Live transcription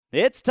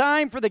It's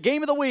time for the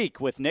Game of the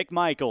Week with Nick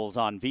Michaels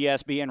on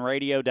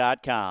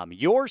VSBNradio.com,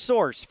 your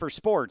source for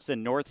sports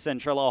in North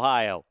Central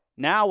Ohio.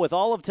 Now, with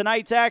all of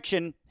tonight's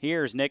action,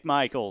 here's Nick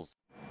Michaels.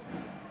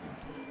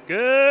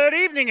 Good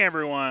evening,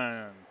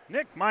 everyone.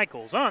 Nick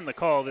Michaels on the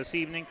call this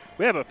evening.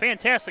 We have a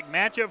fantastic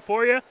matchup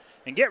for you.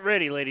 And get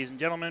ready, ladies and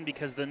gentlemen,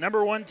 because the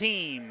number one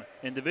team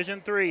in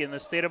Division III in the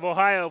state of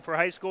Ohio for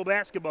high school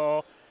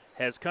basketball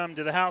has come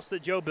to the house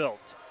that Joe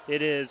built.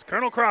 It is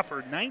Colonel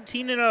Crawford,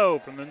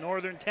 19-0 from the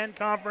Northern 10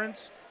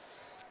 Conference.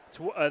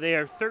 They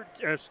are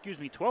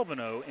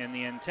 12-0 in the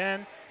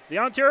N10. The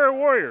Ontario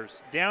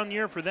Warriors, down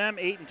year for them,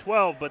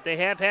 8-12, but they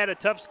have had a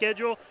tough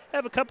schedule.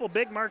 Have a couple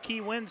big marquee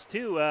wins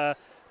too.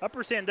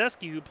 Upper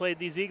Sandusky, who played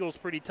these Eagles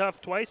pretty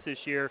tough twice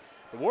this year,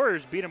 the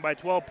Warriors beat them by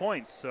 12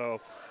 points.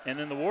 And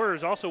then the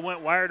Warriors also went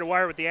wire to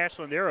wire with the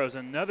Ashland Arrows,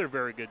 another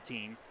very good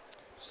team.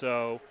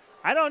 So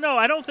I don't know.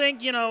 I don't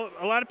think, a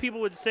lot of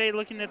people would say,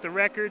 looking at the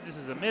records, this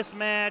is a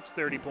mismatch,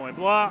 30-point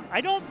blowout.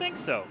 I don't think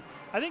so.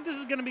 I think this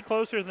is going to be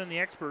closer than the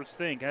experts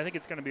think. I think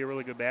it's going to be a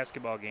really good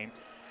basketball game.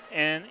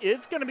 And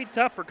it's going to be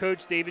tough for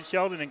Coach David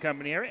Sheldon and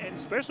company, and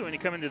especially when you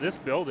come into this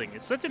building.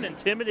 It's such an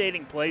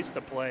intimidating place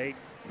to play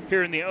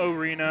here in the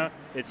arena.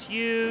 It's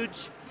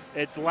huge.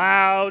 It's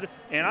loud.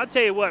 And I'll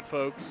tell you what,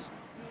 folks,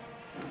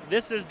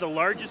 this is the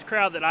largest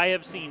crowd that I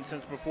have seen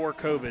since before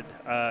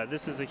COVID.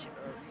 This is a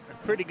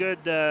pretty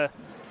good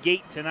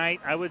gate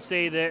tonight. I would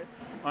say that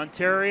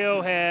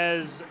Ontario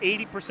has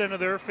 80% of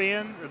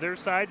their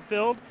side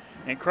filled,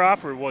 and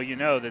Crawford, well, you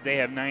know that they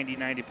have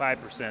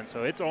 90-95%.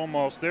 So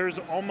there's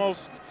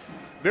almost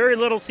very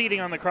little seating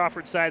on the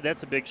Crawford side.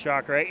 That's a big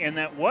shock, right? And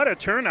what a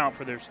turnout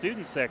for their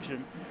student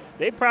section.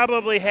 They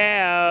probably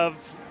have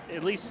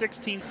at least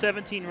 16,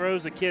 17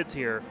 rows of kids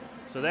here.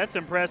 So that's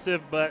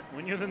impressive, but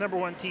when you're the number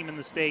one team in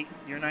the state,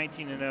 you're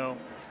 19-0.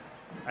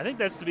 I think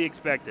that's to be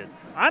expected.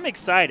 I'm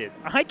excited.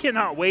 I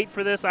cannot wait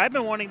for this. I've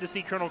been wanting to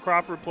see Colonel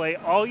Crawford play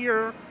all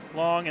year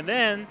long, and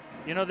then,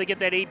 they get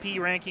that AP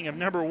ranking of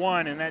number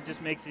one, and that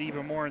just makes it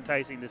even more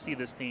enticing to see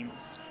this team.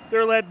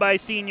 They're led by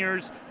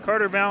seniors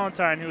Carter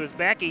Valentine, who is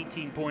back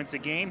 18 points a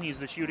game. He's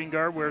the shooting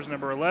guard, wears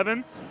number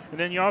 11. And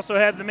then you also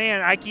have the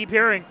man I keep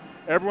hearing,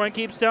 everyone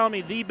keeps telling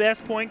me the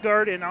best point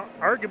guard and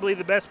arguably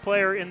the best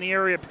player in the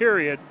area,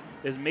 period,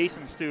 is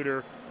Mason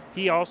Studer.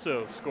 He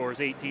also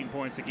scores 18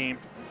 points a game.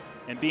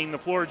 And being the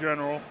floor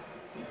general,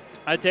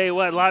 I tell you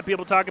what, a lot of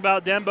people talk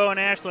about Dembo and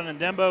Ashland, and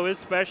Dembo is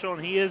special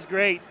and he is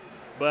great.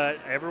 But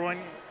everyone,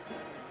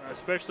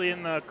 especially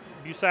in the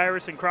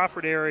Bucyrus and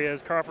Crawford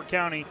areas, Crawford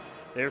County,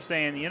 they're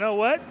saying, you know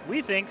what?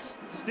 We think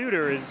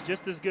Studer is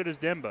just as good as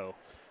Dembo.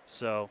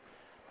 So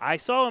I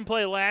saw him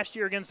play last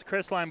year against the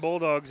Crestline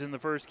Bulldogs in the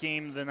first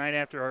game the night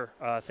after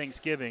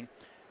Thanksgiving.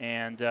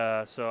 And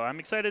so I'm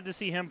excited to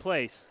see him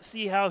play,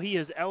 see how he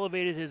has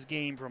elevated his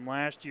game from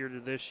last year to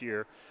this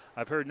year.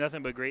 I've heard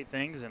nothing but great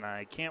things, and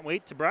I can't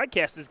wait to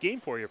broadcast this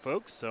game for you,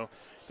 folks. So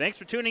thanks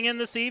for tuning in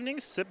this evening.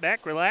 Sit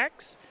back,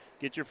 relax,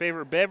 get your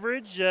favorite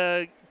beverage,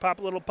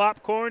 pop a little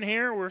popcorn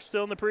here. We're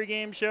still in the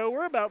pregame show.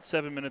 We're about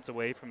 7 minutes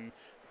away from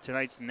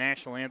tonight's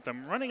national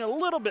anthem, running a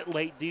little bit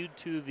late due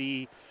to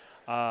the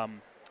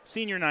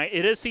senior night.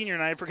 It is senior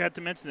night. I forgot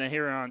to mention that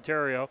here in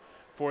Ontario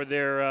for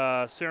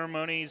their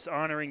ceremonies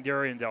honoring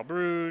Darian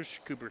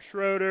Delbruge, Cooper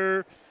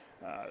Schroeder,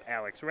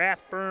 Alex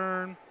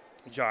Rathburn,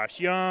 Josh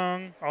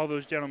Young, all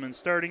those gentlemen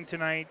starting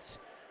tonight.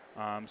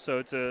 So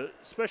it's a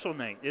special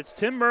night. It's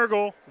Tim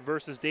Mergel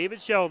versus David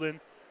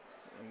Sheldon.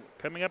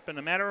 Coming up in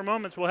a matter of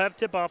moments, we'll have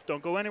tip-off.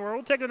 Don't go anywhere.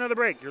 We'll take another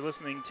break. You're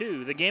listening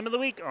to the Game of the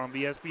Week on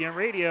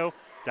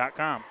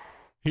VSBNradio.com.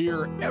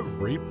 Hear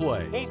every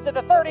play. He's to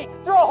the 30,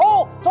 through a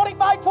hole,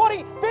 25,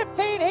 20,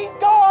 15, he's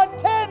gone,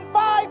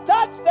 10-5,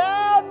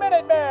 touchdown,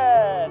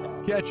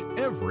 Minutemen! Catch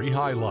every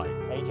highlight.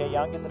 A.J.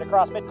 Young gets it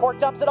across midcourt,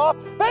 dumps it off,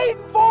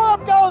 Baden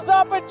Forum goes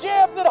up and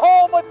jams it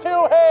home with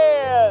two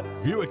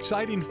hands! View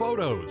exciting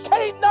photos.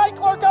 Caden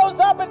Eichler goes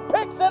up and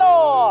picks it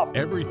off!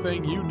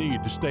 Everything you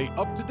need to stay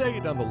up to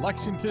date on the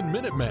Lexington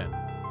Minutemen.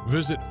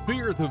 Visit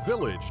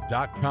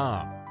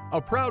fearthevillage.com,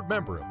 a proud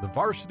member of the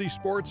Varsity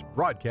Sports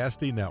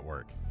Broadcasting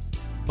Network.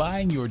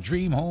 Buying your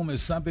dream home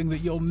is something that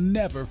you'll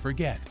never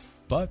forget,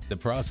 but the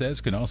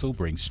process can also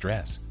bring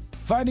stress.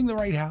 Finding the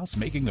right house,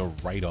 making the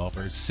right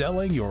offer,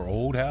 selling your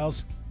old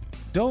house.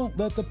 Don't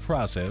let the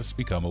process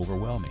become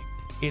overwhelming.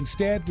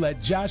 Instead,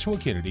 let Joshua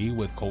Kennedy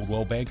with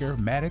Coldwell Banker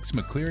Maddox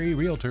McCleary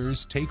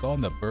Realtors take on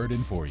the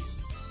burden for you.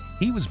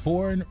 He was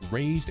born,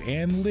 raised,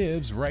 and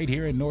lives right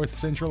here in North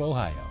Central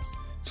Ohio.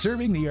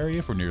 Serving the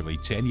area for nearly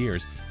 10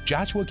 years,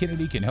 Joshua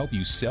Kennedy can help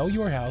you sell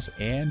your house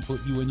and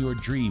put you in your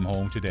dream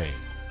home today.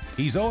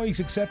 He's always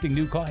accepting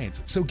new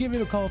clients, so give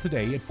him a call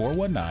today at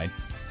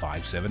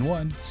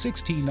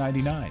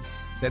 419-571-1699.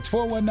 That's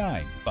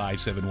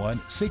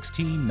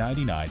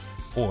 419-571-1699,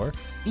 or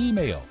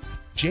email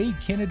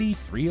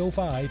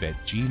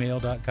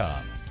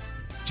jkennedy305@gmail.com.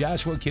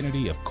 Joshua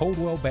Kennedy of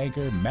Coldwell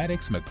Banker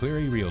Maddox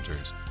McCleary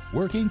Realtors,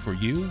 working for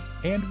you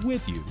and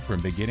with you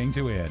from beginning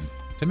to end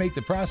to make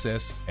the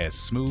process as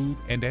smooth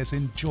and as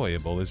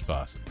enjoyable as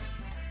possible.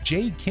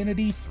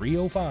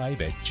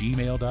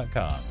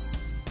 jkennedy305@gmail.com.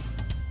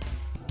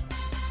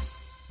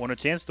 Want a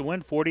chance to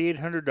win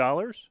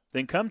 $4,800?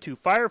 Then come to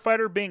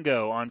Firefighter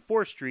Bingo on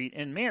 4th Street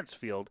in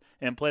Mansfield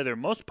and play their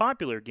most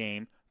popular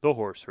game, the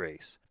horse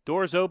race.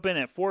 Doors open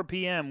at 4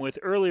 p.m. with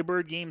early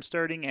bird games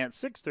starting at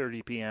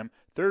 6:30 p.m.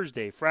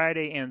 Thursday,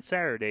 Friday, and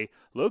Saturday,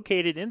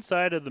 located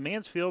inside of the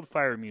Mansfield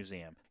Fire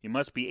Museum. You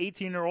must be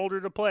 18 or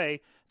older to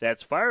play.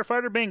 That's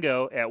Firefighter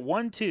Bingo at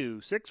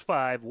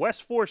 1265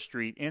 West 4th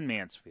Street in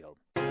Mansfield.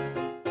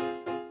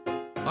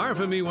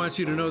 RFME wants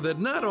you to know that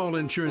not all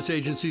insurance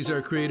agencies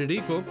are created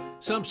equal.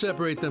 Some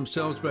separate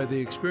themselves by the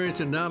experience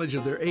and knowledge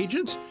of their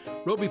agents.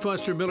 Roby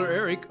Foster Miller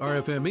Eric,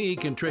 RFME,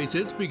 can trace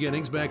its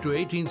beginnings back to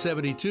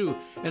 1872,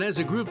 and as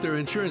a group, their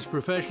insurance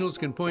professionals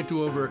can point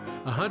to over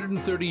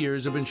 130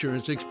 years of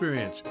insurance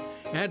experience.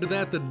 Add to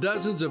that the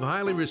dozens of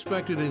highly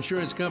respected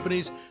insurance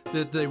companies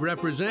that they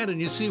represent, and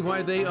you see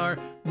why they are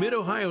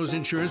Mid-Ohio's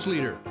insurance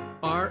leader,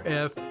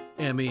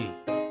 RFME.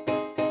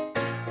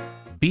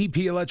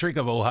 BP Electric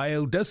of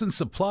Ohio doesn't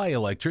supply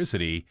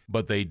electricity,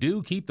 but they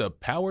do keep the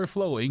power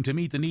flowing to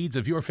meet the needs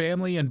of your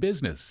family and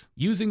business.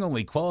 Using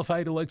only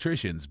qualified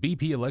electricians,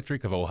 BP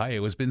Electric of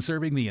Ohio has been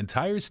serving the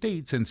entire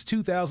state since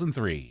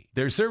 2003.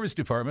 Their service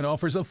department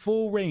offers a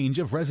full range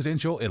of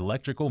residential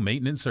electrical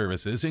maintenance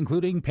services,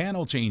 including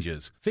panel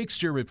changes,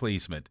 fixture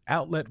replacement,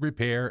 outlet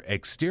repair,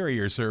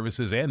 exterior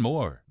services, and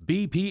more.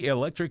 BP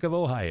Electric of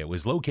Ohio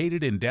is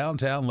located in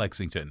downtown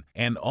Lexington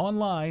and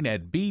online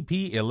at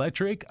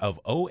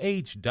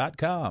bpelectricofoh.com.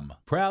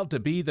 Proud to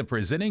be the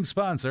presenting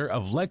sponsor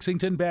of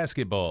Lexington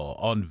basketball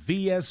on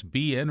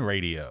VSBN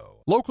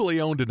Radio. Locally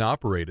owned and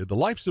operated, the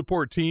Life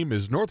Support Team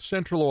is North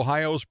Central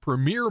Ohio's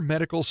premier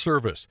medical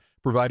service,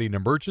 providing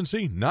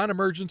emergency,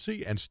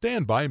 non-emergency, and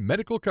standby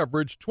medical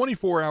coverage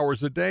 24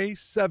 hours a day,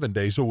 7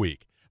 days a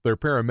week. Their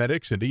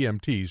paramedics and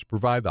EMTs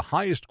provide the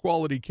highest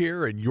quality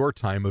care in your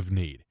time of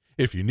need.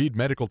 If you need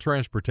medical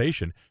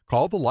transportation,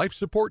 call the Life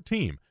Support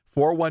Team,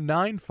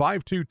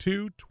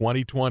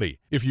 419-522-2020.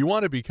 If you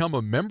want to become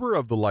a member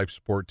of the Life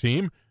Support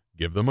Team,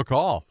 give them a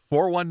call,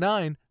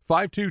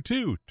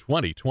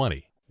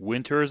 419-522-2020.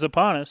 Winter is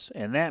upon us,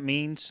 and that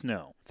means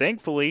snow.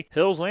 Thankfully,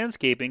 Hills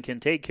Landscaping can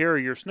take care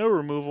of your snow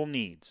removal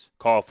needs.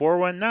 Call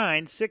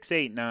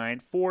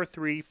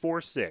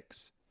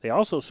 419-689-4346. They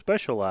also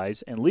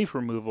specialize in leaf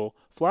removal,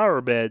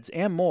 flower beds,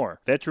 and more.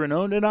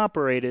 Veteran-owned and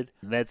operated.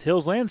 That's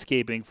Hills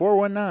Landscaping,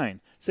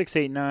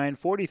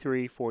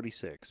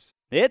 419-689-4346.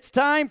 It's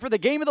time for the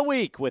Game of the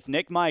Week with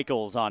Nick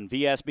Michaels on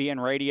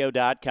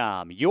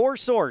VSBNradio.com, your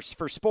source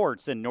for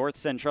sports in North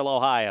Central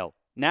Ohio.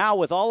 Now,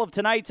 with all of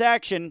tonight's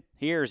action,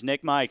 here's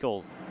Nick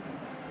Michaels.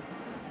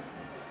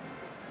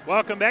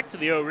 Welcome back to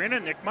the Arena.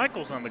 Nick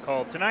Michaels on the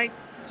call tonight.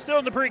 Still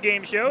in the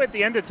pregame show. At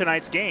the end of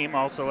tonight's game,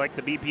 I'll select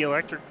the BP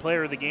Electric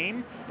Player of the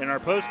Game. In our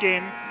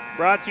postgame,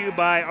 brought to you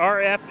by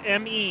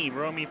RFME,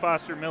 Romy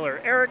Foster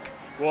Miller Eric.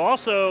 We'll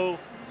also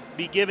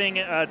be giving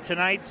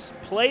tonight's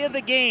Play of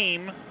the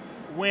Game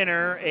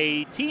winner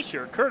a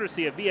t-shirt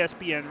courtesy of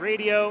VSBN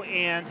Radio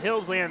and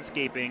Hills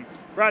Landscaping,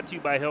 brought to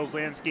you by Hills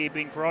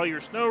Landscaping. For all your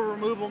snow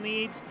removal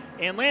needs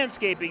and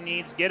landscaping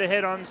needs, get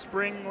ahead on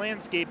spring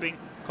landscaping.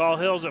 Call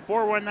Hills at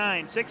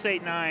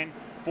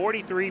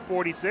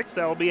 419-689-4346.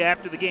 That will be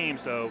after the game,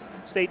 so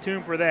stay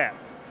tuned for that.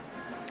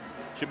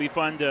 Should be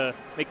fun to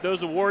make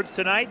those awards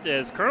tonight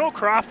as Colonel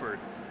Crawford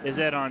is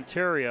at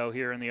Ontario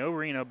here in the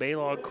O-Reno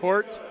Baylog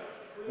Court.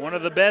 One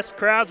of the best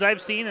crowds I've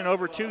seen in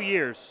over 2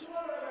 years.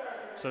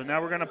 So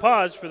now we're going to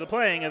pause for the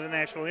playing of the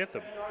national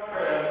anthem.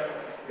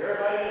 You're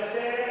invited to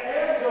stand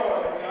and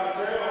join the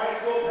Ontario High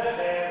School Pep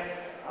Band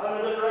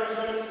under the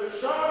direction of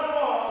Mr. Sean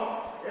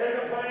Long in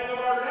the playing of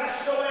our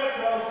national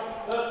anthem,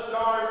 the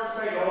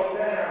Star-Spangled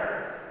Banner.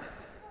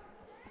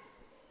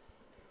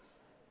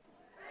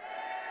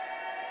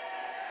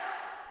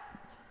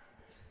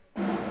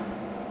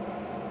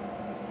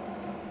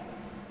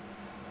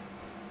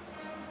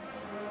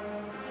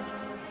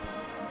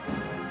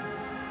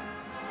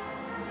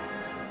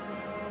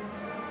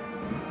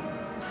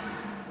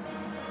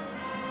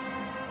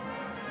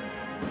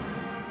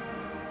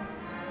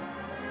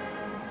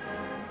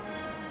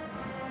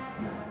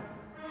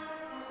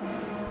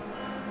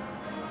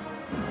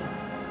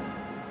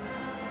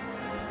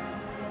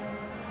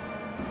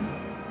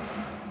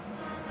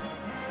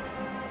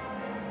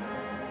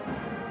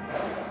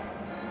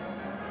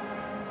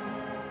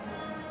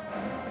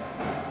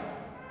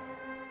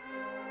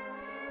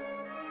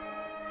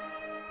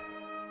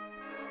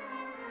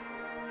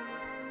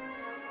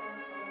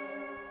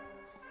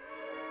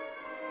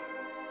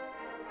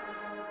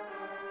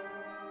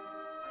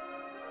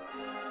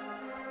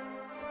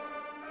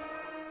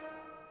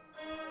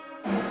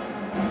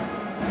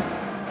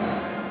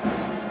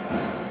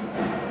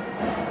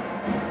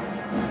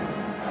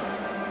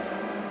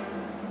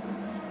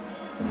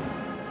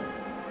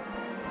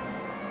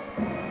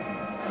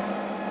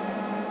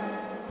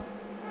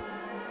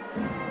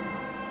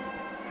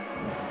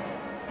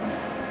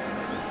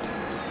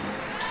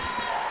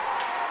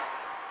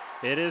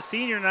 It is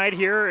senior night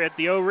here at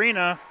the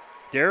Arena.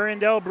 Darren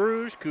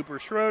Delbruge, Cooper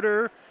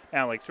Schroeder,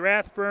 Alex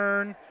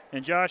Rathburn,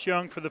 and Josh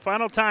Young for the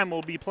final time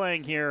will be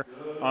playing here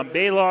on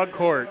Baylog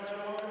Court.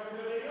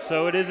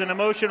 So it is an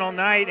emotional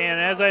night, and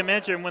as I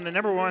mentioned, when the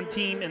number one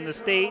team in the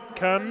state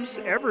comes,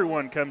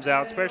 everyone comes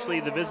out, especially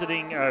the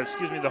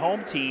the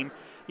home team.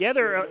 Yeah,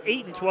 they're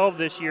 8-12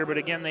 this year, but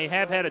again, they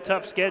have had a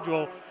tough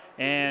schedule.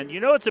 And you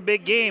know it's a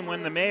big game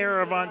when the mayor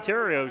of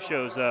Ontario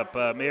shows up.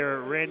 Mayor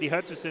Randy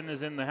Hutchison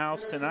is in the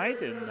house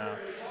tonight, and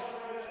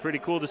it's pretty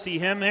cool to see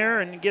him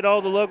there and get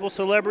all the local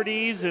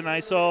celebrities. And I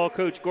saw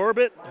Coach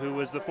Gorbett, who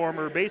was the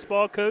former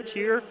baseball coach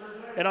here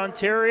at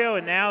Ontario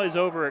and now is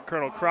over at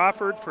Colonel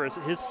Crawford for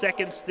his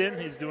second stint.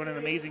 He's doing an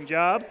amazing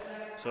job.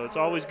 So it's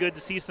always good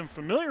to see some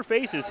familiar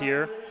faces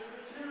here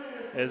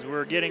as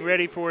we're getting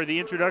ready for the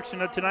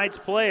introduction of tonight's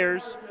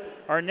players.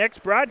 Our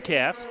next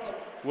broadcast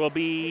will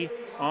be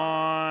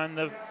on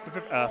the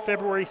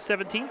February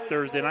 17th,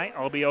 Thursday night.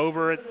 I'll be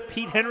over at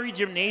Pete Henry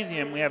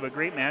Gymnasium. We have a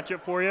great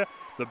matchup for you.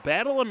 The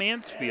Battle of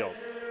Mansfield.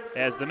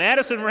 As the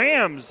Madison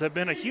Rams have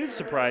been a huge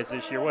surprise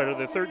this year. What are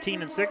they,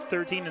 13-6,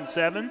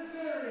 13-7?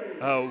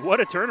 What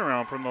a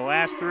turnaround from the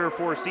last 3 or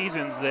 4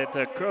 seasons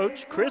that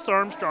Coach Chris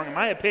Armstrong, in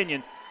my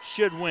opinion,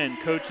 should win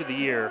Coach of the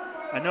Year.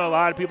 I know a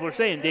lot of people are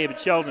saying David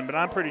Sheldon, but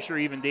I'm pretty sure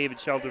even David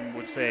Sheldon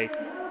would say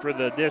for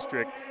the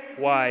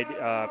district-wide,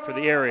 for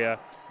the area,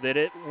 that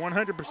it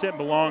 100%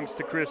 belongs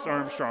to Chris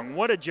Armstrong.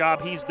 What a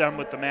job he's done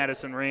with the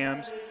Madison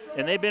Rams,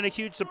 and they've been a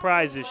huge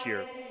surprise this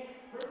year.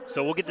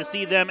 So we'll get to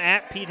see them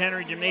at Pete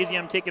Henry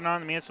Gymnasium taking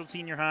on the Mansfield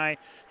Senior High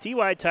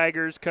TY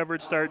Tigers.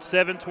 Coverage starts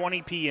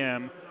 7:20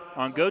 p.m.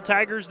 on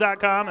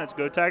GoTigers.com. That's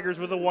Go Tigers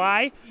with a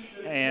Y,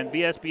 and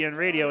VSBN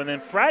Radio. And then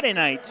Friday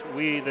night,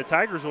 the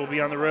Tigers will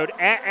be on the road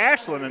at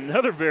Ashland,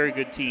 another very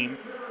good team.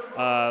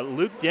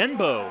 Luke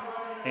Denbo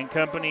and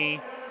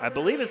company, I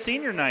believe it's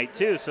senior night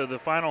too, so the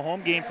final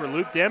home game for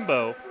Luke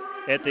Denbo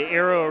at the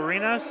Aero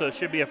Arena, so it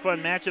should be a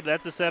fun matchup.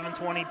 That's a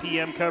 7:20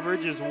 p.m.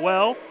 coverage as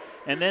well.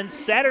 And then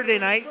Saturday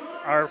night,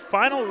 our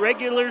final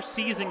regular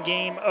season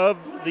game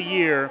of the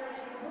year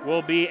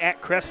will be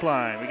at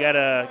Crestline. We got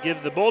to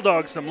give the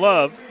Bulldogs some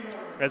love,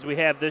 as we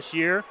have this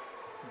year.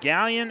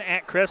 Galleon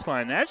at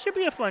Crestline. That should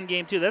be a fun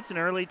game, too. That's an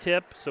early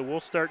tip, so we'll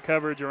start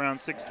coverage around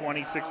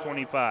 6:20,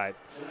 6:25.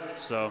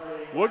 So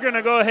we're going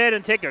to go ahead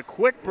and take a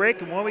quick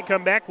break, and when we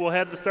come back, we'll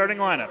have the starting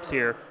lineups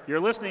here. You're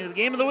listening to the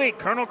Game of the Week.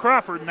 Colonel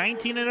Crawford,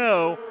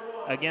 19-0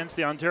 against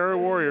the Ontario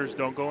Warriors.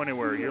 Don't go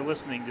anywhere. You're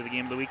listening to the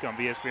Game of the Week on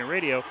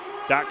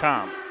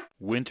VSBNradio.com.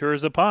 Winter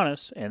is upon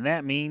us, and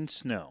that means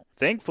snow.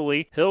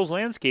 Thankfully, Hills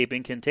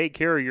Landscaping can take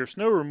care of your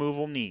snow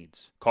removal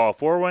needs. Call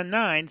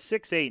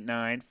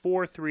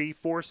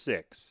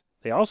 419-689-4346.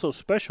 They also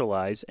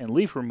specialize in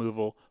leaf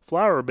removal,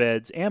 flower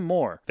beds, and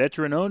more.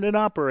 Veteran-owned and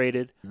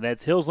operated.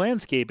 That's Hills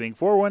Landscaping,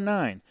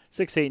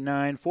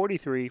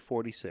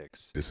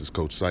 419-689-4346. This is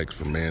Coach Sykes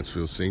from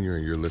Mansfield Senior,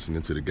 and you're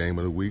listening to the Game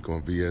of the Week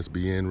on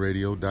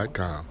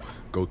VSBNradio.com.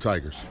 Go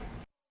Tigers.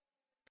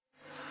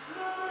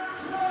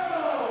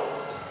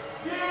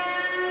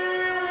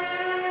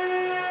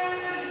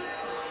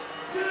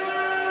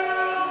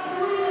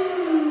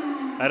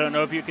 I don't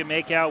know if you can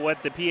make out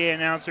what the PA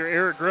announcer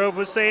Eric Grove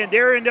was saying.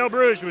 Darian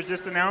Delbruge was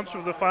just announced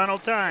for the final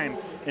time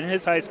in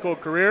his high school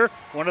career,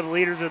 one of the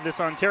leaders of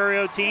this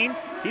Ontario team.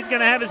 He's going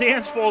to have his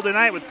hands full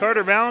tonight with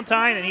Carter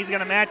Valentine, and he's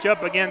going to match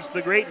up against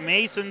the great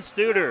Mason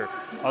Studer.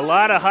 A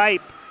lot of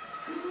hype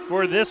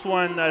for this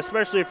one,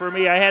 especially for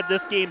me. I had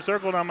this game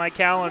circled on my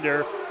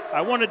calendar.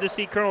 I wanted to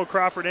see Colonel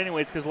Crawford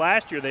anyways because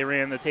last year they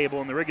ran the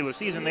table in the regular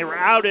season. They were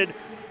outed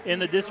in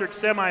the district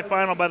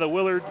semifinal by the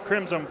Willard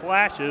Crimson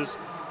Flashes.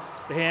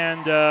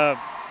 And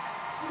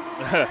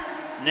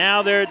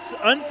now it's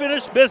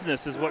unfinished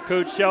business is what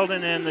Coach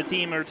Sheldon and the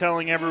team are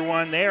telling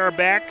everyone. They are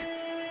back,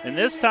 and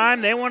this time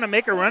they want to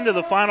make a run to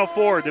the Final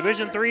Four.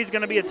 Division III is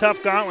going to be a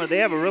tough gauntlet. They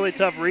have a really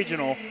tough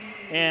regional,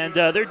 and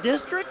their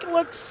district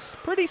looks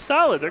pretty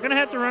solid. They're going to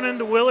have to run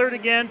into Willard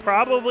again,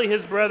 probably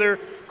his brother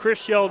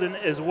Chris Sheldon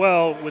as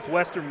well with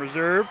Western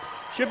Reserve.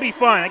 Should be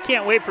fun. I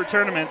can't wait for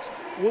tournaments.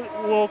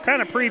 We'll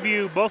kind of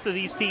preview both of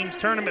these teams'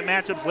 tournament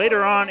matchups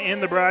later on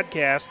in the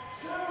broadcast.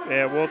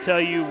 We'll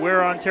tell you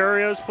where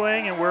Ontario's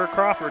playing and where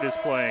Crawford is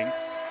playing.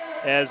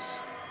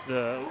 As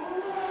the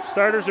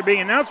starters are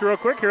being announced real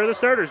quick, here are the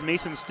starters.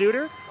 Mason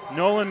Studer,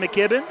 Nolan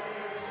McKibben,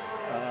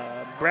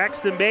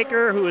 Braxton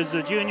Baker, who is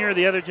a junior.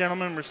 The other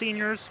gentlemen were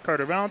seniors.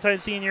 Carter Valentine,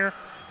 senior.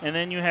 And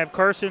then you have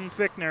Carson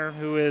Fickner,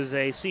 who is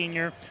a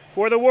senior.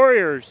 For the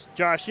Warriors,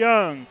 Josh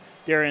Young,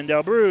 Darian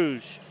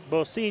Delbruge,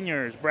 both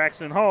seniors.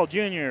 Braxton Hall,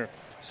 junior.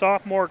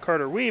 Sophomore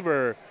Carter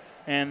Weaver.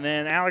 And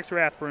then Alex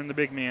Rathburn, the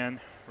big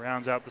man,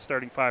 rounds out the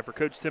starting five for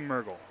Coach Tim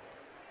Mergel.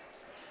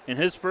 In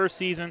his first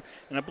season,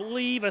 and I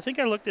think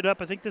I looked it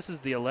up, I think this is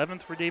the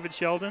 11th for David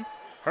Sheldon.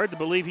 Hard to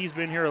believe he's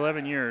been here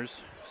 11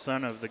 years,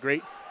 son of the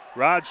great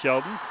Rod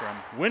Sheldon from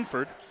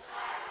Winford.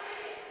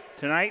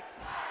 Tonight,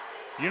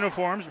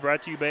 uniforms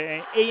brought to you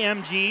by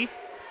AMG.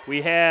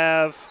 We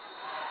have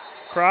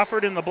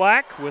Crawford in the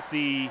black with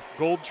the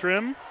gold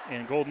trim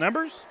and gold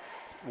numbers.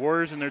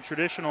 Warriors in their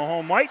traditional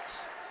home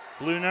whites,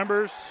 blue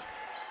numbers,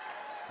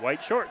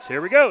 white shorts.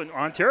 Here we go.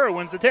 Ontario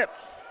wins the tip.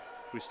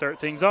 We start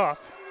things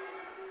off.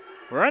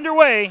 We're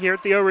underway here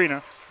at the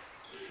arena.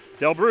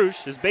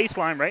 Delbruge is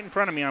baseline right in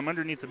front of me. I'm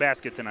underneath the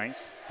basket tonight.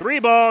 Three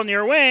ball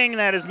near wing.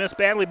 That is missed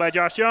badly by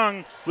Josh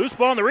Young. Loose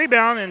ball on the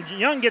rebound, and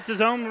Young gets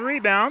his own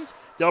rebound.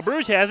 Del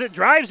Bruges has it,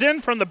 drives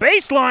in from the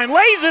baseline,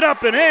 lays it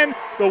up and in.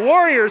 The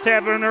Warriors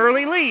have an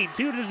early lead,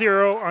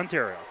 2-0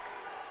 Ontario.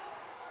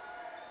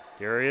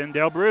 Darian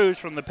Del Bruges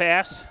from the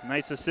pass.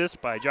 Nice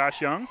assist by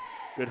Josh Young.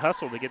 Good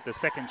hustle to get the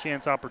second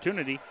chance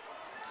opportunity.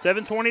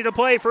 7:20 to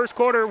play, first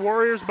quarter,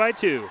 Warriors by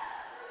 2.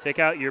 Take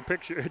out your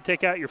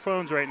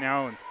phones right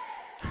now and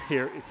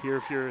here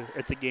if you're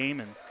at the game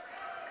and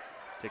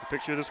take a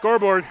picture of the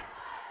scoreboard.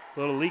 A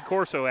little Lee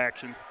Corso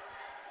action.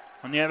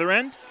 On the other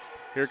end,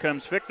 here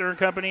comes Fichtner and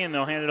company, and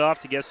they'll hand it off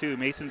to guess who?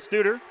 Mason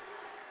Studer.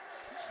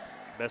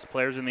 Best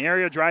players in the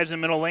area, drives in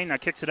middle lane, now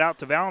kicks it out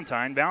to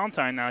Valentine.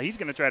 Valentine now, he's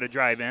going to try to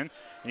drive in,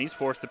 and he's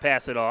forced to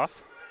pass it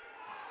off.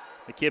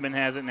 McKibben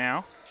has it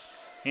now.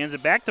 Hands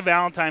it back to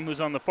Valentine, who's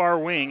on the far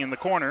wing in the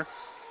corner.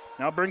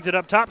 Now brings it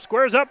up top,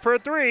 squares up for a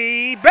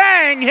three.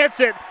 Bang! Hits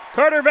it.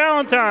 Carter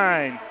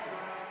Valentine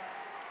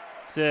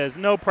says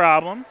no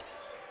problem.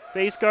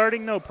 Face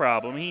guarding, no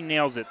problem. He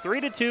nails it.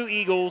 3-2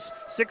 Eagles,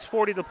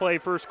 6:40 to play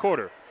first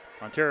quarter.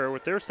 Ontario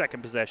with their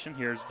second possession.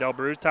 Here's Del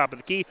Bruges, top of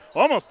the key.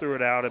 Almost threw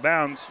it out of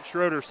bounds.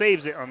 Schroeder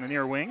saves it on the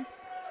near wing.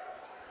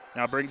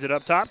 Now brings it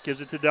up top,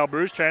 gives it to Del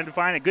Bruges, trying to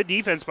find a good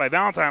defense by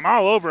Valentine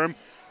all over him.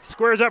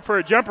 Squares up for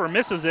a jumper,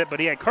 misses it, but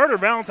he had Carter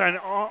Valentine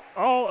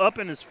all up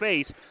in his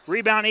face.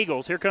 Rebound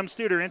Eagles. Here comes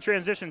Studer in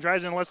transition,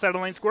 drives in the left side of the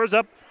lane, squares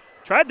up,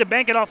 tried to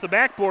bank it off the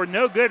backboard.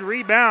 No good.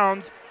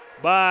 Rebound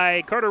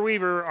by Carter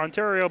Weaver,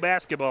 Ontario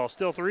basketball.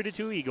 Still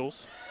 3-2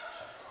 Eagles.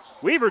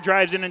 Weaver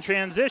drives in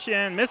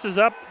transition, misses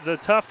up the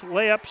tough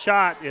layup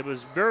shot. It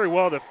was very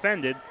well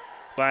defended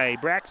by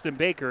Braxton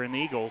Baker and the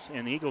Eagles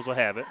will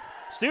have it.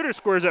 Studer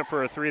squares up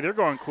for a three. They're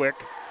going quick.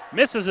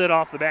 Misses it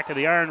off the back of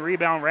the iron.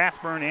 Rebound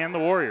Rathburn and the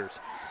Warriors.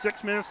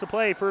 6 minutes to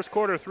play. First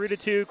quarter,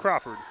 3-2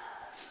 Crawford.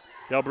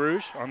 Del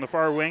Bruges on the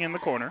far wing in the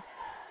corner.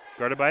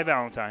 Guarded by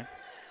Valentine.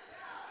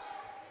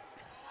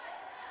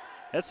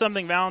 That's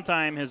something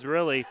Valentine has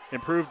really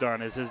improved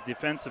on, is his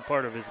defensive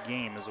part of his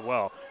game as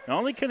well. Not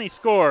only can he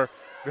score,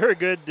 very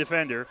good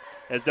defender,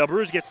 as Del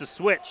Bruges gets the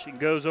switch and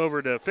goes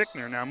over to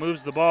Fichtner. Now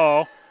moves the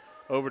ball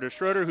over to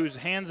Schroeder, who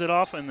hands it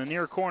off in the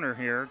near corner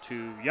here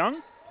to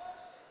Young.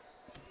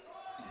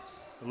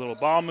 A little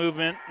ball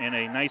movement and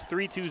a nice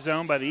 3-2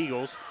 zone by the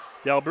Eagles.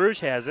 Del Bruges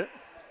has it,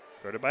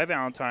 guarded by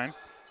Valentine.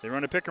 They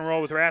run a pick and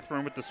roll with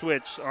Rathburn with the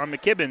switch on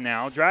McKibben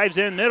now. Drives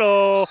in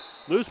middle,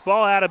 loose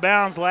ball out of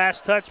bounds,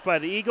 last touch by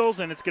the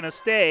Eagles, and it's going to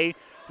stay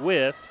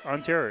with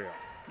Ontario.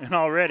 And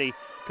already,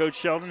 Coach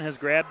Sheldon has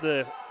grabbed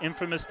the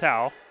infamous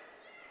towel.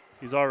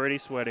 He's already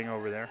sweating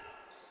over there.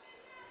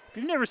 If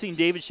you've never seen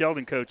David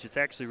Sheldon coach, it's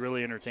actually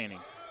really entertaining.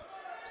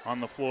 On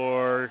the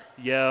floor,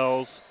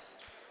 yells,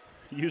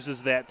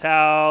 uses that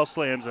towel,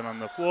 slams it on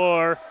the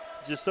floor.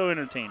 It's just so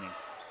entertaining.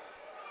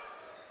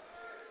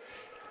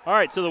 All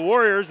right, so the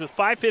Warriors with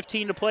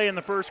 5:15 to play in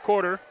the first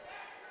quarter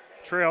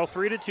trail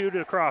 3-2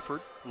 to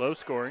Crawford. Low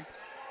scoring.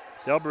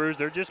 Del Bruges,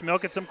 they're just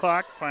milking some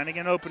clock, finding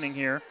an opening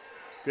here.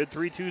 Good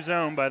 3-2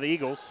 zone by the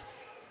Eagles.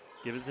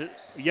 Give it to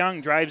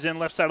Young, drives in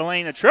left side of the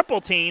lane. A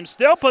triple team,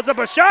 still puts up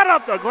a shot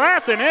off the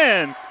glass and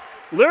in.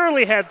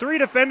 Literally had three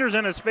defenders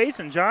in his face,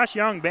 and Josh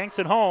Young banks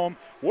it home.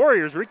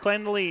 Warriors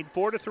reclaim the lead,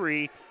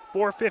 4-3,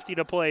 4:50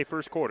 to play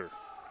first quarter.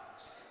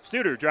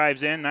 Studer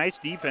drives in, nice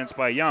defense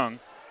by Young.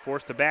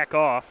 Forced to back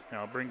off.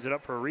 Now brings it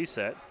up for a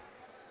reset.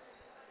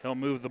 He'll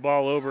move the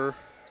ball over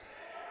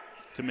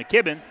to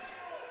McKibben.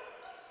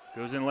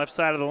 Goes in left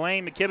side of the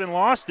lane. McKibben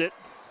lost it.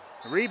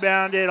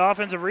 Rebounded,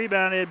 offensive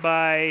rebounded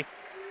by, I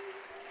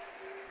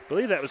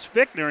believe that was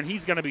Fichtner, and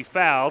he's going to be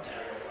fouled.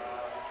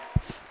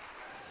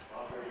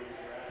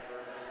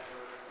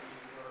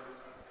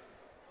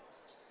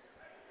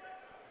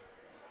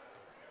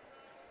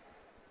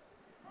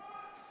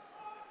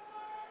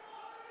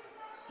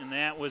 And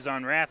that was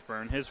on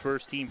Rathburn, his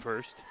first, team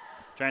first.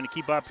 Trying to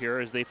keep up here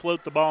as they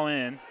float the ball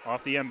in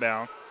off the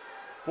inbound.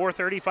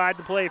 4:35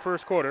 to play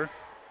first quarter.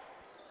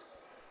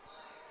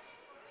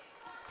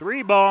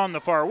 Three ball on the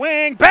far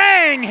wing.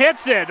 Bang!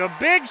 Hits it. A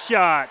big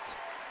shot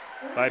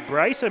by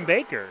Bryson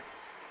Baker.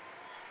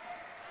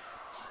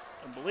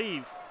 I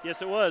believe,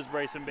 yes, it was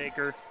Bryson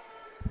Baker.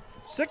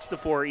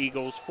 6-4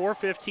 Eagles.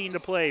 4:15 to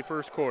play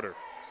first quarter.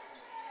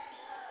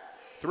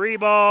 Three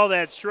ball.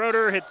 That's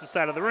Schroeder. Hits the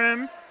side of the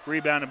rim.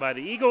 Rebounded by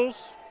the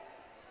Eagles.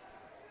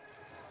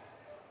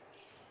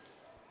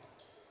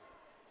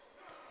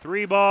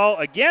 Three ball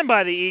again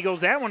by the Eagles.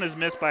 That one is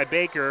missed by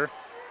Baker.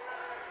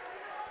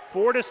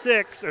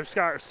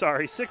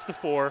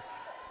 6-4.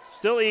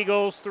 Still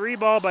Eagles. Three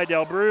ball by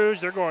Del Bruges.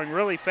 They're going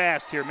really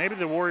fast here. Maybe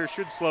the Warriors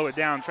should slow it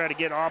down, try to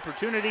get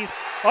opportunities.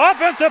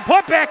 Offensive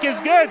putback is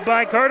good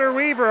by Carter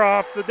Weaver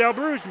off the Del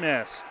Bruges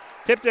miss.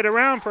 Tipped it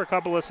around for a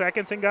couple of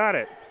seconds and got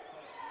it.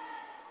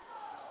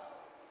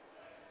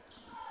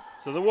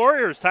 So the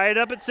Warriors tie it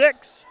up at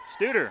 6.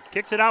 Studer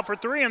kicks it out for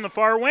three on the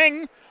far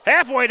wing.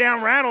 Halfway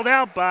down, rattled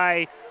out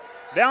by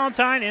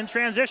Valentine in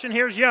transition.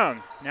 Here's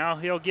Young. Now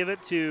he'll give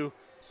it to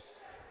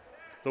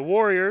the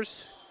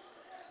Warriors,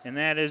 and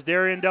that is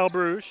Darian Del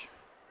Bruges.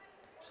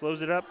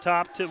 Slows it up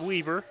top to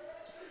Weaver.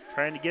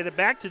 trying to get it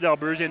back to Del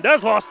Bruges, and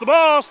does lost the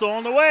ball,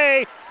 stolen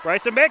away.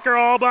 Bryson Baker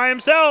all by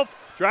himself,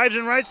 drives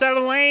in right side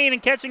of the lane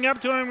and catching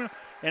up to him,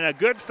 and a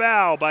good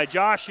foul by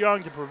Josh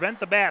Young to prevent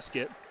the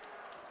basket.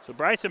 So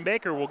Bryson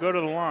Baker will go to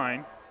the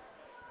line.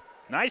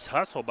 Nice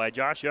hustle by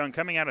Josh Young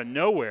coming out of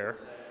nowhere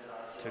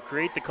to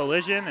create the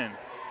collision and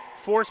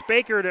force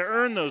Baker to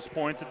earn those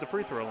points at the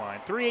free throw line.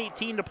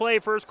 3:18 to play,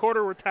 first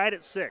quarter. We're tied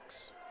at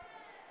 6.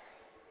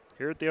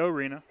 Here at the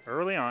Arena,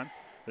 early on,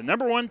 the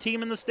number 1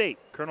 team in the state,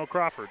 Colonel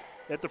Crawford,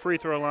 at the free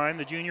throw line.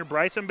 The junior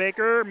Bryson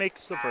Baker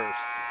makes the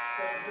first.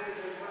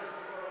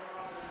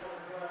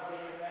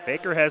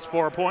 Baker has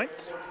 4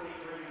 points,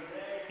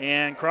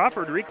 and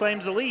Crawford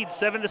reclaims the lead,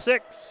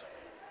 7-6.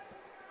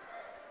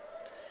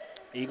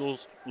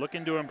 Eagles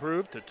looking to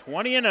improve to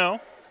 20-0.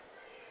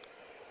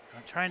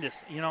 I'm trying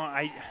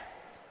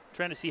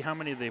to see how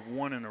many they've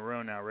won in a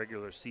row now,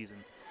 regular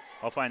season.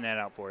 I'll find that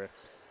out for you.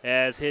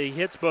 As he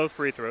hits both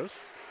free throws.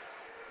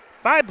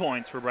 5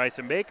 points for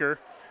Bryson Baker.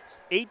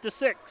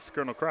 8-6,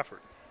 Colonel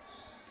Crawford.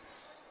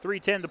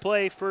 3:10 to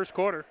play, first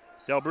quarter.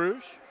 Del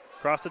Bruges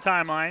across the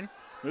timeline.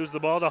 Moves the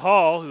ball to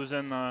Hall, who's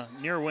in the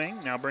near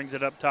wing. Now brings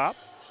it up top.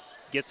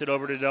 Gets it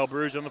over to Del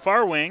Bruges on the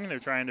far wing. They're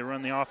trying to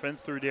run the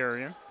offense through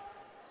Darien.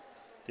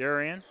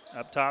 Darien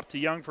up top to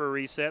Young for a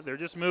reset. They're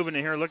just moving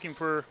it here, looking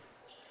for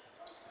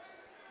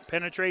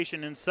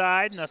penetration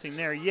inside. Nothing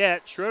there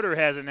yet. Schroeder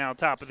has it now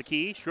top of the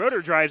key.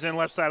 Schroeder drives in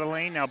left side of the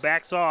lane, now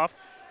backs off.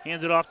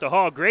 Hands it off to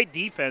Hall. Great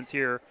defense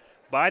here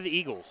by the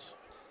Eagles.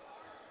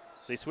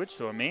 They switch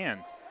to a man.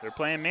 They're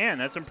playing man.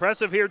 That's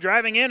impressive here.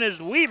 Driving in is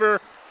Weaver.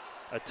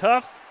 A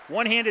tough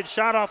one-handed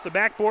shot off the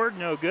backboard.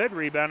 No good.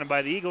 Rebounded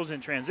by the Eagles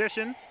in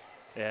transition.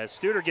 As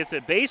Studer gets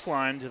it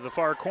baseline to the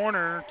far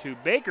corner to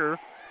Baker.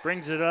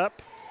 Brings it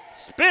up.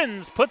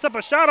 Spins. Puts up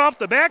a shot off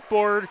the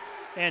backboard.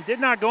 And did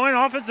not go in.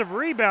 Offensive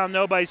rebound,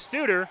 though, by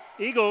Studer.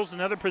 Eagles,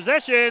 another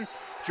possession.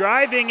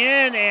 Driving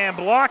in and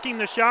blocking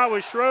the shot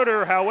with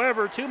Schroeder.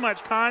 However, too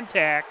much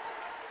contact.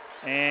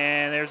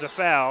 And there's a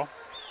foul.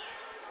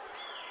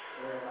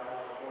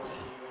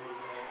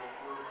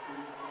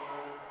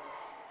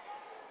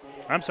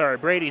 I'm sorry,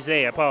 Brady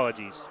Zay,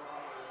 apologies.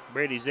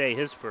 Brady Zay,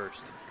 his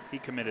first. He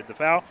committed the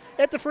foul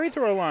at the free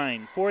throw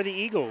line for the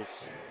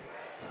Eagles.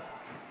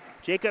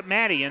 Jacob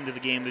Maddie into the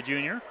game, the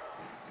junior.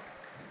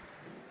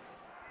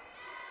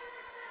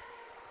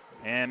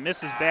 And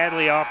misses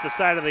badly off the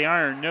side of the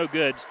iron. No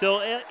good. Still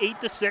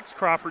 8-6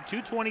 Crawford.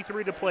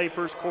 2:23 to play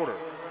first quarter.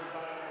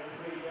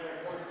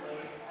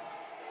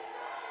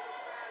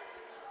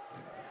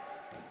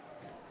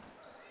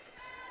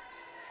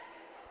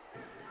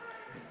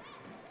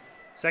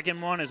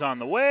 Second one is on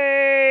the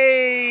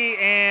way,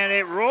 and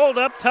it rolled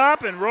up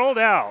top and rolled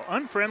out.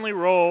 Unfriendly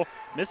roll.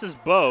 Misses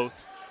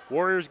both.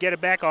 Warriors get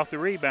it back off the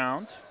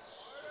rebound.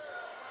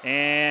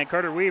 And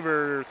Carter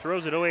Weaver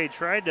throws it away.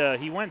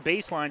 He went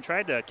baseline,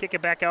 tried to kick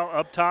it back out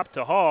up top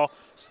to Hall.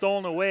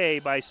 Stolen away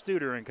by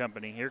Studer and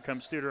company. Here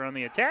comes Studer on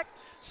the attack.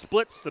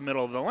 Splits the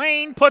middle of the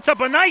lane. Puts up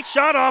a nice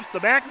shot off the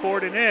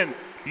backboard and in.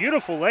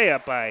 Beautiful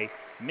layup by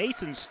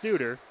Mason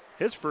Studer.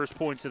 His first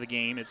points of the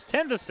game. It's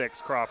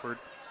 10-6 Crawford.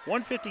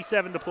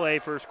 1:57 to play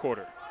first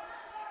quarter.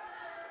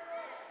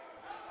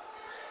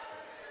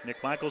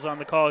 Nick Michaels on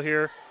the call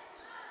here.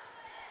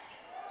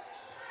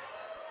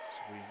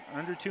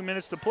 Under 2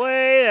 minutes to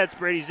play. That's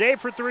Brady Zay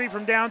for three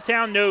from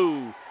downtown.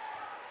 No.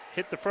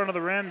 Hit the front of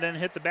the rim, then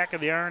hit the back of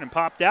the iron and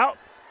popped out.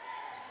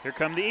 Here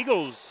come the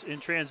Eagles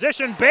in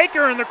transition.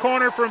 Baker in the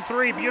corner from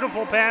three.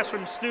 Beautiful pass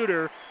from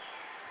Studer.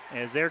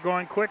 As they're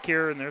going quick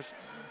here, and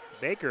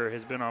Baker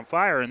has been on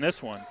fire in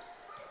this one.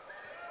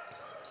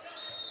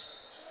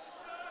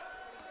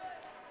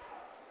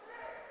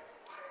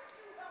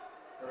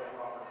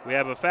 We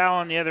have a foul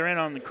on the other end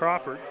on the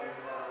Crawford.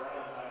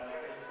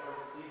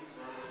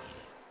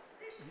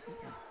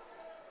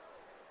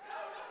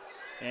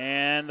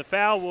 And the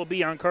foul will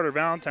be on Carter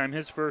Valentine,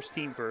 his first,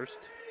 team first.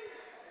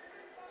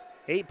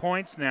 8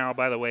 points now,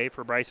 by the way,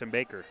 for Bryson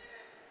Baker,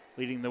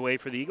 leading the way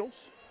for the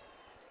Eagles.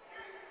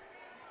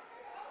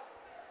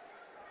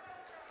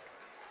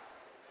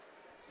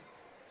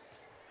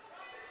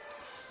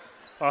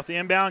 Off the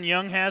inbound,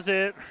 Young has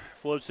it,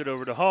 floats it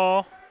over to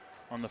Hall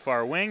on the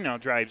far wing, now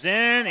drives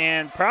in,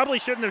 and probably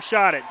shouldn't have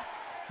shot it.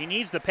 He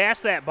needs to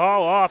pass that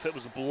ball off. It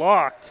was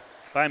blocked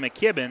by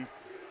McKibben.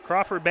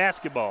 Crawford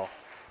basketball.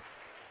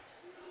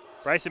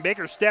 Bryson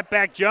Baker step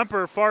back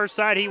jumper, far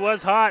side. He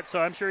was hot,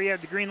 so I'm sure he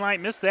had the green light.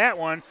 Missed that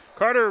one.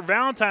 Carter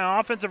Valentine,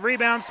 offensive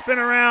rebound, spin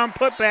around.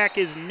 Putback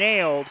is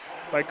nailed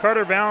by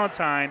Carter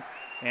Valentine.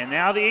 And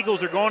now the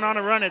Eagles are going on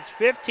a run. It's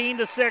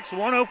 15-6,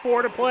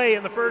 1:04 to play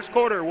in the first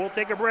quarter. We'll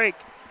take a break.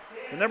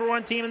 The number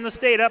one team in the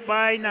state up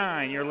by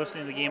 9. You're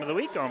listening to the Game of the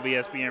Week on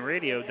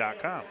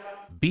VSBNradio.com.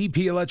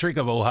 BP Electric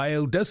of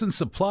Ohio doesn't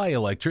supply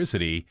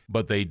electricity,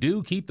 but they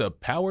do keep the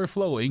power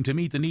flowing to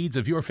meet the needs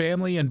of your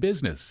family and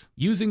business.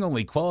 Using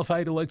only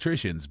qualified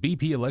electricians,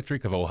 BP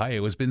Electric of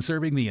Ohio has been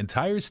serving the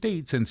entire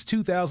state since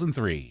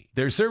 2003.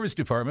 Their service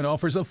department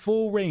offers a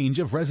full range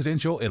of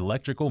residential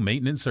electrical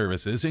maintenance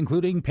services,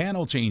 including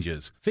panel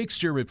changes,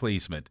 fixture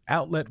replacement,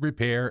 outlet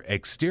repair,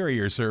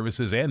 exterior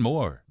services, and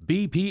more.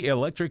 BP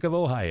Electric of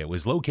Ohio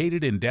is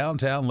located in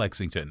downtown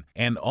Lexington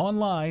and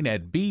online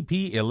at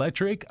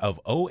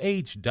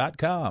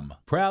bpelectricofoh.com.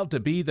 Proud to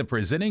be the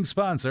presenting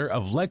sponsor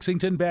of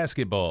Lexington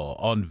basketball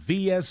on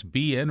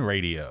VSBN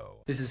Radio.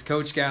 This is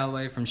Coach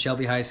Galloway from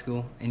Shelby High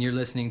School, and you're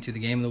listening to the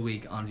Game of the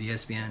Week on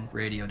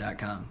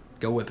VSBNradio.com.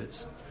 Go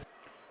Whippets.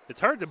 It's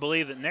hard to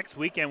believe that next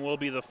weekend will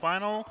be the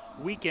final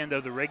weekend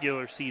of the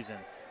regular season.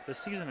 The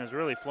season has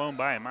really flown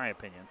by, in my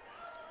opinion.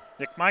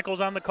 Nick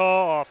Michaels on the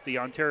call off the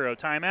Ontario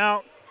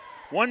timeout.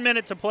 1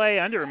 minute to play,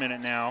 under a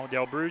minute now.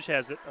 Del Bruges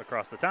has it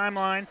across the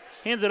timeline.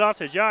 Hands it off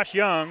to Josh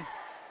Young.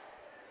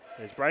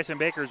 As Bryson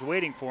Baker's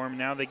waiting for him,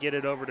 now they get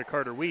it over to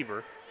Carter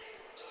Weaver.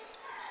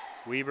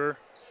 Weaver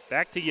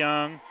back to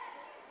Young.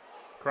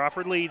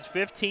 Crawford leads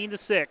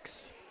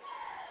 15-6.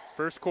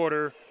 First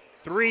quarter,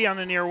 3 on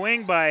the near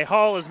wing by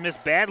Hall is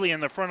missed badly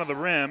in the front of the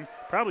rim.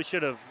 Probably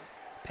should have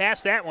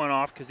passed that one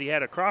off because he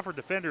had a Crawford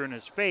defender in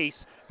his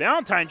face.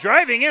 Valentine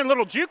driving in,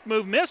 little juke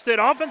move, missed it.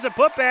 Offensive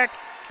putback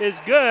is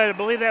good. I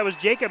believe that was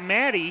Jacob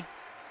Maddie,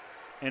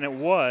 and it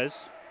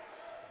was.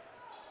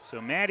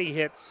 So Maddie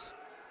hits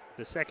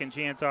the second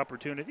chance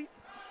opportunity.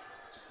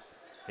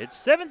 It's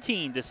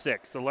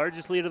 17-6, the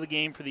largest lead of the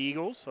game for the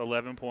Eagles,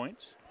 11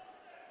 points.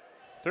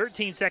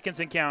 13 seconds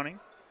and counting.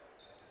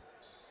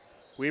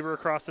 Weaver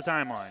across the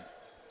timeline.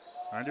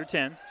 Under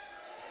 10.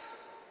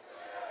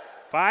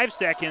 5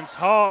 seconds.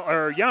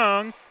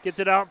 Young gets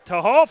it out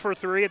to Hall for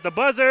 3 at the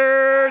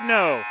buzzer.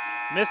 No.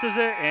 Misses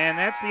it, and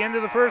that's the end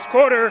of the first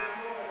quarter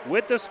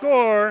with the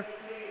score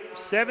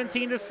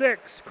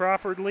 17-6.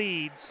 Crawford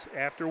leads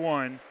after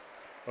 1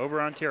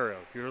 over Ontario.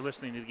 You're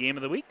listening to the Game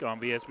of the Week on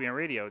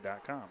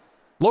VSBNradio.com.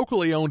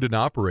 Locally owned and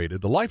operated,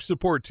 the Life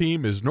Support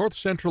Team is North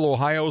Central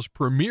Ohio's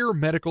premier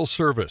medical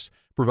service,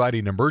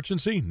 providing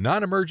emergency,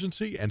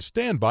 non-emergency, and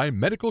standby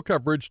medical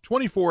coverage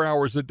 24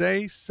 hours a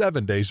day,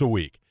 7 days a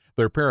week.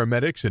 Their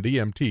paramedics and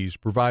EMTs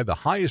provide the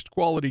highest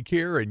quality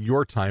care in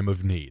your time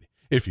of need.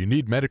 If you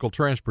need medical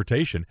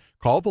transportation,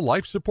 call the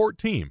Life Support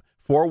Team,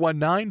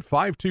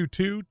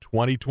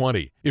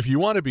 419-522-2020. If you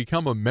want to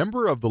become a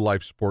member of the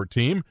Life Support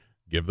Team,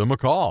 give them a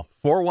call,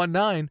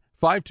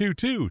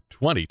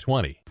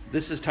 419-522-2020.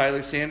 This is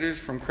Tyler Sanders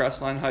from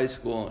Crestline High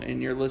School, and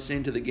you're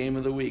listening to the Game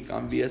of the Week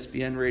on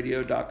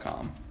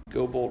VSBNradio.com.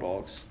 Go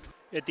Bulldogs.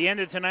 At the end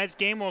of tonight's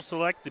game, we'll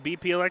select the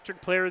BP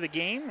Electric player of the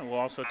game, and we'll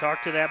also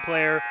talk to that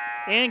player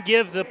and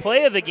give the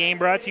play of the game,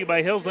 brought to you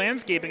by Hills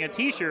Landscaping, a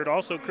T-shirt,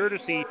 also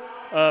courtesy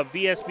of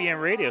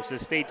VSBN Radio. So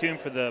stay tuned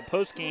for the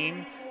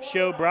post-game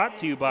show brought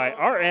to you by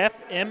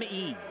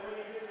RFME.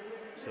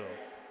 So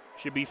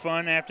should be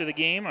fun after the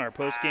game, our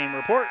post-game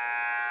report.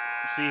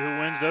 We'll see who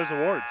wins those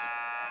awards.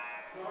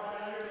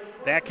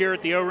 Back here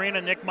at the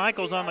arena, Nick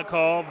Michaels on the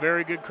call.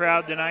 Very good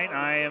crowd tonight.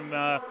 I am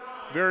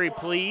very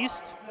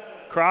pleased.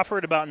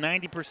 Crawford about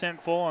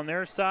 90% full on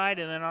their side,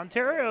 and then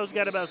Ontario's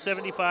got about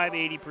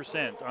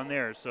 75-80% on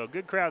theirs. So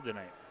good crowd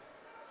tonight.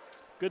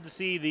 Good to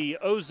see the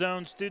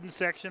Ozone student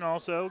section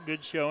also.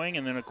 Good showing.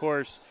 And then, of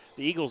course,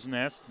 the Eagles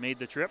Nest made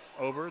the trip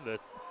over the,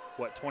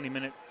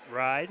 20-minute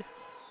ride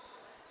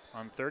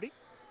on 30.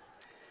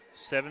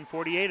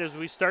 7:48 as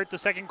we start the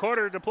second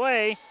quarter to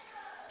play.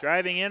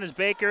 Driving in is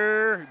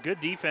Baker. Good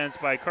defense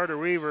by Carter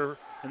Weaver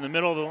in the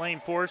middle of the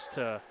lane, forced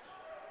to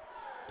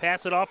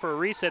pass it off for a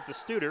reset to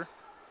Studer.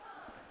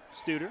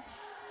 Studer,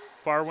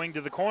 far wing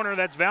to the corner.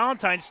 That's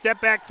Valentine.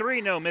 Step back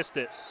 3. No, missed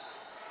it.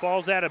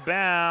 Falls out of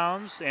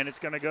bounds, and it's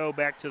going to go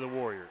back to the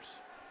Warriors.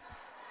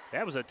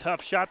 That was a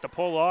tough shot to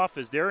pull off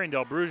as Darian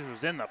Del Bruges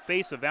was in the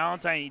face of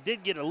Valentine. He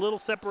did get a little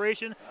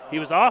separation. He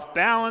was off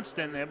balanced,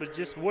 and it was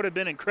just would have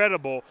been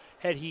incredible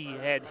had he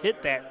had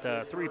hit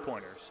that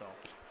three-pointer. So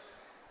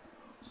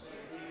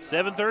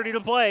 7:30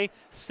 to play,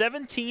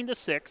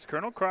 17-6.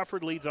 Colonel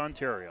Crawford leads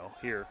Ontario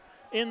here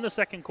in the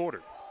second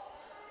quarter.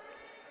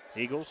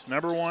 Eagles,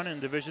 number 1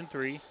 in Division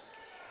III,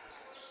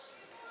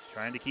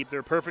 trying to keep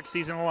their perfect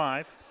season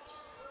alive.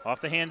 Off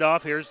the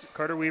handoff, here's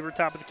Carter Weaver,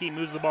 top of the key,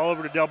 moves the ball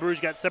over to Del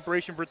Bruges, got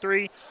separation for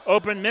 3,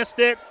 open, missed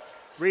it.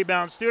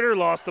 Rebound Studer,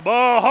 lost the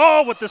ball.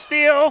 Hall with the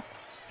steal.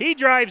 He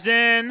drives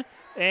in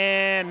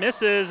and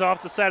misses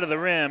off the side of the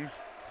rim.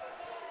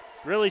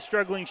 Really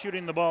struggling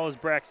shooting the ball is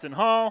Braxton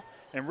Hall,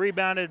 and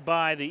rebounded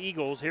by the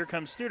Eagles. Here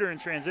comes Studer in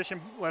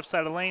transition, left side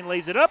of the lane,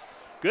 lays it up.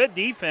 Good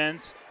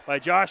defense by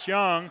Josh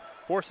Young,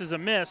 forces a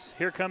miss.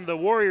 Here come the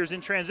Warriors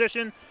in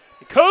transition.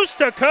 Coast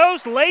to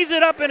coast, lays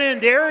it up and in.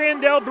 Darian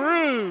Del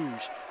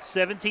Bruges,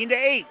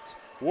 17-8.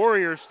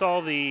 Warriors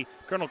stall the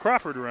Colonel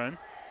Crawford run.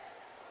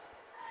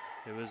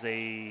 It was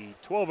a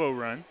 12-0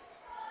 run.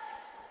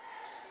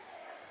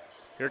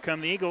 Here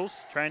come the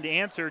Eagles, trying to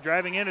answer.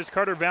 Driving in is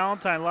Carter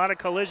Valentine. A lot of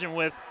collision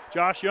with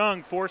Josh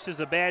Young. Forces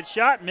a bad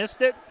shot,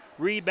 missed it.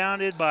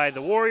 Rebounded by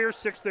the Warriors.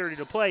 6:30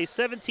 to play.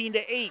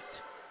 17-8.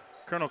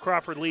 Colonel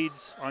Crawford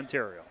leads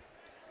Ontario.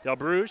 Del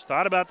Bruges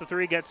thought about the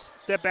three, gets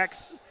step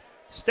backs,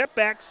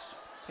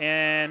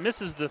 and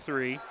misses the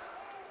three.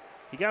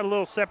 He got a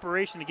little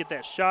separation to get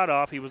that shot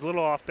off. He was a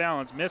little off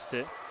balance, missed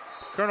it.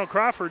 Colonel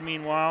Crawford,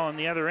 meanwhile, on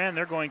the other end,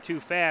 they're going too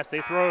fast.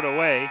 They throw it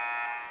away.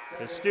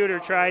 The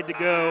Studer tried to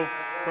go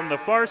from the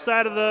far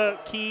side of the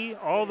key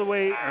all the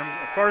way,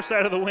 far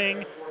side of the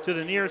wing to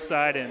the near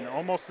side and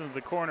almost into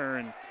the corner,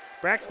 and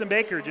Braxton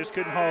Baker just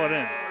couldn't haul it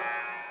in.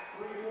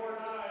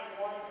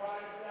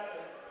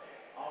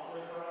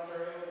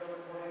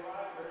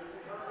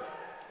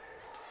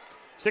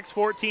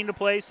 6:14 to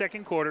play,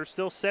 second quarter.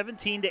 Still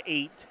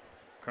 17-8,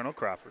 Colonel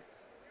Crawford.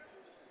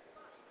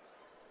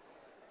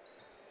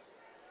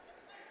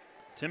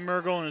 Tim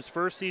Mergel in his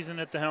first season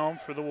at the helm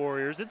for the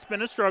Warriors. It's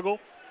been a struggle,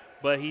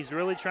 but he's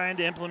really trying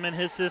to implement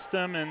his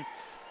system, and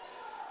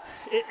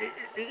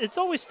it's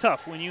always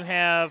tough when you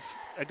have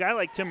a guy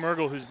like Tim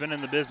Mergel who's been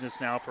in the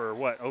business now for,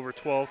 over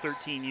 12,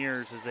 13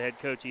 years as a head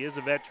coach. He is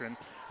a veteran.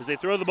 As they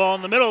throw the ball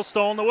in the middle,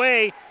 stolen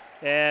away,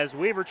 as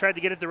Weaver tried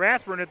to get it to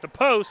Rathburn at the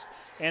post,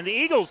 and the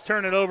Eagles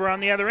turn it over on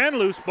the other end,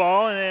 loose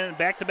ball, and then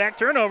back-to-back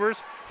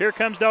turnovers. Here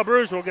comes Del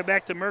Bruges. We'll get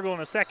back to Mergel in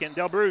a second.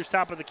 Del Bruges,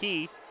 top of the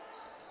key,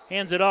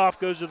 hands it off,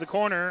 goes to the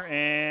corner,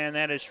 and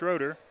that is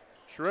Schroeder.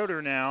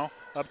 Schroeder now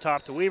up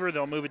top to Weaver.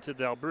 They'll move it to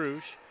Del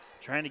Bruges,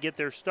 trying to get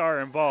their star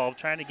involved,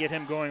 trying to get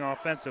him going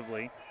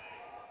offensively,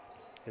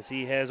 as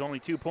he has only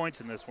 2 points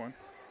in this one.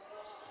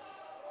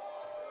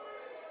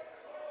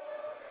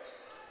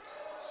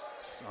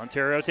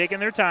 Ontario taking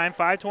their time,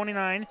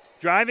 5:29,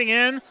 driving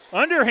in,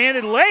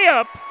 underhanded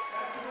layup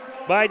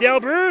by Del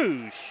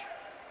Bruges.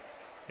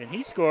 And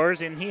he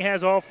scores, and he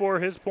has all 4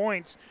 of his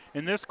points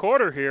in this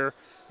quarter here.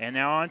 And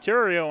now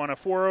Ontario on a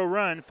 4-0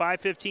 run,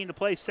 5:15 to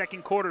play,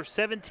 second quarter,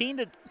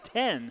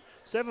 17-10,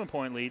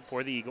 7-point lead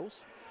for the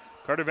Eagles.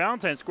 Carter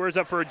Valentine squares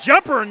up for a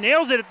jumper and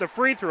nails it at the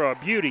free throw, a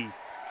beauty.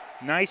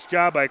 Nice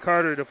job by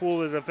Carter to fool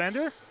the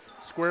defender.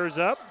 Squares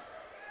up,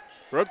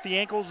 broke the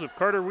ankles of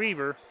Carter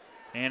Weaver,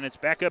 and it's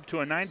back up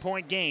to a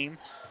 9-point game.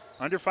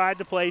 Under 5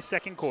 to play,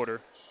 second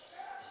quarter.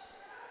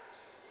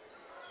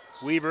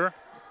 Weaver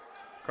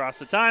across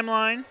the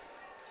timeline.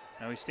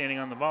 Now he's standing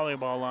on the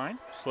volleyball line.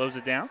 Slows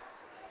it down.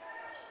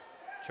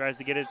 Tries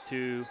to get it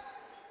to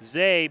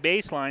Zay,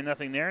 baseline,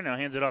 nothing there. Now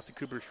hands it off to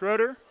Cooper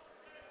Schroeder.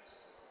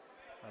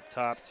 Up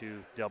top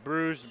to Del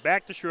Bruges,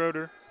 back to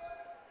Schroeder.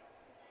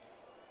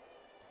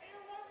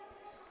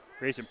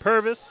 Grayson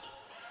Purvis.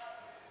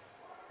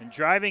 And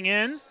driving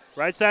in,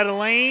 right side of the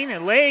lane,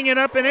 and laying it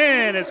up and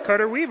in is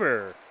Carter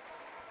Weaver.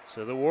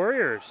 So the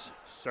Warriors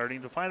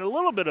starting to find a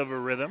little bit of a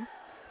rhythm.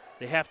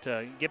 They have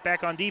to get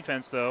back on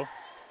defense, though.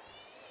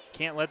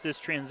 Can't let this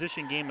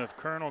transition game of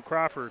Colonel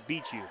Crawford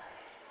beat you.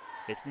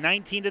 It's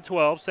 19-12,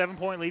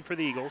 7-point lead for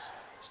the Eagles.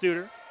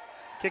 Studer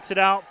kicks it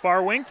out,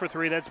 far wing for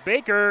 3. That's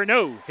Baker.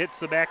 No, hits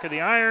the back of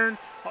the iron,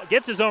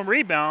 gets his own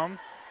rebound,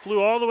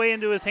 flew all the way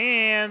into his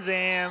hands,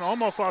 and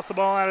almost lost the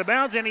ball out of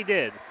bounds, and he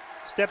did.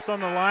 Steps on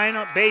the line,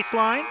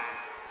 baseline.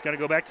 It's got to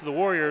go back to the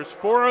Warriors.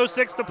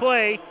 4:06 to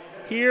play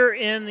here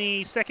in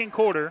the second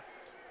quarter.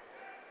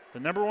 The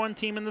number 1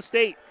 team in the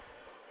state.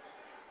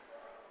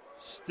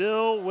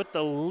 Still with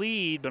the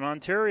lead, but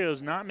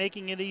Ontario's not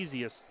making it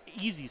easy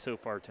so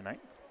far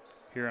tonight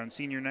here on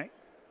senior night.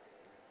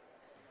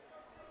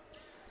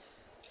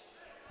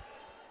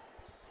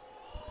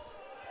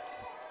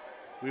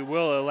 We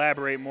will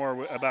elaborate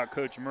more about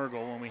Coach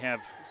Mergel when we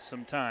have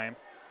some time.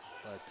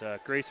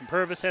 But Grayson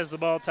Purvis has the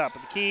ball, top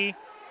of the key.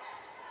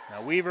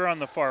 Now Weaver on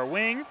the far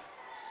wing.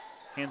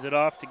 Hands it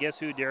off to guess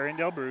who? Darian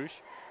Del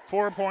Bruges.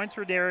 4 points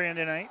for Darian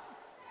tonight.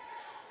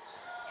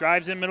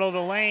 Drives in middle of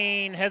the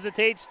lane,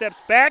 hesitates, steps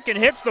back, and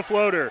hits the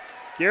floater.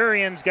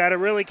 Darian's got to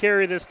really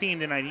carry this team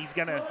tonight. He's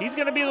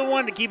gonna be the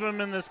one to keep him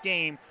in this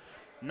game.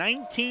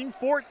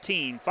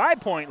 19-14,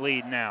 5-point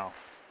lead now.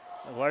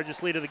 The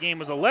largest lead of the game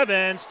was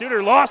 11.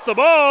 Studer lost the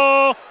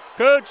ball.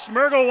 Coach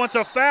Mergel wants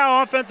a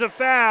foul, offensive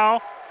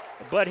foul.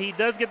 But he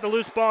does get the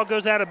loose ball,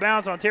 goes out of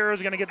bounds.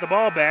 Ontario's going to get the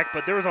ball back.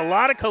 But there was a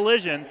lot of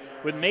collision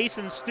with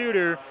Mason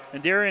Studer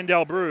and Darian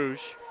Del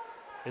Bruges.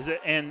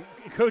 And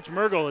Coach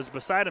Mergel is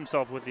beside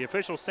himself with the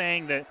official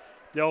saying that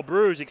Del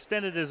Bruges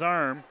extended his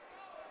arm,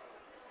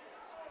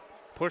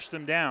 pushed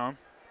him down.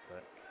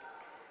 But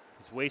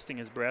he's wasting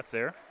his breath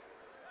there.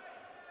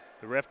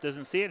 The ref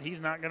doesn't see it.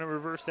 He's not going to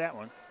reverse that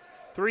one.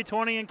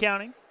 3:20 and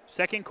counting.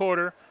 Second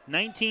quarter,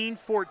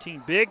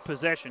 19-14. Big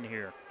possession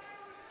here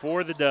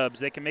for the Dubs.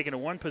 They can make it a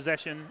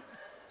 1-possession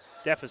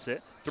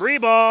deficit. 3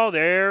 ball.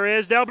 There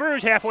is Del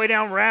Bruges halfway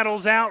down,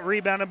 rattles out,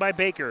 rebounded by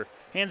Baker.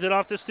 Hands it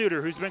off to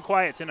Studer, who's been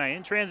quiet tonight.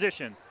 In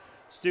transition,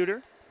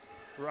 Studer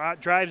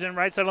drives in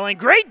right side of the lane.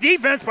 Great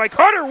defense by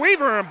Carter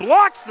Weaver and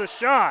blocks the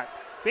shot.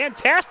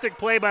 Fantastic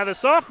play by the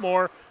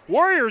sophomore.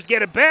 Warriors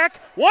get it back.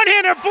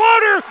 One-handed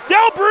floater.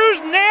 Del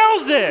Bruges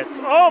nails it.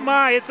 Oh,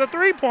 my. It's a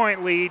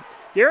 3-point lead.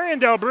 Darian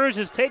Del Bruges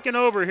has taken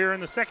over here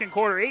in the second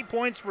quarter. 8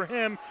 points for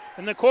him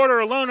in the quarter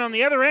alone. On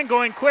the other end,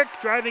 going quick,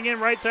 driving in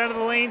right side of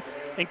the lane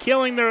and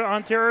killing the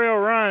Ontario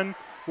run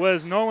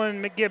was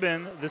Nolan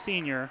McGibbon, the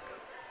senior.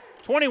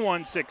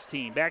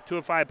 21-16, back to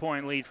a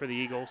 5-point lead for the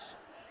Eagles.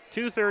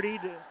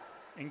 2:30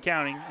 and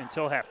counting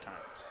until halftime.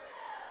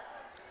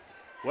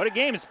 What a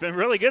game. It's been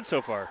really good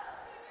so far.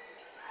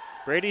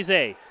 Brady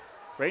Zay,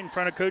 right in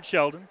front of Coach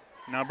Sheldon.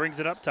 Now brings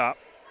it up top.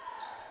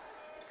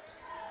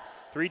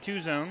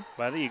 3-2 zone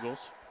by the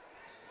Eagles.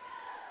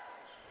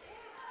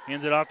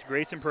 Hands it off to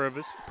Grayson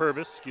Purvis.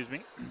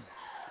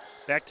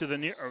 Back to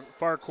the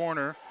far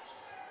corner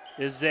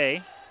is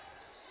Zay.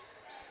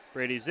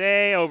 Brady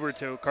Zay over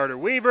to Carter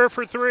Weaver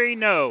for three.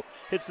 No.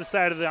 Hits the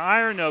side of the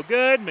iron. No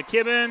good.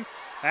 McKibbin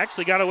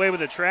actually got away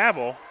with a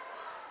travel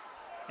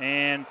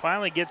and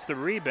finally gets the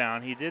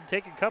rebound. He did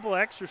take a couple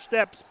extra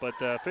steps, but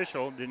the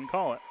official didn't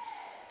call it.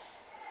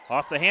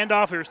 Off the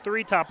handoff, here's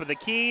three, top of the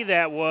key.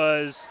 That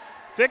was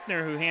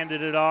Fickner who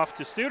handed it off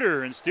to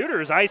Studer, and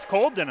Studer is ice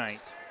cold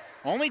tonight.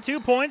 Only 2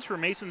 points for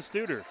Mason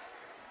Studer.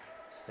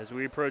 As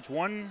we approach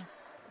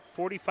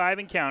 1:45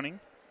 and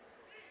counting.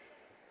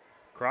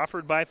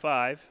 Crawford by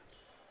 5.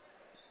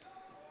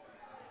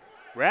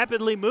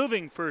 Rapidly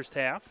moving first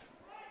half.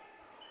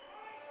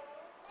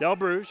 Del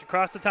Bruges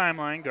across the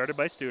timeline, guarded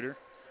by Studer.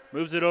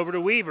 Moves it over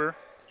to Weaver.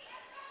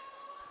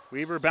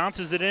 Weaver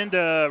bounces it into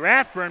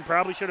Rathburn.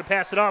 Probably should have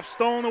passed it off.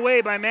 Stolen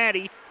away by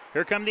Maddie.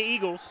 Here come the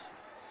Eagles.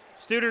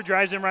 Studer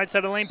drives in right side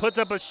of the lane, puts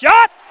up a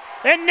shot,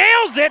 and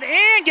nails it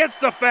and gets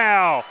the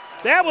foul.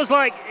 That was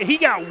like he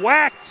got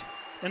whacked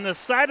in the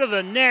side of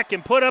the neck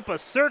and put up a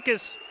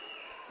circus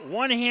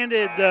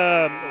one-handed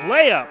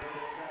layup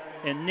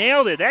and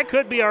nailed it. That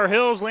could be our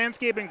Hills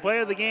Landscaping play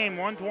of the game.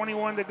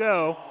 1:21 to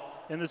go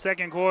in the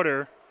second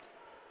quarter.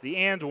 The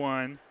and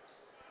one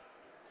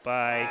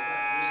by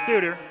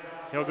Studer.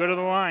 He'll go to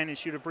the line and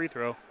shoot a free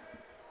throw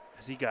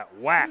as he got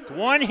whacked.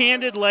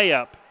 One-handed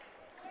layup.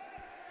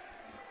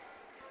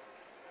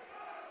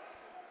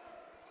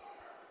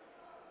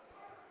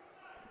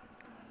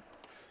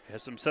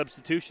 Has some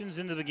substitutions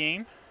into the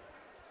game.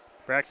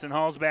 Braxton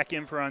Hall's back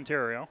in for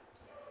Ontario.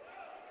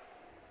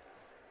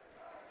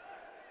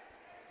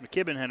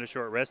 McKibbin had a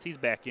short rest. He's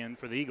back in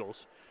for the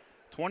Eagles.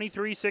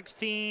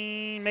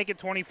 23-16, make it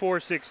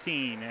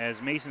 24-16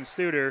 as Mason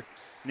Studer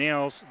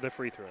nails the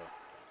free throw.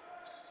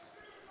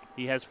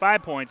 He has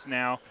 5 points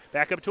now.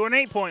 Back up to an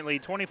 8-point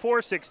lead,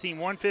 24-16,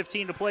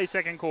 1:15 to play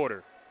second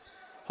quarter.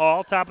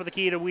 Hall, top of the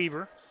key to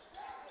Weaver.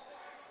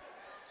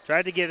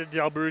 Tried to get it to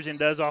Del Bruges and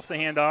does off the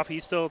handoff.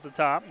 He's still at the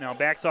top. Now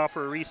backs off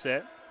for a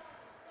reset.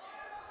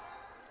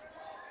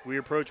 We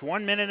approach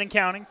 1 minute and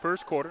counting,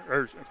 first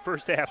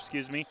half.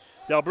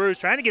 Del Bruges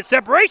trying to get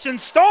separation,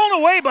 stolen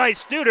away by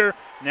Studer.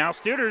 Now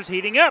Studer's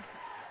heating up.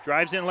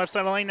 Drives in left side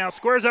of the lane, now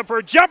squares up for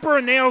a jumper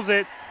and nails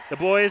it. The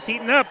boy is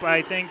heating up.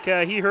 I think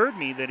he heard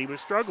me that he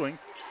was struggling.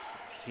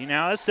 He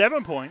now has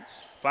 7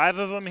 points, 5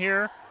 of them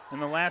here in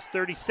the last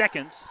 30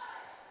 seconds.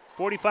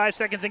 45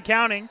 seconds and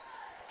counting.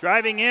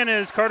 Driving in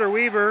is Carter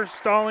Weaver,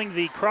 stalling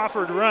the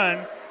Crawford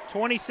run,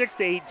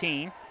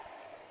 26-18.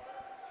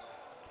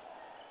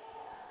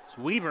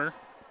 So Weaver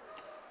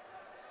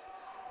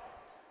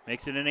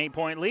makes it an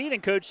 8-point lead,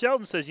 and Coach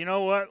Sheldon says, you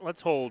know what,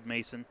 let's hold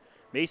Mason.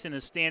 Mason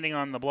is standing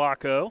on the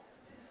block O,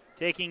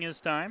 taking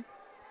his time.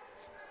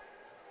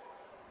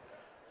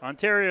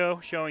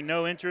 Ontario showing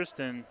no interest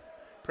in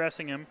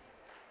pressing him.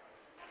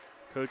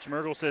 Coach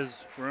Mergel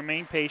says,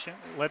 remain patient,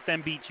 let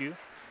them beat you.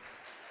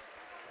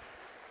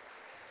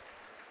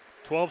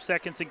 12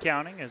 seconds and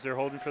counting as they're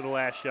holding for the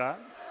last shot.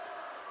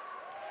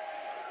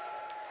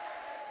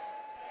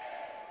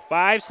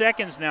 5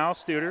 seconds now,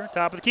 Studer,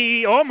 top of the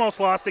key, almost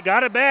lost it,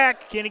 got it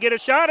back. Can he get a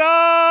shot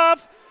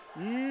off?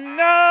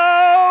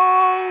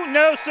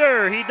 No,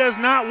 sir, he does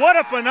not. What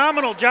a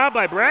phenomenal job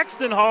by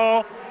Braxton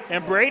Hall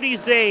and Brady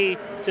Zay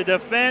to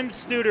defend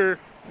Studer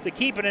to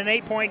keep it an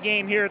 8-point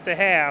game here at the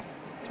half.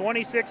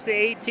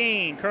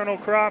 26-18, Colonel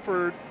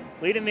Crawford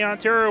leading the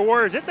Ontario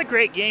Warriors. It's a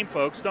great game,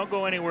 folks. Don't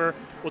go anywhere.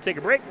 We'll take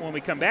a break. When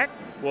we come back,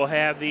 we'll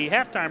have the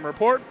halftime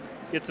report,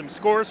 get some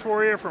scores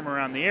for you from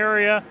around the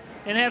area,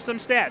 and have some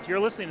stats. You're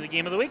listening to the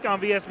Game of the Week on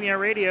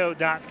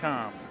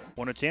VSBNradio.com.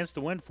 Want a chance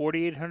to win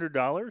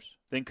 $4,800?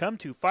 Then come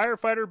to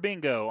Firefighter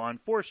Bingo on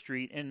 4th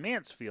Street in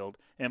Mansfield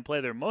and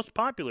play their most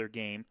popular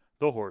game,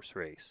 the horse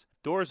race.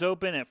 Doors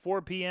open at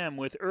 4 p.m.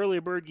 with early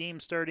bird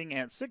games starting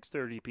at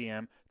 6:30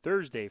 p.m.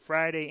 Thursday,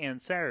 Friday,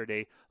 and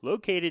Saturday,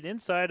 located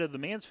inside of the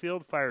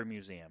Mansfield Fire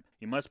Museum.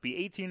 You must be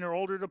 18 or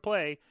older to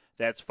play.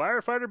 That's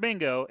Firefighter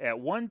Bingo at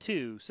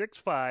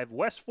 1265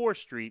 West 4th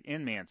Street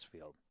in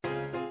Mansfield.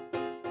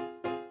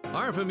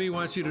 RFME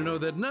wants you to know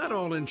that not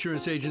all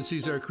insurance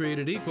agencies are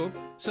created equal.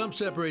 Some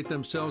separate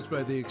themselves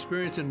by the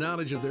experience and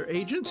knowledge of their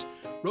agents.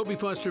 Roby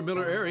Foster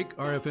Miller Eric,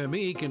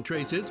 RFME, can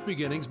trace its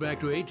beginnings back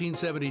to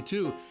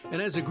 1872,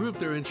 and as a group,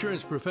 their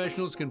insurance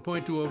professionals can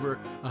point to over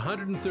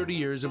 130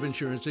 years of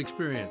insurance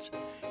experience.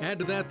 Add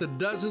to that the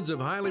dozens of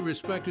highly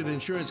respected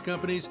insurance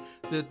companies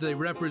that they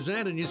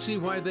represent, and you see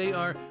why they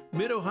are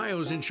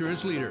Mid-Ohio's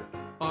insurance leader,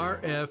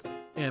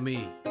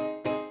 RFME.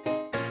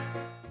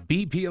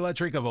 BP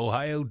Electric of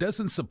Ohio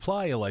doesn't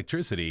supply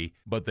electricity,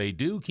 but they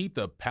do keep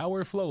the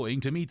power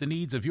flowing to meet the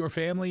needs of your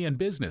family and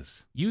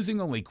business.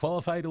 Using only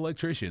qualified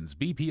electricians,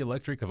 BP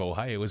Electric of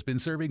Ohio has been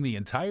serving the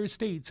entire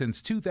state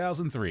since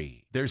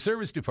 2003. Their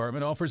service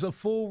department offers a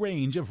full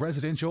range of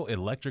residential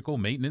electrical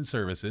maintenance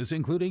services,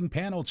 including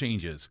panel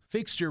changes,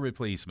 fixture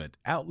replacement,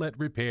 outlet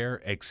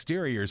repair,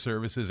 exterior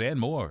services, and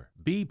more.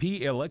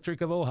 BP Electric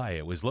of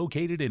Ohio is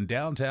located in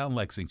downtown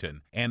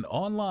Lexington and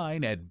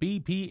online at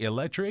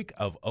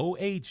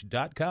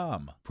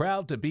bpelectricofoh.com.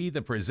 Proud to be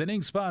the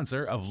presenting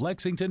sponsor of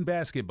Lexington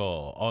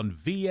basketball on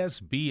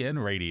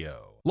VSBN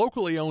Radio.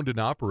 Locally owned and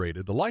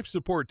operated, the Life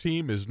Support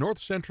Team is North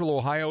Central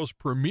Ohio's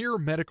premier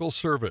medical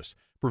service,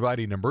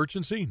 providing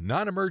emergency,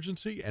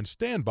 non-emergency, and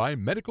standby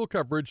medical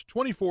coverage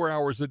 24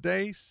 hours a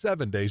day,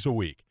 7 days a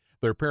week.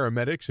 Their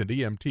paramedics and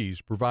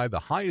EMTs provide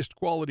the highest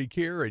quality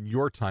care in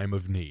your time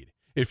of need.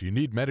 If you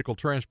need medical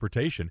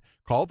transportation,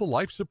 call the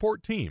Life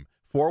Support Team,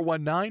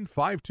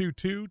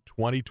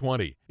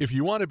 419-522-2020. If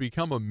you want to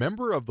become a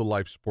member of the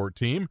Life Support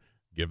Team,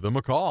 give them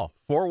a call,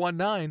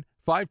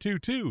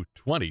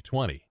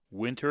 419-522-2020.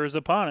 Winter is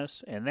upon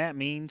us, and that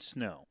means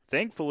snow.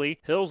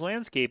 Thankfully, Hills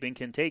Landscaping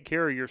can take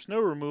care of your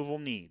snow removal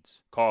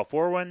needs. Call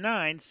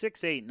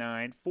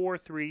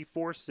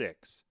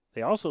 419-689-4346.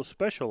 They also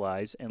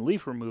specialize in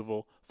leaf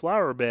removal,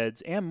 flower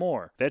beds, and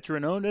more.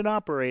 Veteran-owned and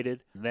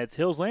operated. That's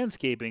Hills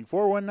Landscaping,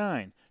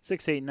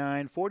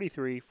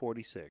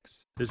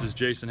 419-689-4346. This is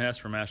Jason Hess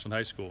from Ashland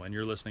High School, and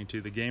you're listening to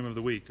the Game of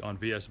the Week on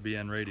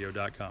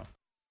VSBNradio.com.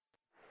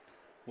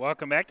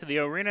 Welcome back to the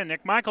arena.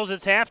 Nick Michaels,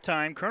 it's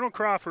halftime. Colonel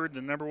Crawford,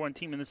 the number one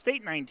team in the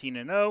state,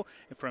 19-0,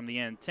 and from the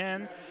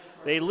N10.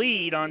 They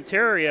lead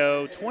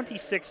Ontario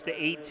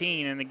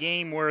 26-18 in a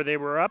game where they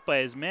were up by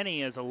as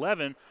many as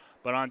 11.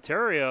 But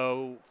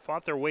Ontario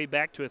fought their way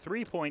back to a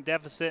 3-point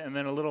deficit, and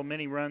then a little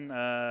mini run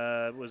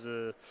was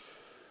a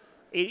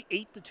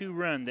 8-2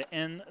 run to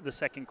end the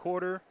second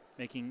quarter,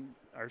 making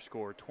our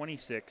score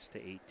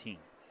 26-18.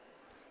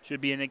 Should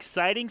be an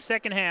exciting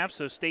second half,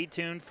 so stay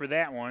tuned for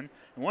that one.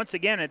 And once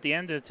again, at the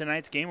end of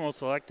tonight's game, we'll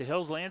select the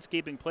Hills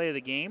Landscaping Play of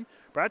the Game,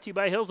 brought to you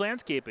by Hills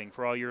Landscaping.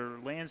 For all your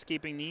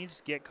landscaping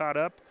needs, get caught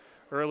up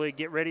early,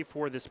 get ready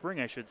for the spring,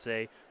 I should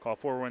say. Call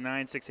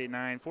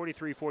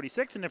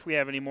 419-689-4346, and if we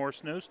have any more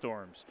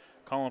snowstorms,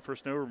 call them for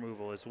snow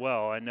removal as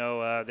well. I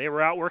know they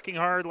were out working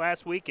hard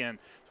last weekend,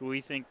 so we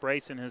think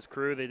Bryce and his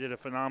crew, they did a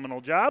phenomenal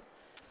job.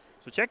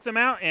 So check them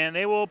out, and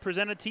they will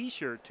present a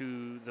T-shirt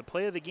to the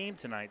play of the game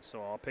tonight.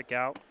 So I'll pick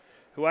out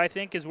who I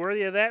think is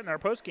worthy of that in our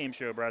post-game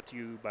show, brought to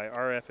you by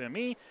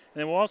RFME. And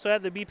then we'll also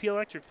have the BP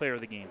Electric Player of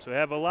the Game. So we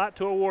have a lot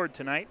to award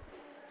tonight,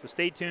 so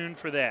stay tuned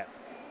for that.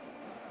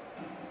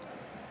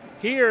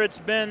 Here it's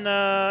been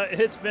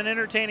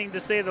entertaining to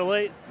say the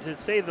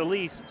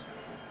least.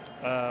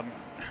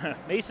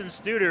 Mason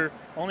Studer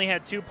only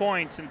had 2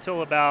 points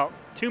until about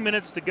 2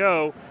 minutes to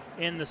go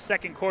in the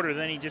second quarter.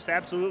 Then he just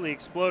absolutely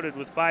exploded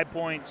with 5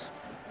 points,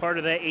 part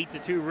of that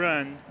 8-2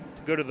 run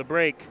to go to the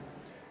break.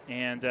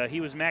 And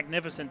he was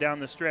magnificent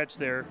down the stretch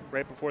there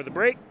right before the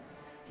break.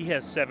 He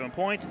has 7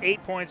 points,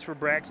 8 points for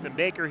Braxton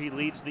Baker. He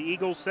leads the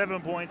Eagles. 7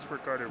 points for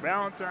Carter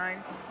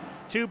Valentine,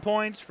 2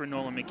 points for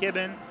Nolan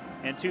McKibben,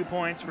 and 2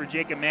 points for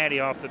Jacob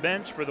Maddie off the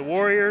bench. For the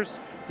Warriors,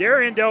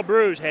 Darian Del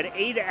Bruges had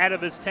 8 out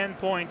of his 10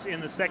 points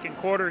in the second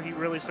quarter. He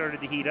really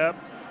started to heat up.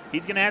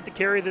 He's going to have to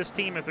carry this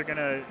team if they're going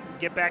to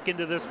get back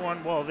into this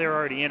one. Well, they're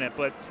already in it,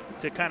 but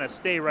to kind of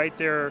stay right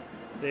there,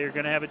 they're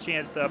going to have a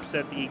chance to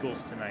upset the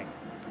Eagles tonight.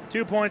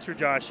 2 points for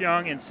Josh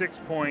Young and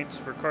 6 points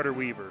for Carter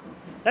Weaver.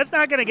 That's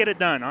not going to get it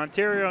done.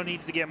 Ontario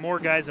needs to get more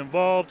guys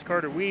involved.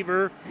 Carter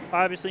Weaver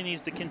obviously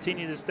needs to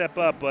continue to step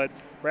up, but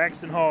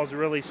Braxton Hall has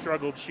really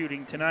struggled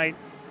shooting tonight.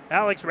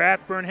 Alex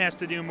Rathburn has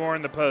to do more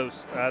in the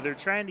post. They're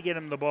trying to get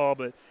him the ball,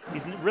 but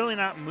he's really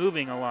not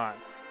moving a lot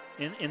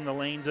in the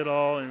lanes at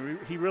all, and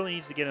he really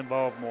needs to get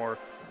involved more,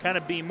 kind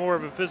of be more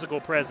of a physical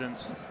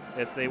presence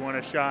if they want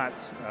a shot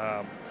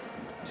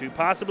to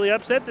possibly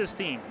upset this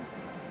team.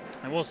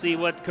 And we'll see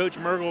what Coach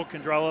Mergel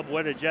can draw up,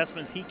 what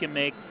adjustments he can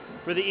make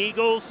for the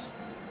Eagles.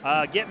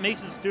 Get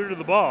Mason Studer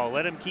the ball.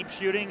 Let him keep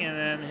shooting, and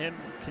then him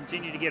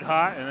continue to get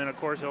hot, and then, of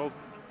course, he'll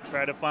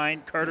try to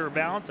find Carter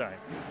Valentine.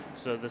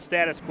 So the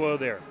status quo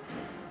there.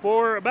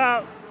 For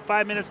about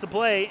 5 minutes to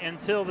play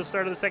until the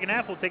start of the second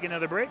half, we'll take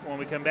another break. When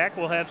we come back,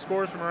 we'll have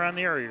scores from around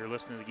the area. You're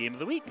listening to the Game of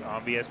the Week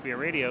on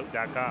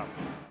VSBNradio.com.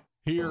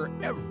 Hear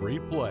every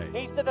play.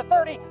 He's to the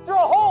 30, through a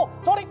hole,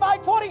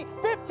 25, 20,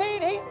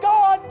 15, he's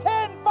gone,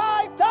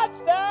 10-5,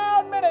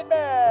 touchdown,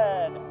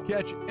 Minutemen!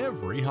 Catch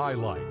every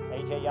highlight.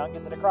 A.J. Young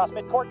gets it across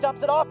midcourt,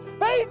 dumps it off,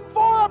 Baden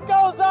Forum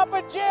goes up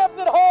and jams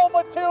it home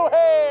with 2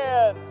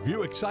 hands!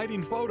 View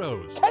exciting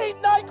photos.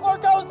 Caden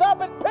Eichler goes up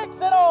and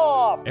picks it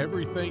off!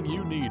 Everything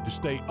you need to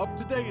stay up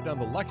to date on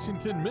the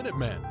Lexington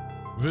Minutemen.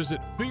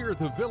 Visit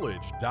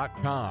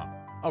fearthevillage.com,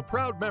 a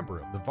proud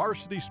member of the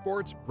Varsity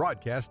Sports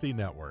Broadcasting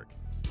Network.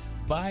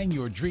 Buying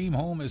your dream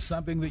home is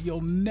something that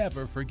you'll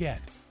never forget,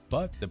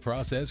 but the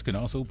process can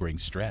also bring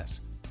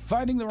stress.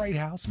 Finding the right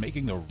house,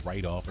 making the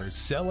right offer,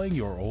 selling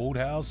your old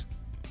house.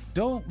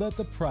 Don't let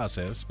the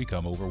process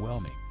become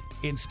overwhelming.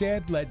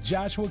 Instead, let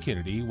Joshua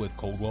Kennedy with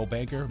Coldwell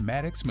Banker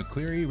Maddox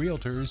McCleary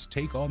Realtors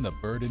take on the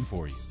burden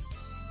for you.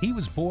 He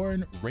was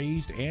born,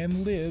 raised,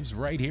 and lives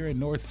right here in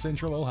North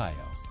Central Ohio.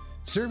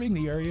 Serving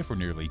the area for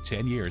nearly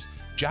 10 years,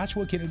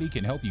 Joshua Kennedy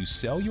can help you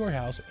sell your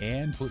house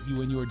and put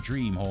you in your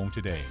dream home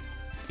today.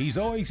 He's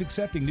always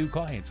accepting new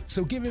clients,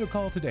 so give him a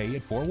call today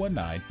at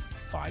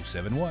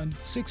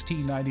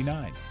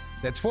 419-571-1699.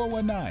 That's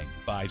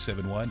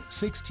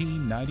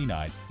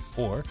 419-571-1699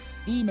 or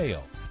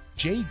email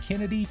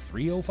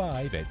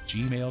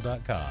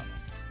jkennedy305@gmail.com.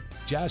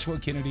 Joshua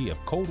Kennedy of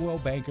Coldwell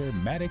Banker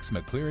Maddox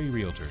McCleary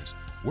Realtors,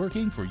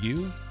 working for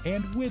you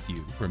and with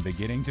you from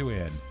beginning to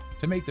end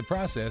to make the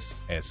process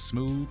as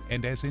smooth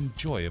and as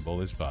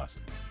enjoyable as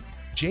possible.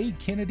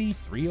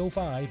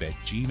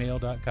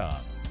 jkennedy305@gmail.com.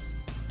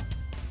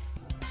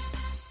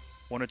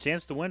 Want a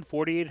chance to win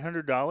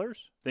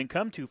 $4,800? Then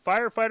come to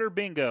Firefighter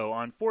Bingo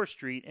on 4th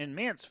Street in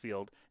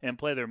Mansfield and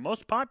play their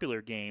most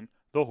popular game,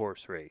 the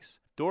horse race.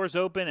 Doors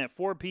open at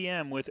 4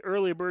 p.m. with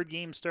early bird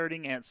games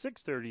starting at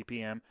 6:30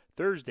 p.m.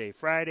 Thursday,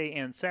 Friday,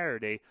 and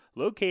Saturday,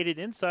 located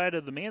inside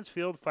of the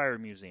Mansfield Fire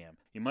Museum.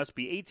 You must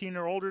be 18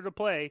 or older to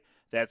play.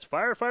 That's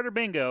Firefighter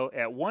Bingo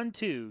at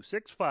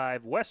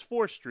 1265 West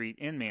 4th Street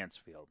in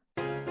Mansfield.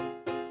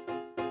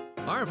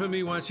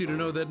 RFME wants you to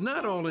know that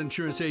not all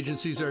insurance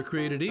agencies are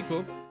created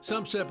equal.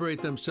 Some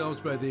separate themselves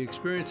by the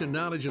experience and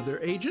knowledge of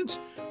their agents.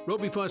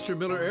 Roby Foster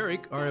Miller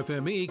Eric,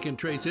 RFME, can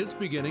trace its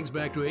beginnings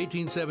back to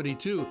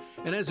 1872,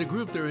 and as a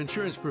group, their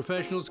insurance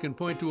professionals can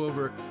point to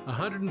over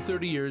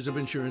 130 years of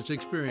insurance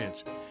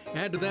experience.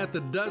 Add to that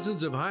the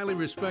dozens of highly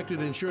respected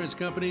insurance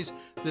companies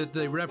that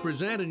they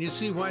represent, and you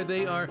see why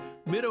they are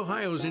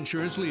Mid-Ohio's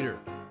insurance leader,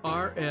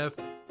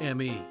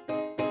 RFME.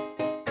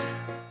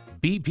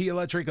 BP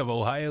Electric of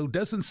Ohio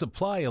doesn't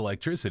supply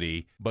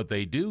electricity, but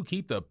they do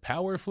keep the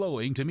power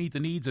flowing to meet the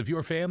needs of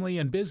your family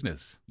and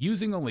business.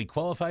 Using only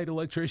qualified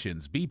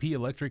electricians, BP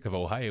Electric of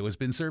Ohio has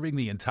been serving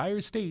the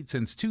entire state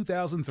since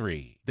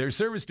 2003. Their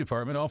service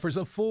department offers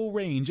a full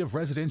range of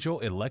residential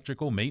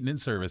electrical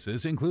maintenance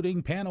services,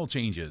 including panel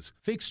changes,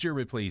 fixture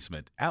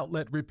replacement,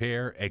 outlet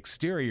repair,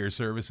 exterior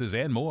services,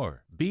 and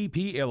more.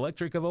 BP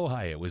Electric of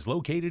Ohio is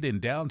located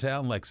in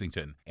downtown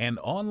Lexington and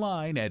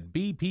online at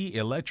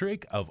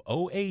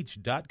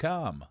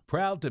bpelectricofoh.com.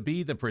 Proud to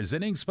be the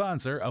presenting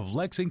sponsor of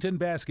Lexington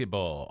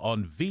basketball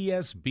on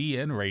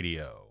VSBN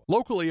Radio.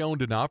 Locally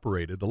owned and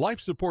operated, the Life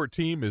Support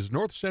Team is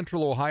North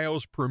Central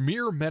Ohio's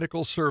premier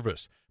medical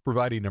service,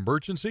 providing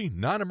emergency,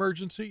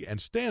 non-emergency,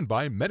 and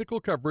standby medical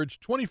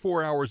coverage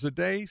 24 hours a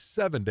day,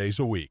 7 days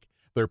a week.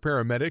 Their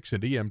paramedics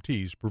and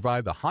EMTs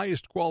provide the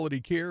highest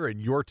quality care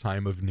in your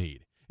time of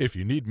need. If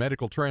you need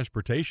medical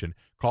transportation,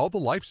 call the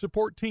Life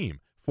Support Team,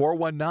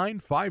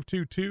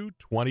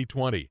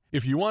 419-522-2020.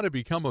 If you want to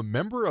become a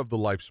member of the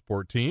Life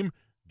Support Team,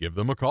 give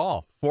them a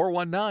call,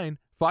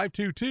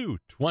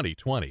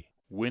 419-522-2020.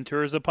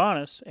 Winter is upon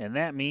us, and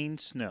that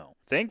means snow.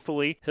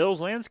 Thankfully, Hills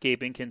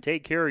Landscaping can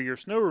take care of your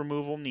snow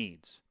removal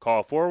needs.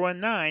 Call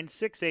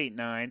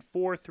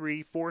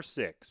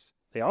 419-689-4346.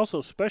 They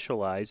also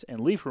specialize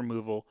in leaf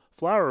removal,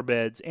 flower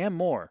beds, and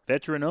more.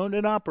 Veteran-owned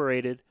and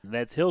operated.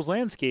 That's Hills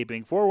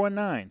Landscaping,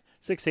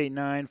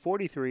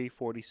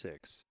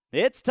 419-689-4346.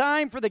 It's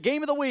time for the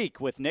Game of the Week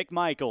with Nick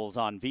Michaels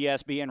on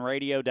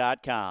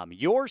VSBNradio.com,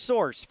 your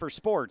source for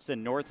sports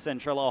in North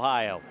Central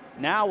Ohio.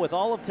 Now with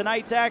all of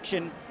tonight's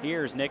action,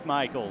 here's Nick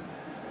Michaels.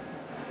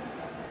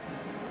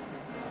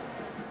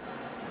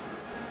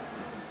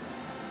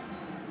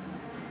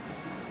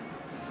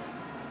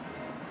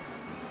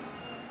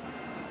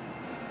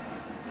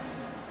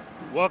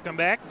 Welcome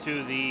back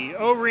to the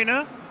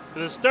Arena for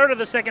the start of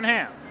the second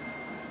half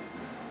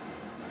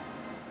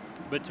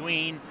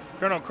between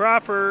Colonel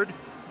Crawford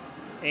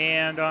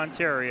and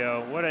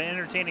Ontario. What an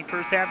entertaining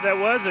first half that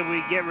was, and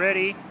we get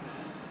ready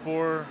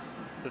for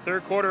the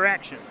third quarter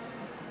action.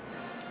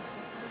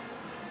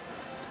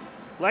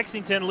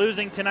 Lexington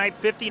losing tonight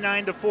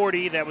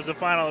 59-40. That was the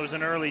final. It was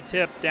an early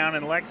tip down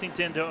in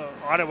Lexington to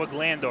Ottawa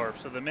Glandorf.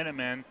 So the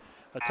Minutemen,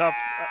 a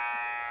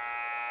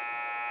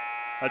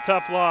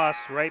tough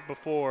loss right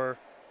before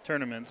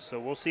tournaments. So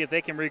we'll see if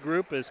they can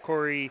regroup as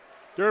Corey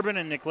Durbin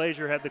and Nick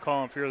Lazier had the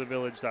call on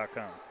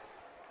fearthevillage.com.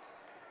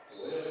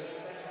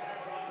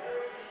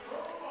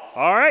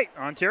 All right,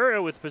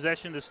 Ontario with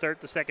possession to start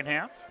the second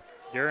half.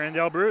 Darren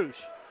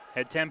Delbruge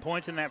had 10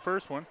 points in that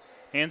first one.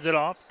 Hands it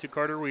off to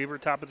Carter Weaver,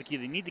 top of the key.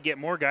 They need to get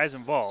more guys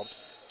involved.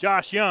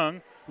 Josh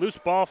Young, loose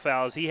ball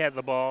fouls. He had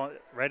the ball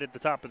right at the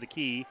top of the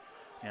key.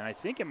 And I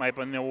think it might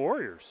be on the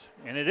Warriors.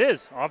 And it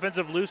is.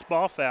 Offensive loose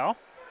ball foul.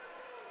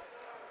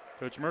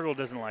 Coach Mergel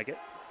doesn't like it.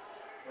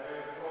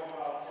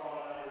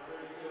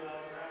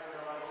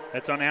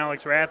 That's on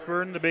Alex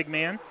Rathburn, the big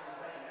man.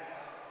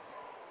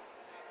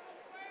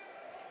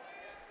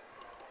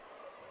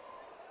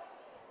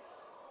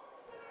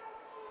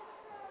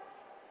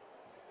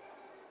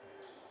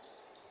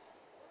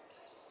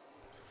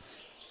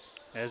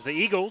 As the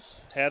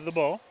Eagles have the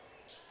ball.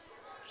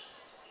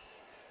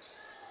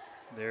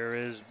 There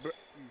is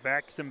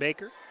Braxton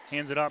Baker.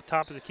 Hands it up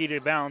top of the key to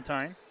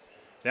Valentine.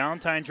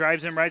 Valentine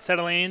drives in right side of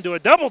the lane into a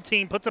double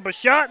team, puts up a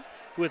shot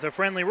with a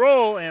friendly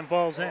roll and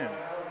falls in.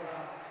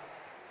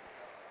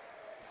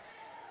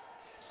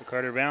 So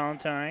Carter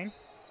Valentine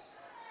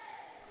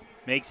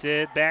makes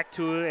it back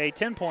to a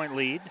 10-point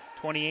lead,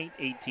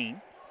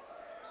 28-18.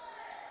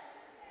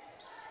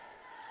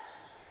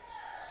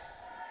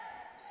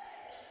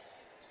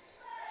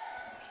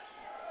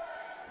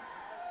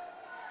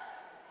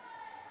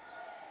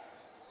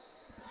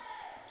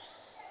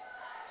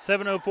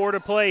 .7:04 to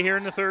play here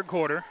in the third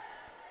quarter.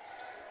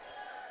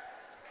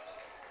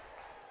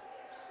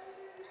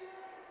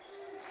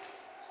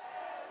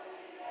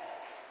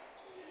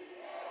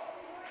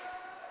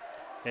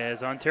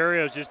 As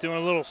Ontario's just doing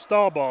a little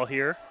stall ball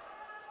here.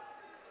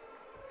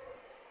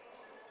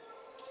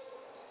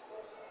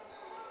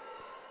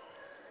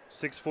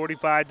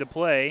 .6:45 to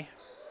play.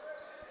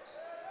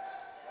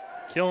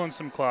 Killing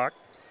some clock.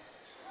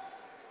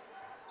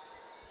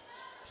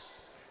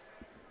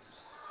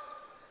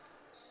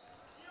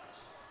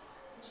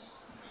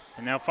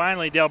 And now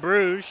finally Del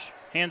Bruges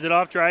hands it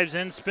off, drives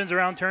in, spins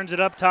around, turns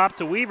it up top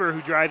to Weaver,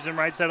 who drives in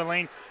right side of the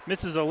lane,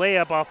 misses a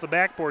layup off the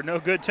backboard.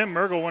 No good. Tim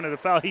Mergel wanted to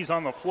foul. He's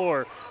on the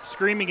floor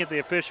screaming at the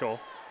official.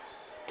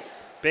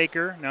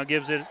 Baker now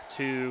gives it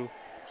to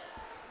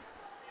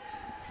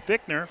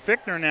Fickner.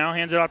 Fickner now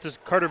hands it off to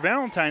Carter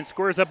Valentine,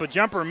 squares up a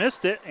jumper,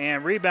 missed it,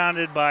 and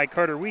rebounded by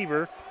Carter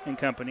Weaver and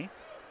company.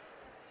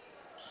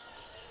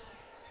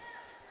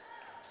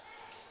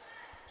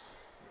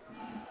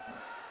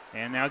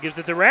 And now gives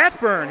it to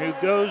Rathburn, who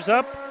goes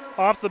up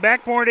off the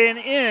backboard and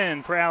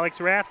in for Alex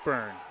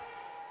Rathburn.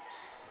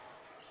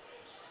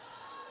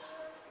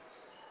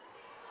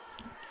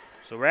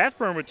 So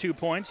Rathburn with 2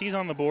 points. He's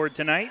on the board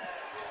tonight.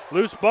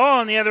 Loose ball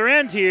on the other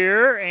end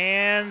here,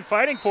 and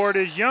fighting for it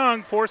is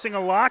Young, forcing a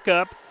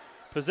lockup.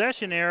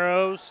 Possession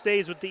arrow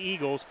stays with the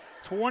Eagles.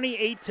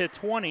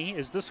 28-20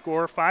 is the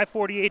score.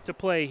 5:48 to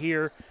play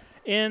here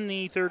in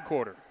the third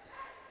quarter.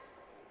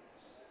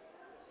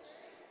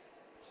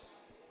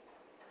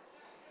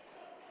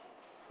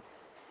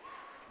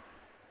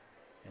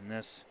 In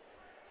this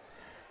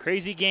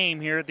crazy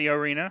game here at the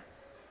arena.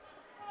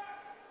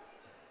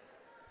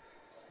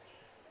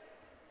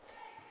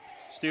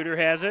 Studer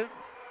has it.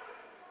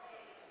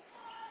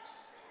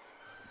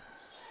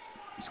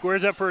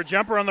 Squares up for a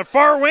jumper on the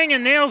far wing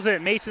and nails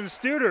it. Mason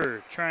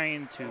Studer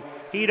trying to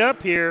heat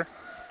up here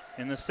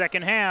in the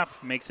second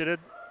half. Makes it a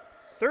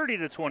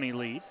 30-20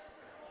 lead.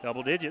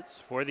 Double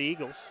digits for the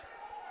Eagles.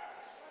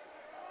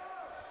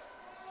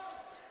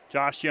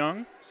 Josh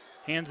Young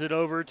hands it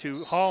over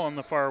to Hall on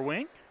the far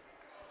wing.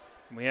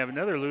 And we have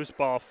another loose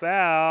ball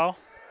foul.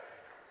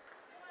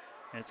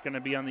 And it's going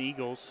to be on the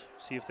Eagles.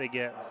 See if they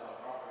get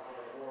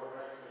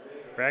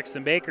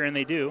Braxton Baker, and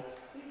they do.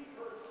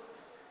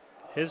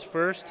 His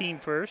first, team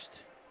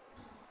first.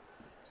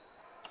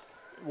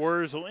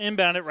 Warriors will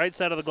inbound it right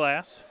side of the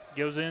glass.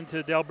 Goes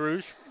into Del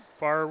Bruges,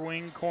 far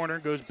wing corner,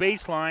 goes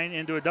baseline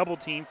into a double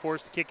team,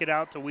 forced to kick it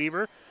out to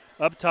Weaver.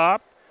 Up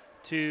top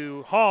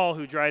to Hall,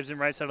 who drives in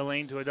right side of the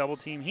lane to a double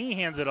team. He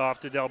hands it off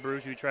to Del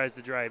Bruges, who tries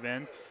to drive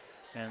in.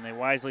 And they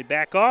wisely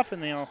back off,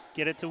 and they'll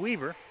get it to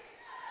Weaver.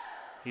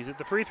 He's at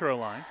the free throw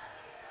line.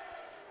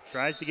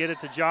 Tries to get it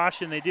to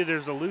Josh, and they do.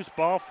 There's a loose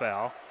ball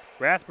foul.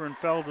 Rathburn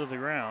fell to the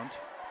ground.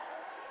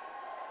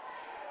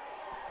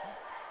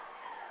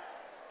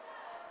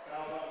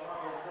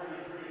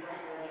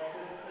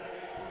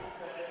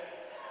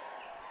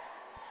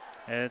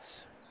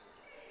 It's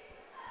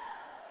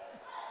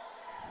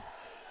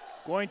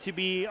going to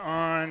be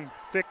on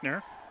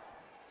Fickner,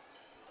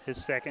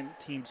 his second,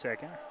 team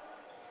second.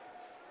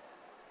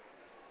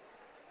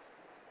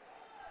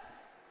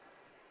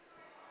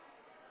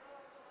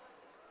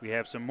 We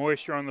have some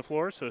moisture on the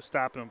floor, so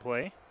stop and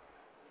play.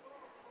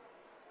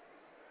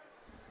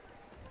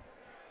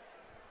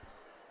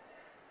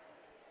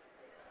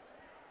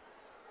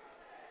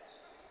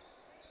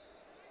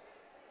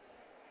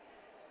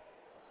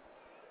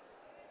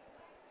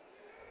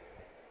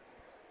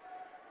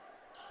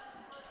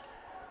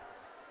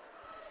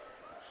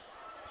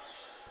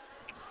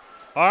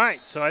 All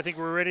right, so I think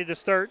we're ready to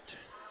start.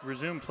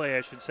 Resume play,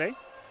 I should say.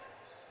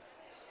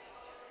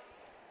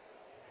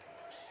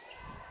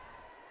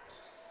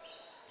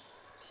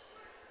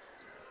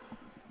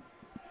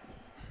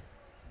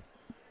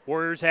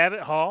 Warriors have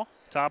it. Hall,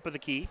 top of the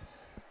key.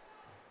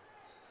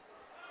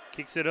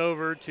 Kicks it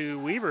over to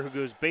Weaver, who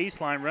goes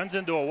baseline, runs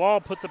into a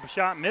wall, puts up a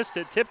shot, missed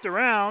it, tipped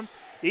around.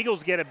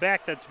 Eagles get it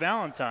back. That's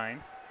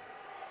Valentine.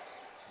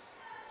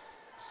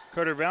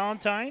 Carter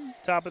Valentine,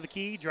 top of the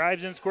key,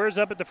 drives in, squares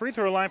up at the free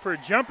throw line for a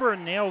jumper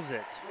and nails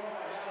it.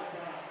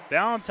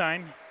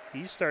 Valentine,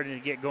 he's starting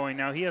to get going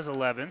now. He has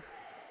 11.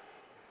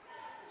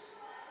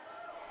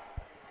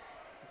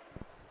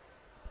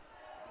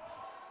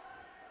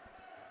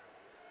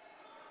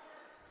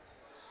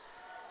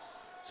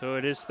 So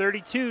it is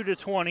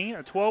 32-20,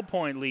 a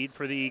 12-point lead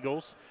for the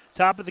Eagles.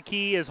 Top of the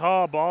key is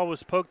Hall. Ball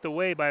was poked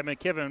away by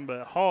McKibben,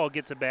 but Hall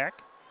gets it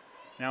back.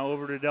 Now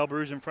over to Del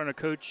Bruges in front of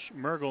Coach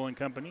Mergel and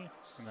company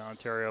on the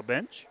Ontario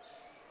bench.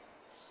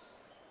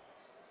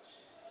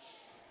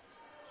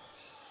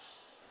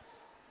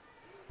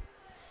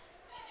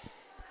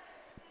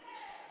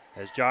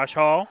 As Josh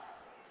Hall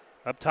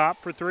up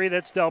top for three.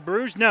 That's Del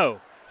Bruges.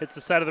 No. Hits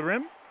the side of the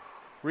rim.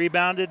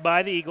 Rebounded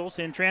by the Eagles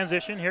in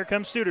transition. Here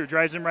comes Studer.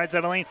 Drives him right side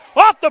of the lane.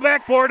 Off the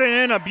backboard and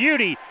in a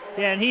beauty.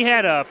 And he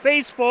had a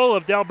face full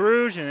of Del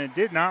Bruges, and it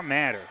did not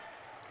matter.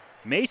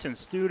 Mason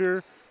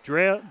Studer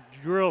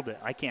drilled it.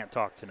 I can't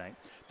talk tonight.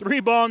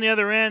 Three ball on the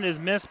other end is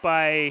missed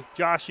by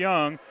Josh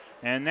Young.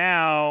 And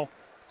now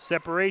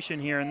separation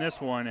here in this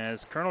one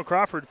as Colonel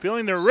Crawford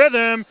feeling their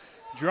rhythm.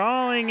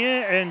 Drawing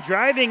in and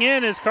driving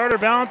in is Carter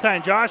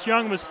Valentine. Josh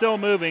Young was still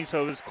moving,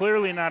 so it was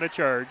clearly not a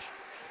charge.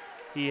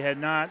 He had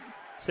not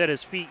set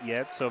his feet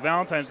yet, so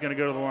Valentine's going to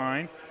go to the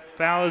line.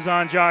 Foul is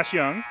on Josh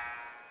Young.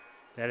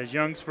 That is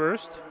Young's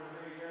first.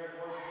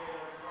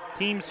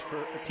 Team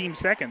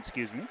second,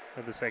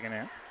 of the second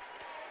half.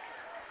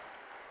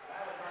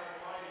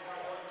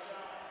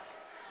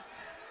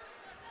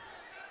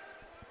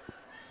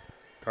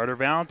 Carter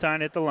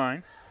Valentine at the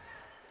line.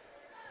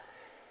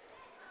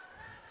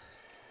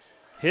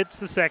 Hits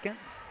the second.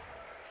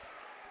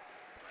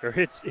 Or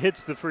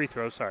hits the free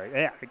throw, sorry.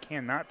 Yeah, I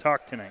cannot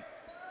talk tonight.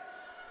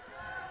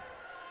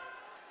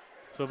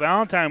 So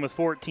Valentine with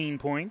 14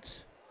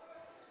 points.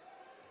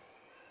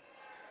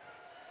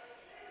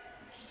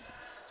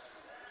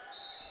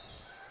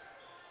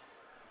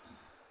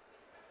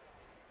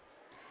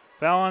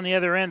 Foul on the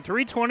other end.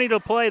 3:20 to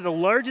play. The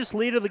largest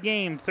lead of the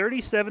game,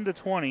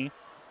 37-20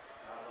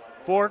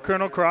 for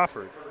Colonel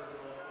Crawford.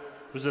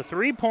 It was a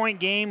 3-point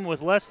game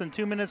with less than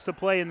 2 minutes to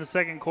play in the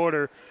second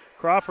quarter.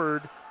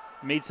 Crawford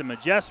made some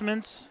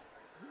adjustments.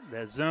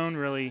 That zone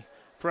really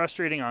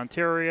frustrating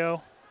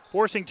Ontario.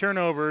 Forcing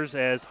turnovers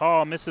as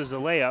Hall misses a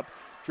layup.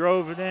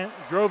 Drove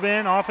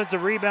in,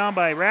 offensive rebound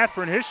by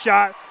Rathburn. His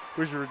shot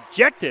was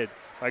rejected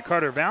by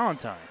Carter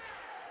Valentine.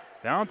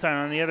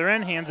 Valentine on the other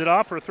end hands it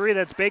off for three.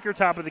 That's Baker,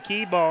 top of the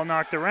key. Ball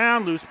knocked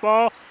around, loose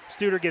ball.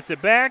 Studer gets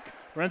it back,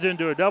 runs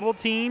into a double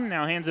team.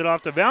 Now hands it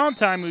off to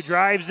Valentine, who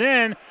drives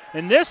in.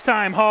 And this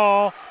time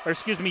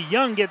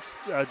Young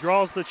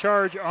draws the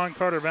charge on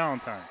Carter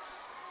Valentine.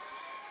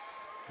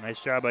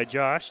 Nice job by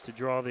Josh to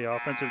draw the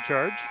offensive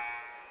charge.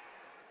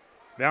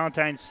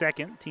 Valentine's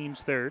second,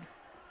 team's third.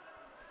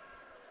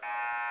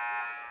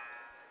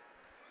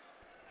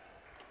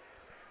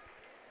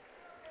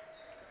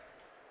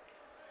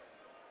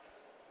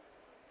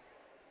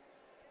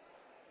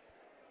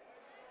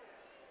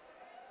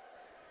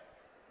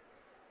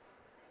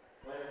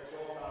 Players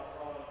Joel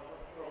Falsone,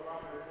 Colonel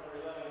Crawford, number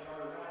 11,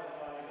 Carter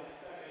Valentine, his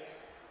second,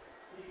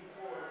 team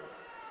scored.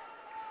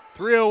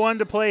 3:01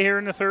 to play here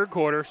in the third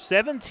quarter.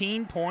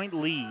 17-point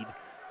lead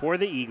for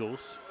the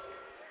Eagles.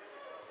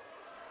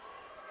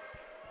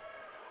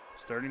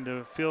 Starting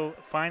to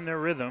find their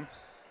rhythm.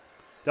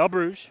 Del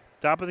Bruges,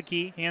 top of the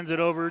key,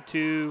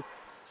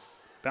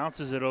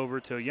 bounces it over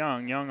to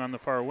Young. Young on the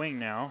far wing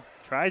now.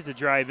 Tries to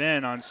drive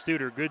in on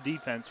Studer. Good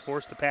defense,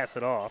 forced to pass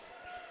it off.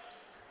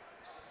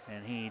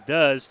 And he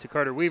does to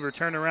Carter Weaver.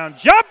 Turn around,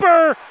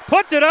 jumper!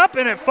 Puts it up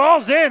and it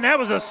falls in. That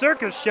was a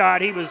circus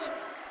shot. He was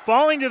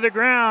falling to the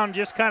ground,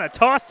 just kind of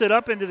tossed it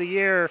up into the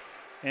air,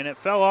 and it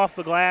fell off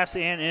the glass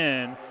and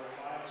in.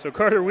 So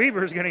Carter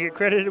Weaver is going to get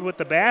credited with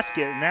the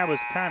basket, and that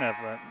was kind of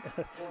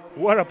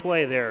what a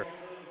play there.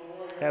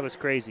 That was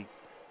crazy.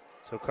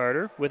 So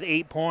Carter with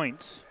 8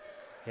 points.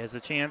 He has a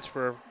chance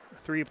for a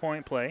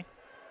 3-point play.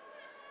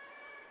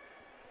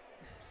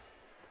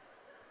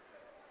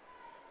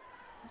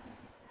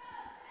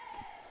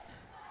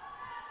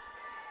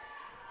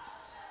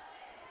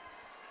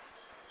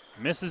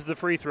 Misses the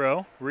free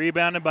throw.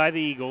 Rebounded by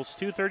the Eagles.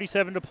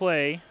 2:37 to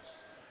play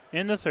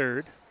in the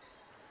third.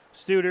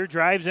 Studer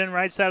drives in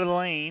right side of the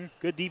lane.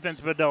 Good defense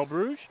by Del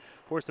Bruges.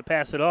 Forced to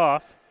pass it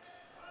off.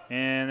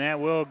 And that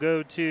will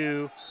go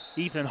to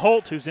Ethan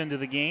Holt, who's into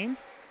the game.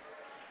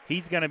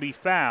 He's going to be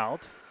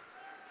fouled.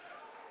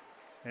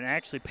 And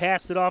actually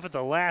passed it off at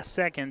the last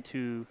second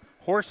to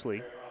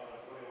Horsley.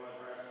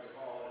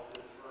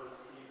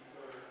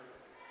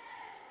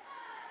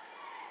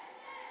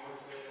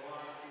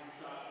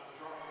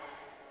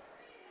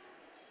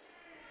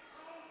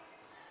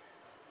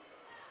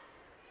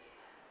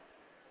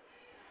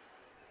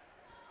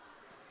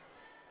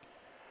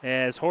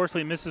 As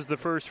Horsley misses the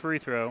first free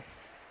throw.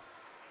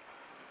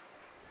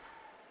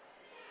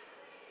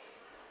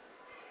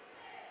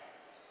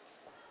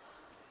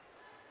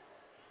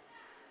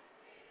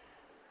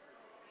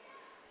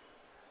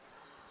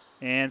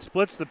 And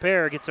splits the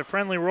pair, gets a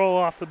friendly roll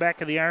off the back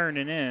of the iron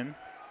and in.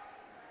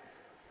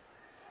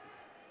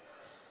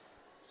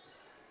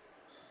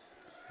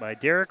 By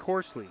Derek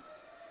Horsley.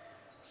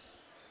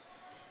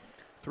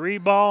 3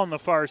 ball on the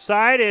far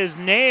side is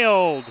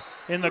nailed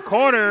in the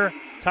corner.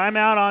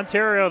 Timeout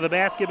Ontario. The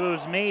basket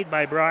was made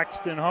by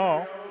Broxton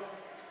Hall.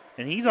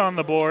 And he's on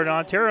the board.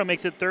 Ontario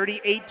makes it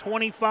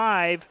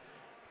 38-25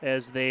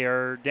 as they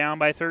are down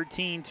by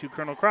 13 to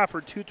Colonel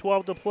Crawford.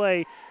 2:12 to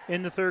play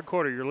in the third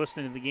quarter. You're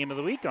listening to the Game of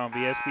the Week on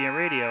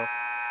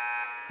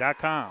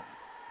VSBNradio.com.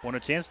 Want a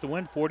chance to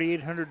win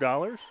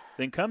 $4,800?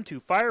 Then come to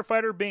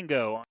Firefighter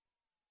Bingo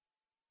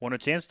Want a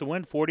chance to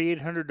win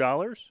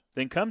 $4,800?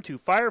 Then come to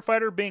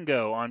Firefighter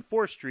Bingo on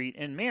 4th Street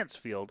in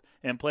Mansfield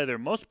and play their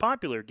most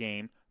popular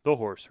game, the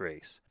horse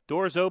race.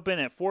 Doors open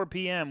at 4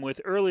 p.m. with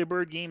early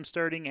bird games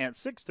starting at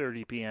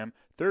 6:30 p.m.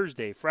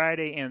 Thursday,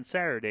 Friday, and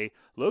Saturday,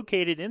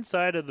 located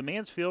inside of the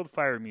Mansfield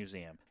Fire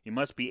Museum. You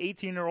must be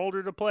 18 or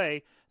older to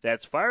play.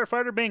 That's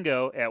Firefighter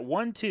Bingo at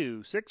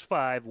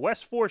 1265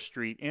 West 4th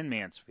Street in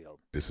Mansfield.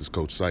 This is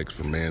Coach Sykes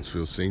from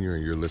Mansfield Senior,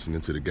 and you're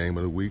listening to the Game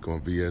of the Week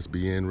on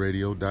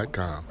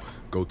VSBNradio.com.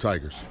 Go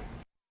Tigers.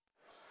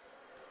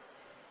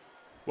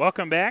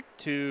 Welcome back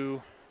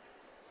to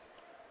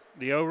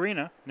the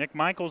Arena. Nick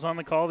Michaels on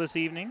the call this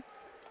evening.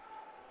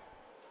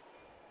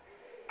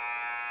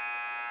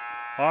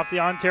 Off the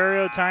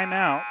Ontario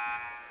timeout.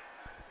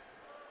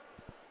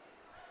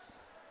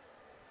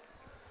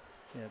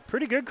 Yeah,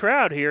 pretty good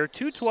crowd here.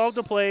 2:12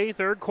 to play,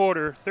 third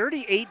quarter.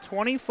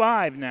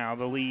 38-25 now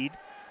the lead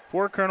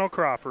for Colonel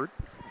Crawford.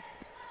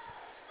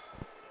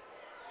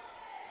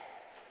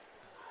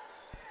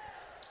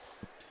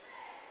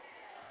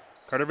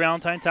 Carter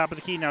Valentine, top of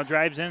the key, now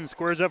drives in,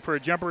 squares up for a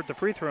jumper at the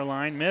free throw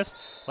line. Missed.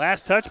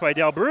 Last touch by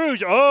Del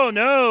Bruges. Oh,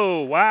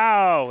 no.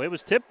 Wow. It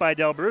was tipped by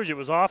Del Bruges. It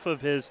was off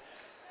of his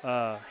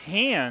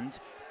hand.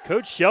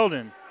 Coach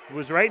Sheldon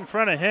was right in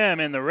front of him,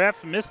 and the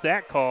ref missed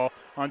that call.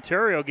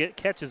 Ontario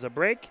catches a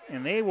break,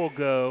 and they will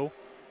go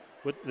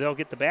they'll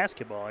get the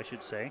basketball, I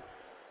should say.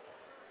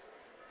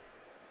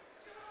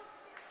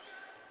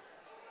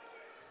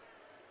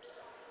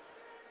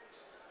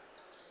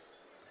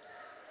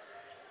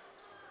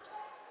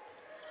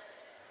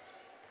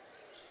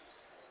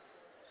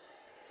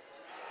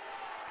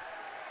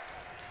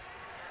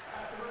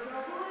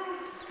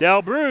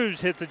 Del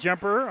Bruges hits a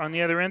jumper on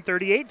the other end,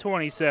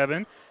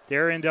 38-27.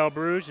 Darian Del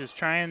Bruges is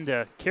trying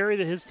to carry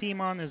his team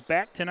on his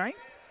back tonight.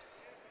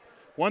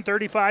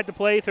 1:35 to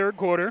play, third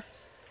quarter.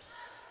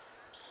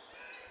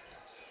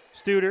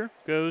 Studer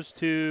goes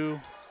to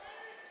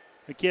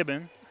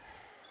McKibben.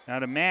 Now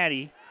to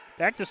Maddie.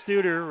 Back to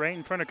Studer, right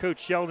in front of Coach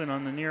Sheldon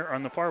on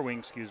the far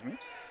wing,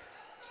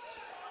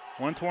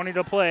 1:20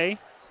 to play.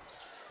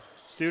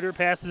 Studer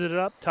passes it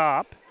up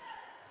top.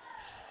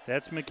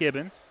 That's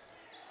McKibben.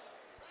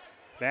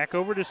 Back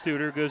over to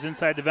Studer, goes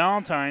inside to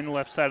Valentine,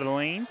 left side of the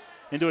lane.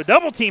 Into a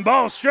double team.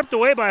 Ball stripped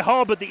away by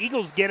Hall, but the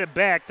Eagles get it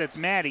back. That's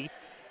Maddie.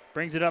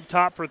 Brings it up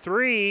top for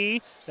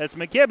three. That's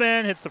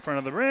McKibben. Hits the front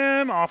of the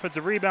rim.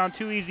 Offensive rebound,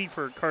 too easy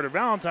for Carter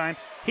Valentine.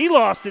 He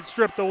lost it,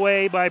 stripped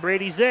away by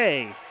Brady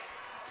Zay.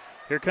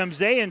 Here comes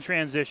Zay in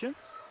transition.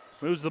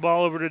 Moves the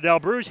ball over to Del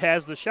Bruges.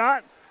 Has the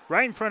shot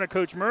right in front of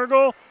Coach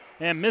Mergel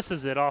and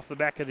misses it off the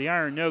back of the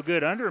iron. No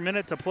good. Under a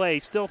minute to play.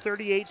 Still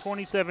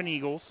 38-27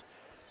 Eagles.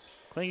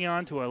 Clinging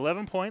on to an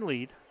 11-point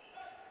lead.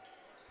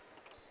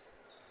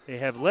 They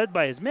have led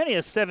by as many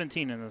as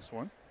 17 in this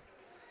one.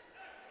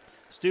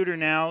 Studer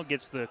now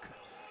gets the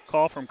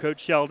call from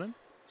Coach Sheldon.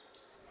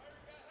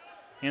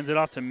 Hands it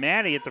off to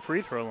Maddie at the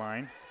free throw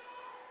line.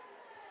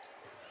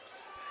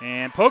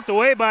 And poked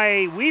away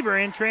by Weaver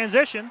in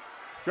transition.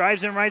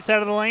 Drives in right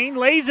side of the lane.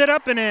 Lays it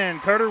up and in.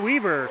 Carter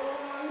Weaver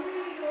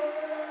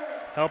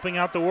helping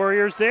out the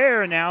Warriors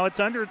there. And now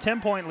it's under a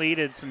 10-point lead.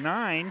 It's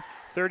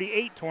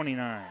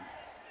 38-29.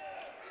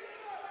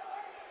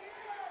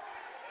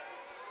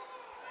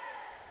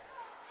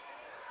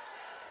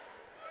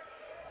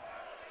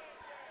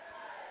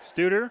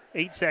 Studer,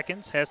 8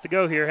 seconds, has to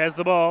go here, has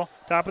the ball,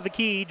 top of the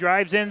key,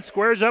 drives in,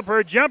 squares up for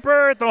a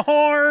jumper at the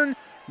horn,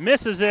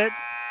 misses it,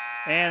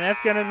 and that's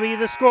going to be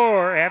the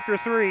score after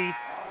three,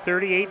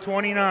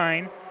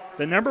 38-29.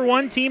 The number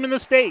one team in the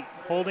state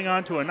holding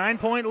on to a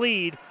 9-point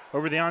lead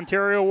over the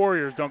Ontario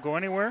Warriors. Don't go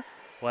anywhere.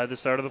 We'll have the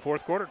start of the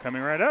fourth quarter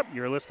coming right up.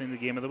 You're listening to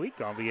the Game of the Week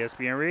on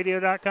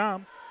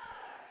VSBNradio.com.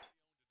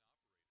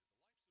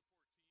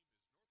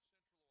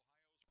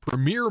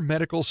 Premier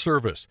Medical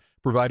Service,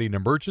 providing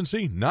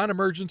emergency,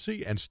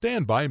 non-emergency, and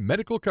standby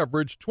medical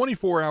coverage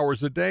 24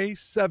 hours a day,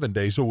 7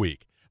 days a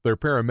week. Their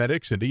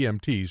paramedics and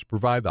EMTs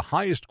provide the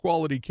highest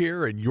quality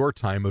care in your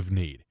time of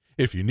need.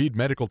 If you need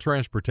medical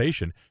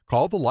transportation,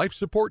 call the Life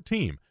Support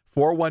Team,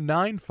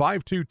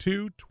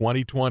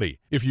 419-522-2020.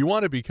 If you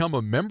want to become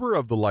a member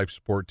of the Life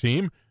Support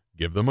Team,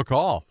 give them a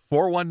call,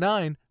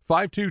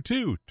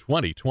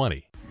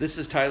 419-522-2020. This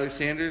is Tyler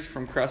Sanders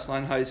from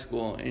Crestline High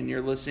School, and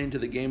you're listening to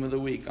the Game of the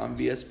Week on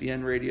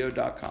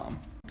VSBNradio.com.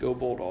 Go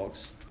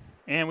Bulldogs.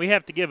 And we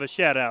have to give a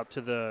shout-out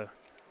to the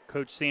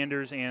Coach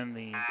Sanders and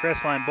the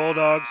Crestline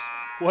Bulldogs.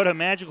 What a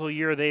magical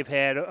year they've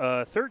had.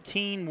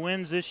 13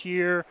 wins this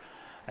year.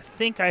 I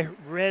think I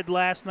read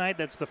last night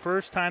that's the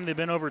first time they've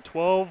been over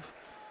 12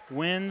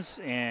 wins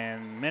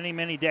in many,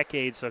 many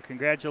decades. So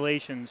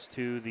congratulations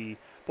to the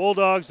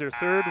Bulldogs, their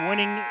third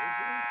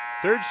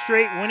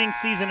straight winning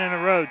season in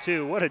a row,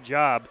 too. What a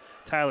job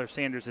Tyler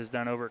Sanders has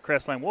done over at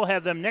Crestline. We'll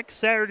have them next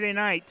Saturday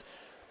night,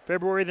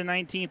 February the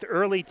 19th,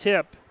 early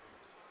tip,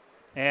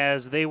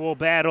 as they will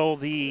battle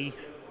the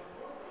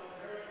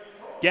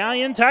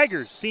Galleon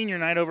Tigers. Senior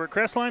night over at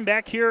Crestline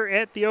back here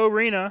at the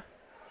Arena.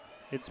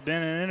 It's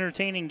been an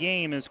entertaining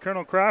game as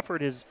Colonel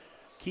Crawford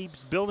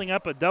keeps building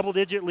up a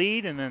double-digit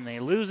lead, and then they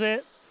lose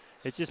it.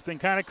 It's just been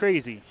kind of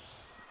crazy.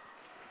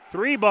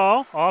 Three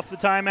ball off the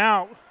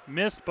timeout,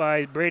 missed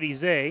by Brady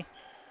Zay.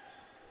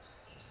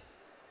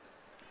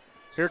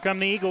 Here come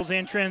the Eagles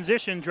in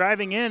transition,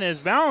 driving in as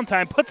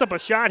Valentine puts up a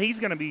shot. He's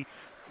going to be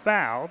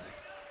fouled.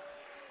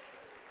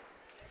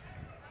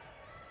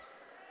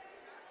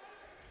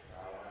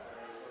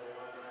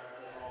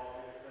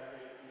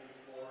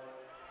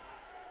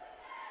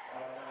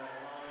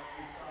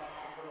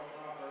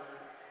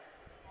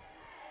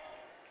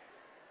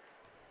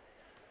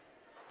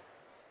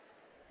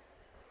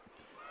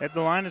 At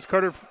the line is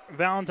Carter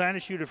Valentine to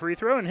shoot a free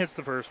throw and hits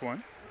the first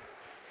one.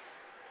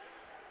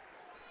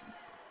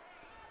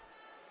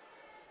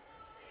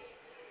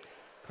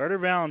 Carter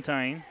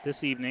Valentine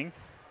this evening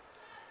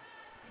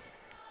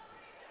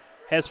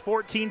has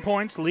 14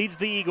 points, leads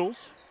the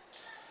Eagles,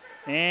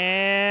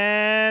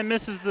 and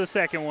misses the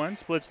second one,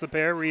 splits the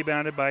pair,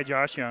 rebounded by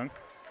Josh Young.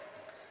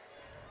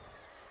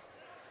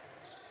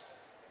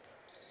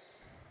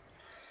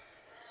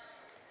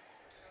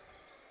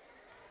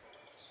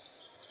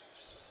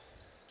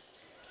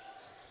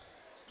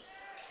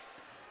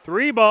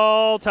 Three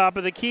ball, top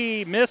of the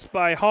key, missed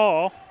by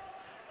Hall.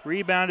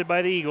 Rebounded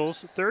by the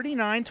Eagles,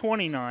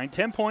 39-29,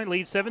 10-point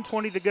lead,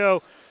 7:20 to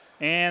go.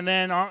 And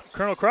then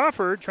Colonel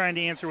Crawford trying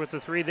to answer with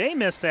the three. They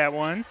missed that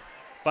one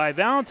by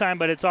Valentine,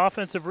 but it's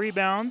offensive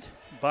rebound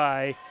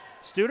by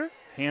Studer.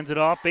 Hands it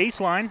off,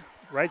 baseline,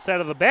 right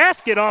side of the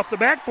basket, off the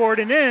backboard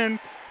and in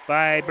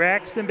by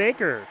Braxton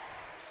Baker.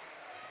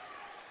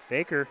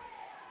 Baker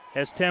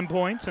has 10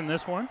 points in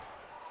this one.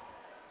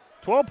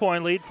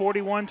 12-point lead,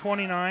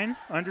 41-29,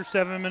 under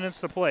 7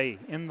 minutes to play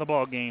in the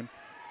ball game.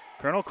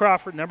 Colonel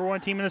Crawford, number one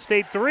team in the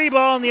state. Three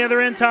ball on the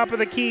other end, top of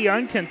the key,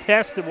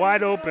 uncontested,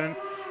 wide open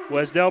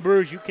was Del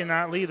Bruges. You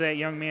cannot leave that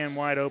young man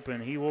wide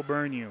open. He will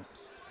burn you.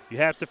 You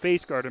have to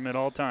face guard him at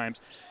all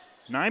times.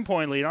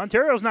 9-point lead.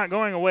 Ontario's not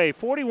going away.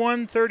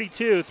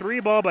 41-32. Three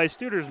ball by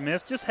Studer's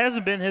missed. Just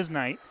hasn't been his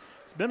night.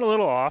 It's been a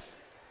little off.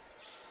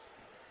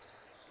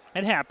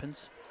 It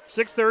happens.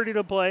 6:30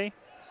 to play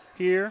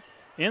here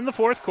in the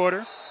fourth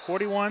quarter.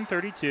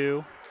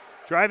 41-32.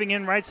 Driving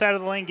in right side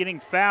of the lane, getting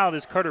fouled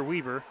is Carter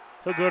Weaver.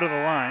 He'll go to the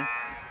line.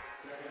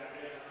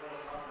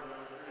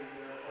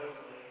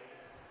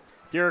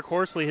 Derek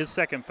Horsley, his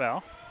second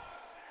foul.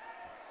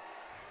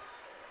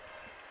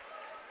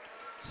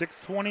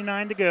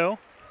 6:29 to go.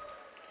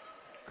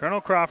 Colonel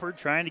Crawford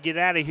trying to get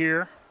out of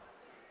here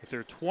with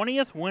their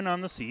 20th win on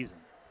the season.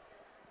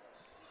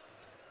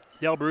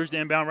 Del Bruges to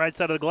inbound right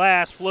side of the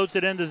glass, floats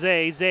it into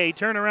Zay. Zay,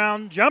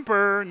 turnaround,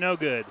 jumper, no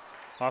good.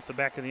 Off the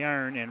back of the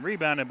iron and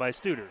rebounded by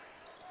Studer.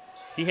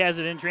 He has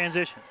it in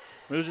transition.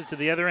 Moves it to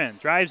the other end.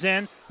 Drives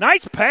in.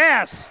 Nice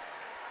pass.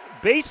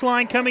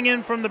 Baseline coming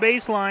in from the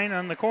baseline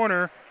on the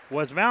corner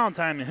was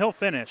Valentine, and he'll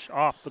finish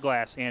off the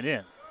glass and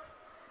in.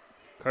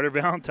 Carter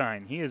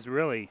Valentine, he is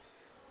really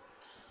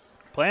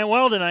playing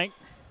well tonight.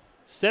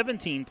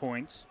 17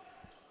 points.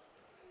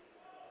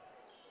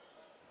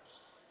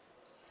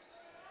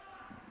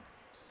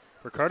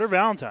 For Carter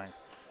Valentine.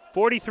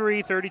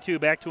 43-32,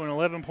 back to an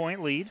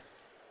 11-point lead.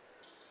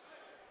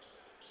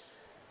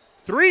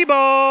 Three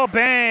ball,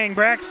 bang,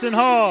 Braxton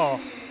Hall.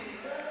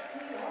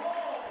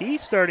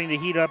 He's starting to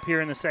heat up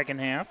here in the second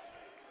half.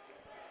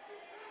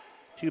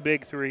 Two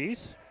big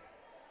threes.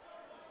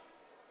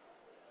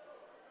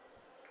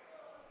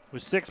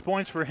 With 6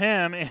 points for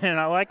him, and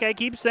like I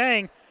keep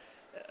saying,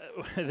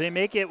 they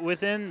make it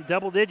within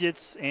double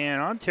digits,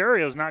 and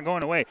Ontario's not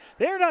going away.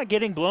 They're not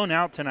getting blown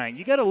out tonight.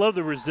 You got to love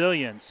the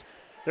resilience.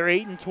 They're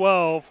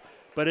 8-12.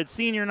 But at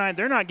senior night,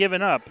 they're not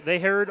giving up. They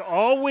heard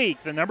all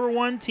week the number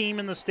one team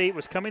in the state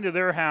was coming to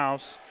their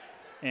house,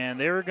 and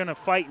they were going to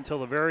fight until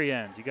the very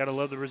end. You got to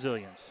love the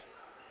resilience.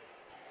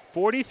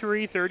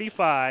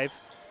 43-35,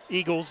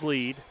 Eagles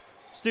lead.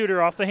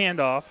 Studer off the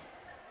handoff.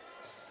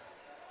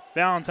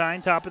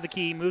 Valentine, top of the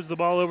key, moves the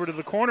ball over to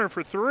the corner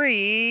for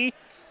three.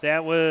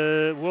 That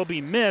will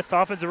be missed.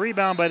 Offensive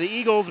rebound by the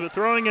Eagles, but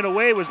throwing it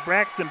away was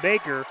Braxton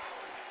Baker.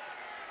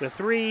 The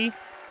three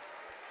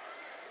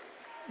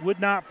would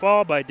not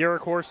fall by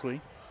Derek Horsley.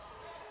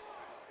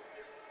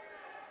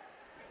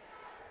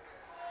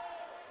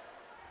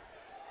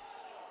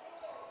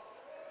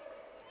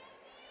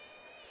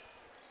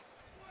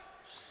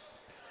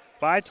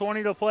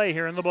 .5:20 to play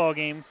here in the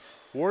ballgame.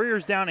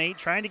 Warriors down 8,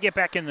 trying to get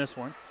back in this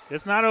one.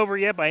 It's not over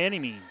yet by any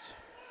means.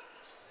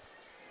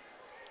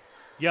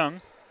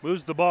 Young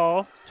moves the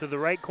ball to the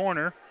right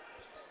corner.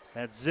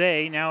 That's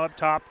Zay now up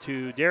top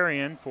to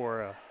Darian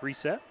for a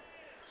reset.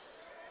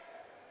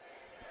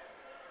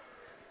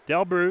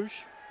 Del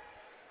Bruges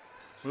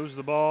moves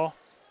the ball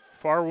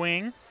far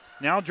wing.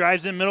 Now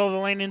drives in middle of the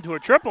lane into a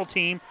triple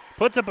team.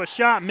 Puts up a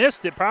shot,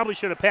 missed it. Probably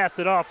should have passed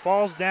it off.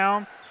 Falls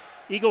down.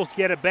 Eagles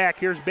get it back.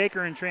 Here's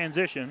Baker in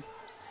transition.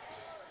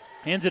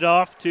 Hands it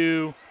off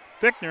to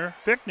Fichtner.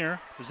 Fichtner.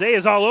 Zay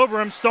is all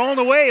over him. Stolen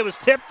away. It was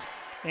tipped.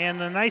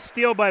 And the nice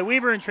steal by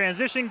Weaver in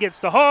transition. Gets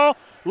the Hall.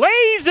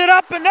 Lays it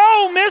up and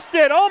missed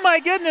it. Oh my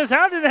goodness.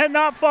 How did that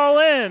not fall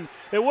in?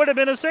 It would have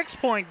been a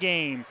 6-point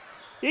game.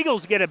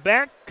 Eagles get it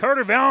back.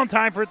 Carter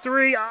Valentine for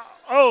three.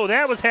 Oh,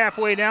 that was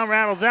halfway down.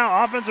 Rattles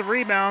out. Offensive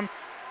rebound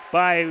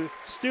by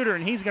Studer,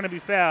 and he's going to be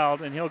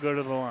fouled, and he'll go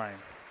to the line.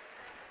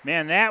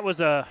 Man, that was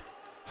a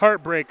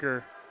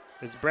heartbreaker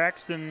as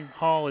Braxton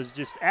Hall is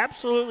just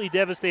absolutely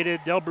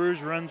devastated. Del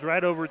Bruges runs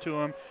right over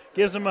to him,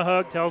 gives him a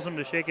hug, tells him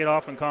to shake it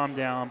off and calm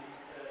down.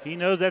 He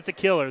knows that's a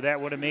killer.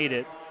 That would have made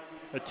it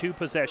a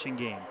 2-possession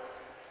game.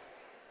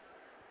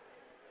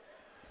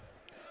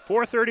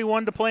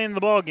 4:31 to play in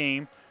the ball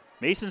game.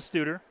 Mason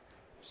Studer,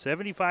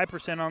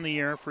 75% on the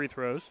year, free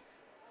throws,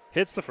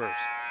 hits the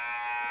first.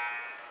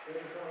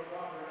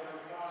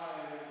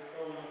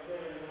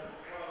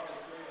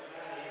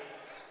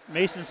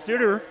 Mason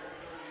Studer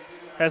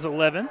has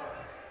 11.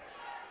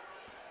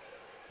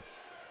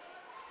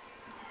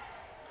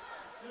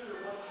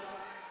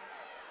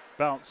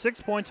 About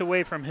 6 points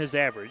away from his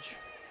average.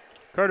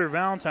 Carter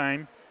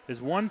Valentine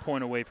is 1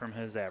 point away from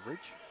his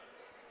average.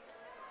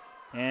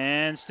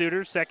 And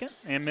Studer second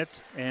and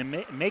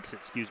makes it,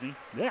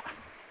 Yeah.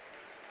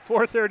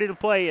 4:30 to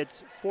play.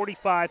 It's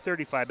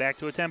 45-35, back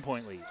to a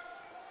 10-point lead.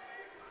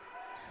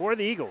 For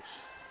the Eagles.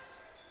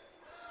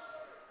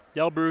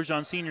 Del Bruges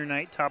on senior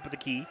night, top of the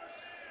key.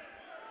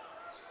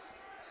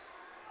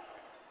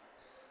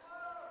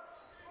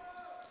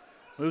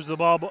 Moves the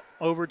ball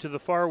over to the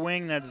far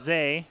wing. That's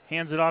Zay.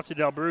 Hands it off to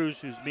Del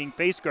Bruges, who's being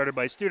face guarded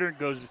by Studer.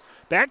 Goes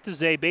back to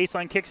Zay.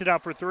 Baseline, kicks it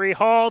out for three.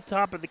 Hall,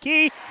 top of the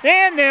key,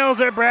 and nails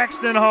it.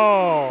 Braxton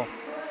Hall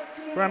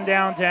from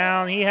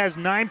downtown. He has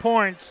 9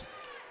 points,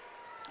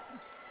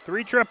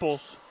 3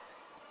 triples,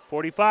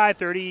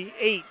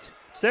 45-38,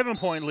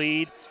 7-point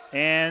lead,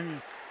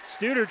 and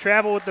Studer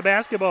travel with the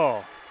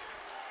basketball.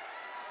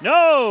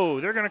 No,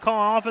 they're going to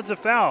call an offensive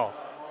foul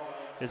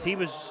as he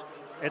was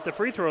at the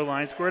free throw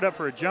line, squared up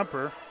for a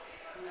jumper.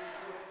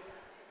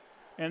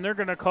 And they're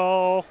going to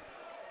call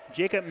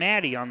Jacob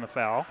Maddie on the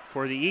foul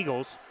for the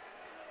Eagles.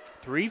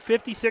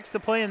 3:56 to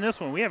play in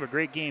this one. We have a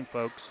great game,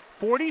 folks.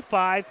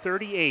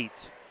 45-38.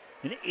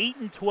 An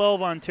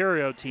 8-12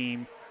 Ontario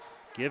team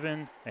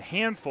given a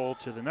handful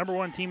to the number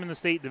 1 team in the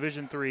state,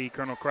 Division III,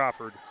 Colonel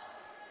Crawford.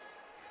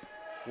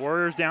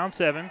 Warriors down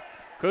 7.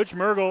 Coach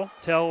Mergel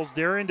tells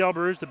Darian Del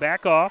Bruges to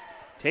back off.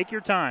 Take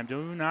your time.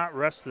 Do not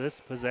rush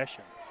this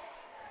possession.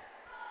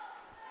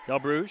 Del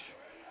Bruges,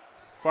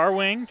 far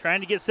wing,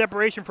 trying to get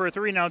separation for a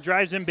 3. Now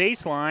drives in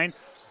baseline.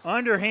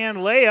 Underhand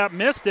layup,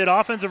 missed it.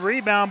 Offensive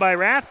rebound by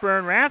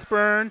Rathburn.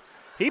 Rathburn,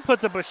 he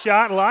puts up a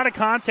shot. A lot of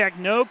contact,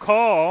 no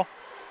call.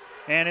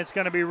 And it's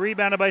going to be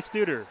rebounded by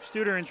Studer.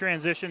 Studer in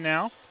transition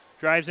now.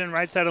 Drives in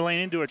right side of the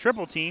lane into a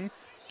triple team.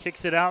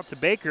 Kicks it out to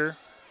Baker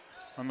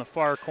on the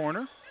far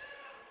corner.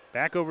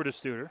 Back over to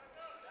Studer.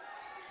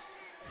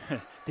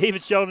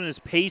 David Sheldon is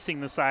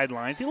pacing the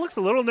sidelines. He looks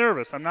a little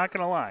nervous, I'm not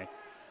going to lie.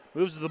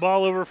 Moves the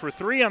ball over for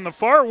 3 on the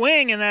far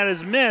wing, and that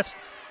is missed.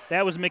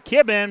 That was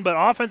McKibben, but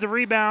offensive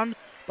rebound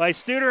by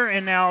Studer,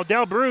 and now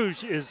Del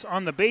Bruges is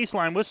on the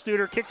baseline with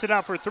Studer. Kicks it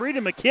out for 3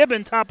 to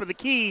McKibben, top of the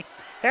key.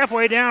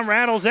 Halfway down,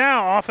 rattles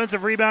out.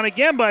 Offensive rebound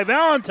again by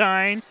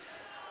Valentine.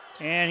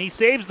 And he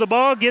saves the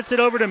ball, gets it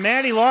over to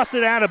Maddie, lost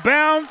it out of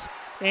bounds,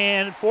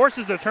 and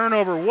forces the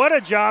turnover. What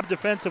a job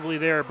defensively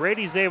there.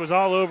 Brady Zay was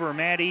all over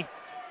Maddie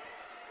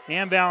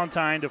and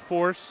Valentine to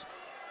force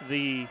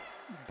the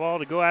ball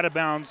to go out of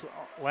bounds.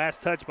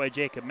 Last touch by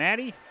Jacob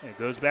Maddie, and it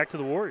goes back to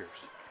the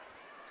Warriors.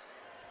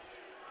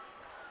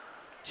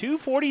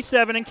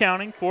 2:47 and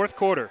counting, fourth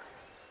quarter.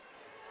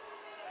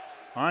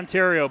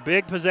 Ontario,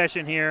 big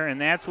possession here, and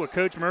that's what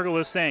Coach Mergel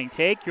is saying.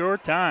 Take your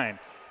time.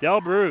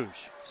 Del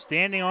Bruges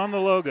standing on the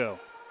logo.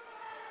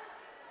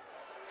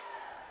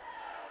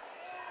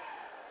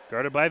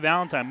 Guarded by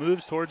Valentine,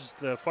 moves towards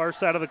the far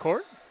side of the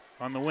court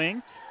on the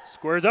wing.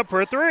 Squares up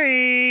for a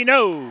 3,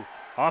 no.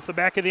 Off the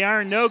back of the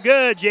iron, no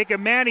good. Jacob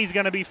Maddie's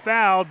going to be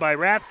fouled by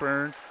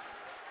Rathburn.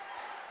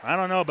 I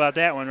don't know about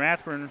that one.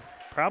 Rathburn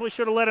probably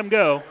should have let him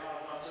go.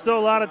 Still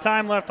a lot of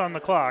time left on the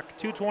clock.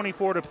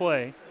 2:24 to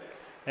play.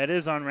 That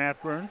is on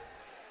Rathburn.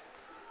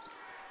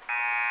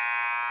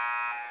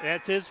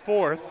 That's his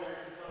fourth.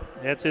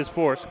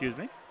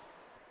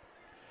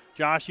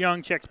 Josh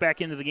Young checks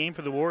back into the game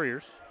for the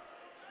Warriors.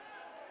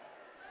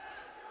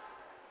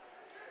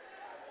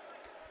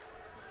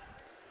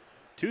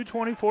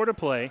 .224 to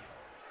play.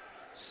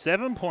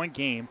 7-point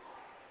game.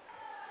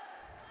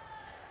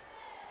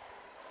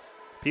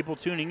 People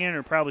tuning in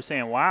are probably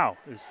saying, wow,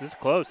 is this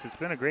close? It's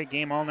been a great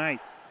game all night.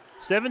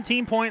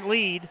 17-point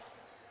lead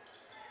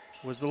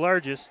was the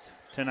largest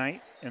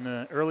tonight in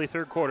the early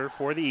third quarter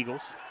for the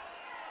Eagles.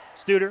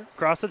 Studer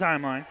across the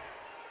timeline.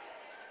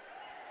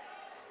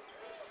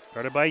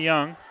 Guarded by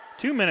Young.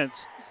 2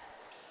 minutes.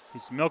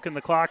 He's milking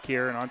the clock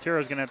here, and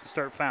Ontario's going to have to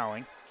start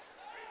fouling.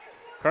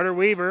 Carter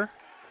Weaver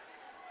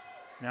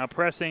now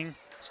pressing.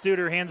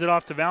 Studer hands it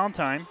off to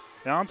Valentine.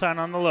 Valentine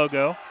on the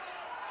logo.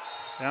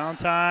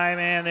 Valentine,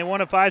 and they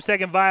want a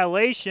 5-second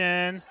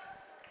violation.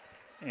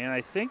 And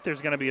I think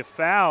there's going to be a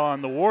foul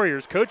on the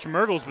Warriors. Coach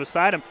Mergel's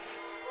beside him.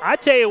 I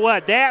tell you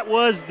what, that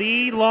was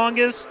the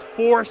longest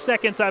 4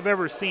 seconds I've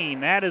ever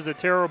seen. That is a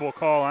terrible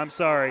call. I'm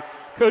sorry.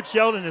 Coach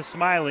Sheldon is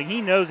smiling.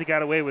 He knows he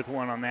got away with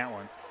one on that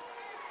one.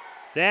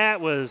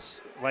 That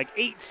was like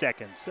 8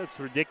 seconds. That's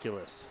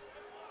ridiculous.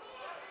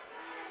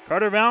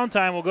 Carter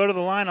Valentine will go to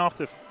the line off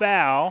the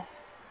foul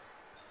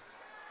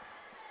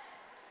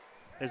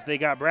as they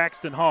got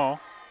Braxton Hall.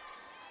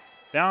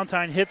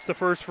 Valentine hits the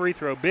first free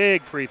throw,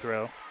 big free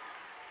throw.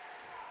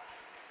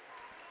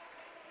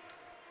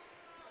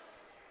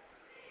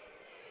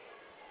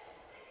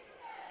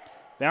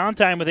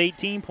 Valentine with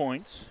 18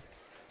 points.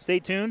 Stay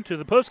tuned to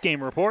the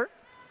post-game report.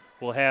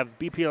 We'll have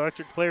BP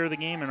Electric Player of the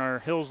Game and our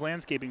Hills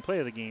Landscaping Play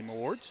of the Game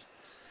awards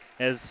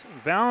as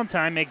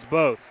Valentine makes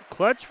both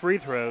clutch free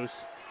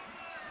throws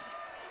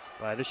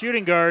by the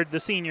shooting guard, the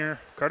senior,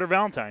 Carter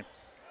Valentine.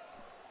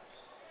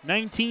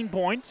 19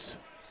 points.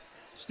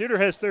 Studer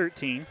has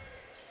 13.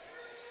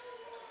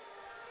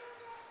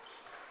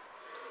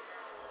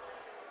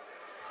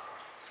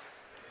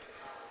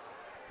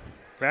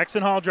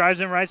 Braxton Hall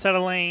drives in right side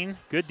of lane.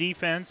 Good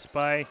defense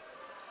by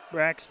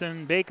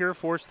Braxton Baker,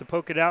 forced to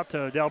poke it out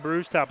to Del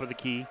Bruges, top of the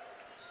key.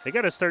 They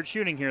got to start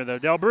shooting here, though.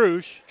 Del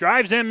Bruges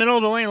drives in middle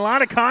of the lane. A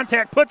lot of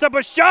contact. Puts up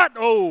a shot.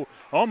 Oh,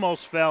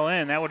 almost fell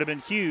in. That would have been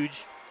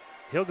huge.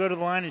 He'll go to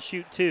the line and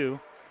shoot two.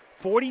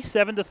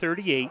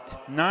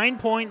 47-38.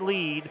 9-point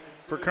lead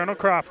for Colonel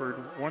Crawford.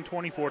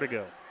 1:24 to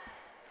go.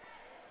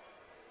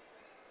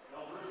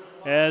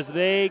 As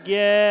they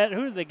get –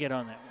 who did they get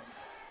on that one?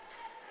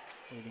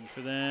 Waiting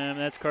for them.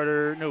 That's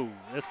Carter. No,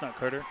 that's not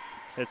Carter.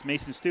 That's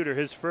Mason Studer,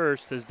 his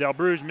first, as Del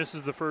Bruges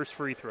misses the first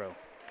free throw.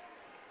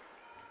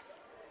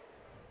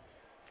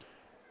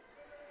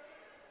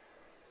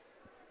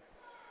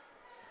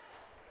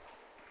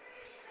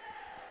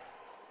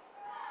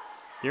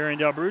 Darian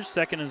Del Bruges,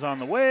 second is on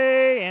the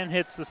way and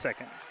hits the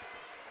second.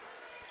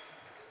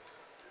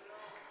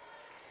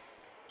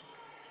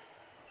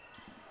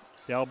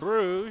 Del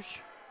Bruges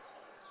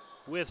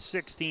with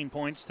 16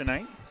 points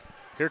tonight.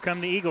 Here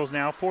come the Eagles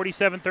now,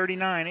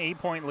 47-39,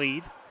 8-point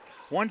lead.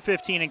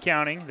 1:15 and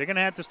counting. They're going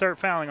to have to start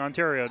fouling,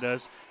 Ontario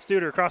does.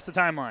 Studer across the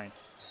timeline.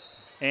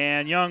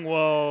 And Young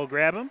will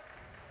grab him.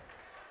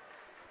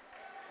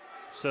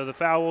 So the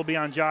foul will be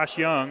on Josh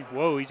Young.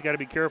 Whoa, he's got to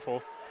be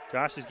careful.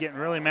 Josh is getting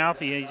really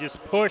mouthy. He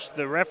just pushed.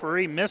 The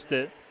referee missed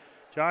it.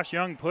 Josh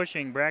Young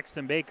pushing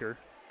Braxton Baker.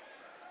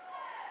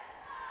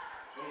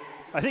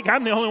 I think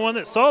I'm the only one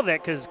that saw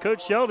that because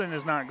Coach Sheldon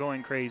is not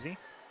going crazy.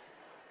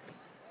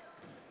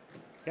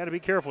 Got to be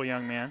careful,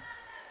 young man,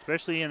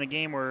 especially in a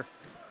game where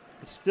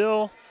it's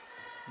still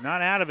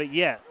not out of it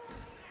yet.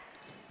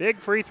 Big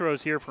free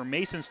throws here for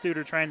Mason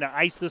Studer trying to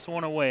ice this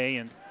one away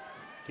and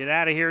get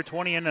out of here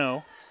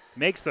 20-0.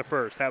 Makes the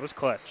first. That was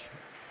clutch.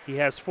 He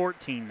has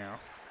 14 now.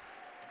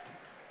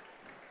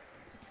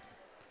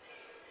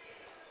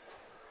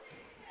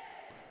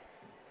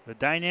 The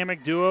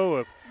dynamic duo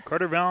of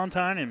Carter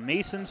Valentine and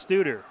Mason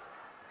Studer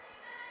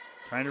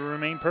trying to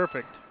remain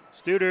perfect.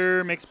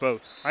 Studer makes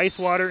both. Ice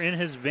water in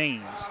his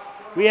veins.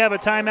 We have a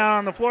timeout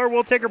on the floor.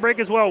 We'll take a break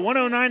as well.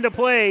 1:09 to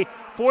play.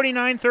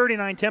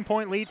 49-39,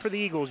 10-point lead for the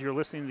Eagles. You're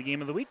listening to the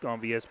Game of the Week on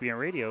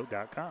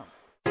VSBNradio.com.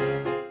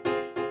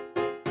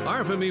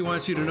 RFME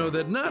wants you to know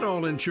that not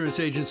all insurance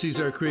agencies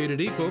are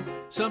created equal.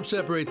 Some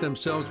separate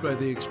themselves by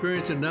the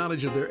experience and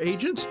knowledge of their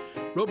agents.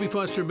 Roby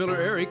Foster Miller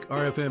Eric,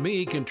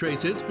 RFME, can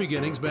trace its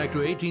beginnings back to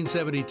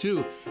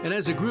 1872, and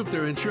as a group,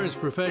 their insurance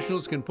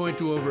professionals can point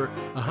to over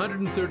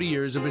 130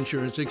 years of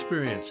insurance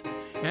experience.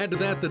 Add to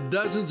that the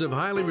dozens of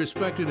highly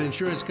respected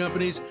insurance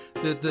companies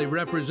that they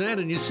represent,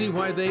 and you see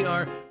why they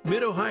are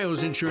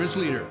Mid-Ohio's insurance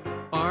leader,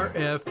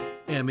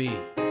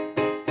 RFME.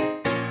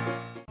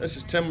 This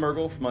is Tim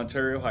Mergel from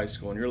Ontario High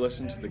School, and you're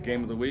listening to the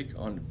Game of the Week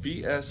on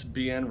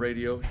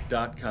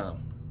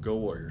VSBNradio.com. Go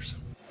Warriors.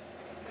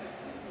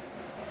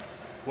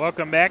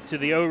 Welcome back to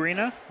the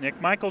O-Arena.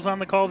 Nick Michaels on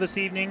the call this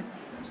evening.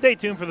 Stay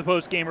tuned for the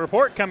post-game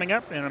report coming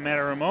up in a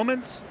matter of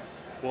moments.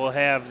 We'll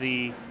have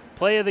the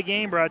play of the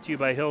game brought to you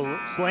by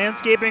Hills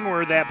Landscaping,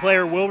 where that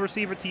player will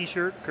receive a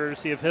T-shirt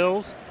courtesy of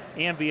Hills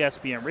and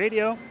VSBN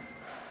Radio.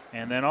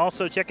 And then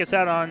also check us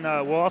out on,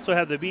 we'll also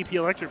have the BP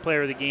Electric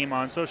Player of the Game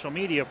on social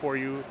media for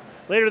you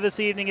later this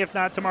evening, if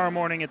not tomorrow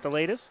morning at the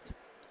latest.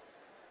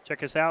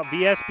 Check us out,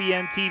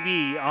 VSBN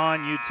TV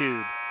on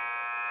YouTube.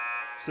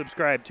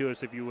 Subscribe to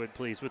us if you would,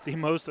 please, with the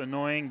most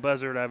annoying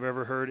buzzard I've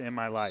ever heard in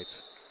my life.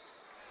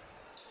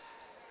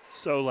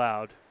 So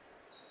loud.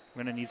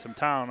 I'm going to need some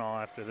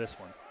Tylenol after this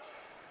one.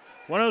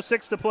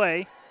 1:06 to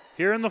play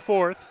here in the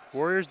fourth.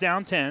 Warriors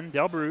down 10.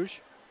 Del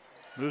Bruges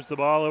moves the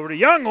ball over to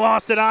Young.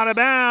 Lost it out of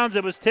bounds.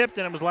 It was tipped,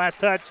 and it was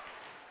last touch.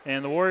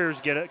 And the Warriors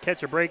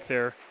catch a break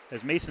there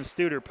as Mason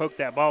Studer poked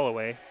that ball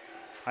away.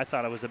 I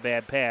thought it was a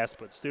bad pass,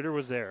 but Studer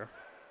was there.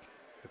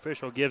 The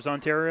official gives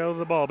Ontario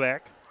the ball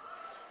back.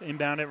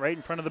 Inbound it right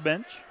in front of the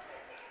bench.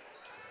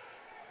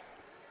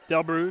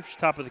 Del Bruges,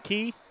 top of the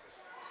key.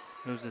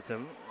 Moves it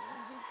to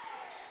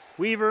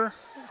Weaver.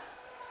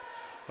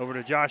 Over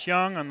to Josh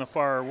Young on the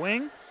far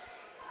wing.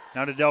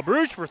 Now to Del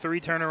Bruges for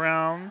three,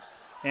 turnaround.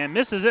 And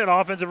misses it.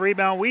 Offensive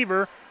rebound,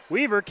 Weaver.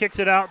 Weaver kicks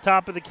it out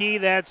top of the key.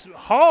 That's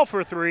Hall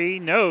for three.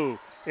 No.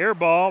 Air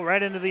ball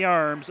right into the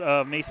arms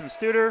of Mason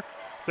Studer.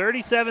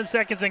 37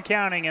 seconds and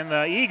counting, and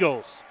the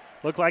Eagles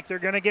look like they're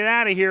going to get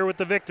out of here with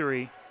the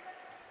victory.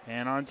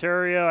 And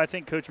Ontario, I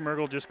think Coach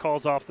Mergel just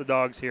calls off the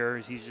dogs here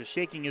as he's just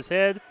shaking his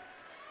head.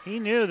 He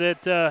knew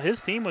that his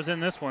team was in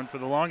this one for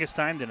the longest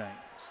time tonight.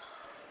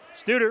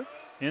 Studer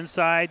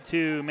inside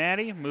to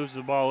Maddie, moves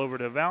the ball over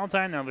to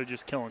Valentine. Now they're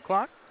just killing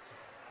clock.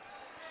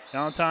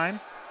 Valentine,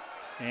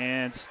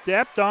 and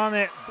stepped on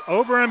it,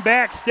 over and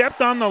back,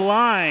 stepped on the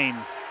line.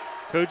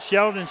 Coach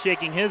Sheldon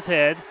shaking his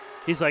head.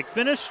 He's like,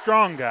 finish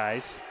strong,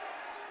 guys.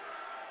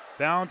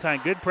 Valentine,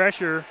 good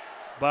pressure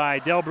by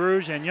Del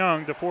Bruges and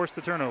Young to force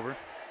the turnover.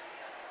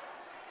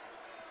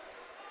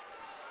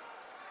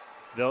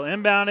 They'll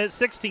inbound it,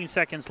 16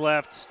 seconds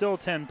left, still a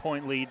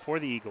 10-point lead for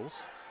the Eagles.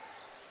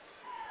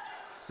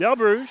 Del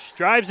Bruges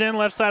drives in,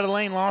 left side of the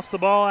lane, lost the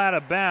ball out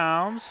of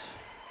bounds.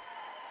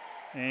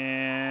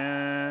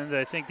 And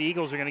I think the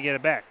Eagles are going to get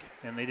it back,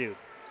 and they do.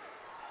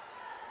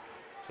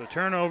 So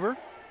turnover.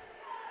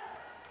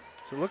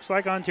 So it looks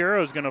like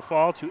Ontario is going to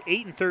fall to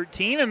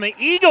 8-13, and the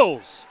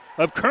Eagles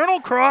of Colonel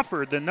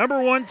Crawford, the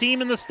 #1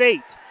 team in the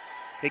state,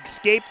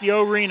 escape the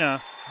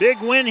arena. Big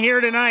win here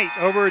tonight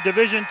over a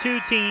Division II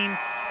team.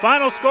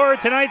 Final score of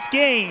tonight's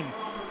game,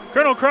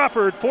 Colonel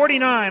Crawford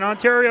 49,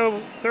 Ontario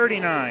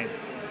 39.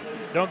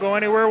 Don't go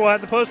anywhere. We'll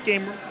have the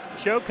post-game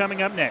show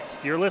coming up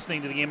next. You're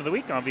listening to the Game of the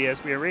Week on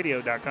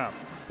VSBNradio.com.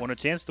 Want a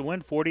chance to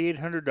win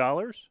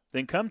 $4,800?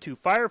 Then come to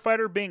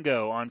Firefighter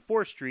Bingo on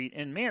 4th Street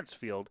in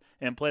Mansfield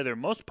and play their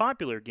most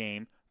popular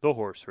game, the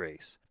horse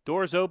race.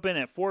 Doors open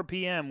at 4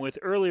 p.m. with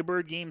early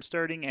bird games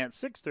starting at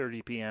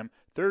 6:30 p.m.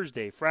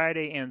 Thursday,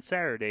 Friday, and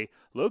Saturday,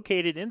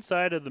 located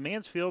inside of the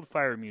Mansfield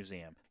Fire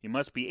Museum. You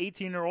must be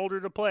 18 or older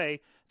to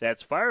play.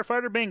 That's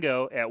Firefighter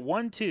Bingo at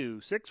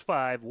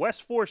 1265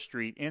 West 4th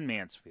Street in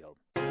Mansfield.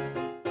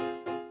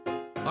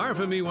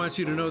 RFME wants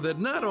you to know that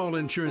not all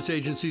insurance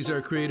agencies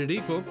are created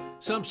equal.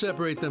 Some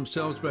separate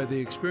themselves by the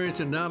experience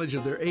and knowledge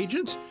of their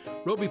agents.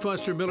 Roby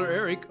Foster Miller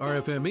Eric,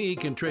 RFME,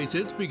 can trace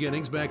its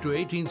beginnings back to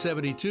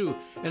 1872,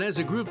 and as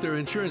a group, their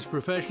insurance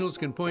professionals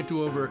can point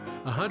to over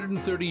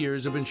 130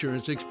 years of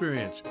insurance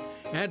experience.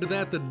 Add to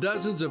that the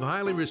dozens of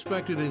highly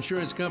respected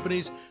insurance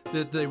companies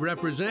that they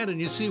represent, and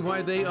you see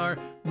why they are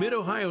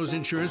Mid-Ohio's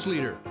insurance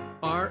leader,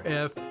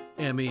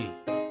 RFME.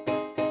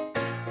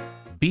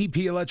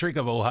 BP Electric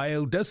of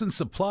Ohio doesn't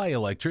supply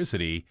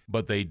electricity,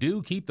 but they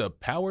do keep the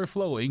power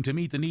flowing to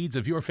meet the needs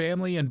of your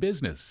family and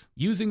business.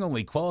 Using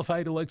only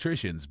qualified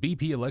electricians,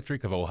 BP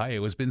Electric of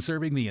Ohio has been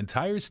serving the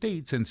entire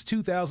state since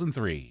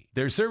 2003.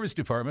 Their service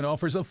department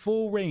offers a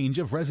full range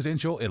of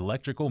residential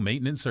electrical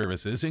maintenance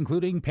services,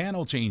 including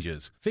panel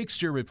changes,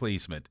 fixture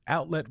replacement,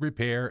 outlet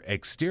repair,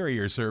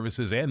 exterior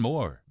services, and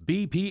more.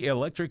 BP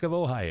Electric of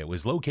Ohio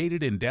is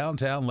located in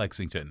downtown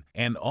Lexington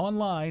and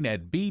online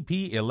at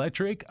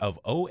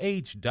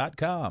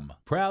bpelectricofoh.com.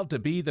 Proud to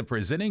be the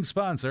presenting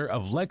sponsor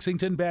of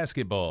Lexington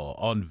basketball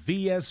on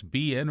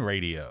VSBN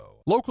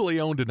Radio. Locally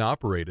owned and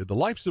operated, the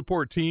Life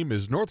Support Team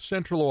is North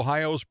Central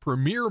Ohio's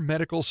premier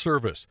medical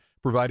service,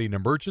 providing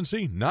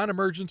emergency,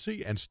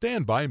 non-emergency, and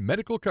standby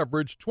medical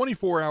coverage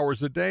 24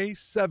 hours a day,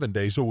 7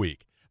 days a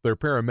week. Their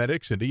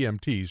paramedics and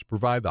EMTs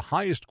provide the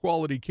highest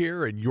quality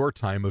care in your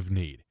time of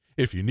need.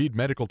 If you need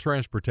medical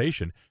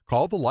transportation,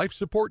 call the Life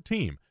Support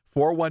Team,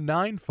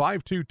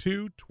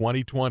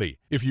 419-522-2020.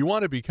 If you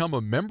want to become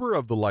a member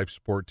of the Life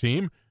Support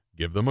Team,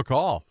 give them a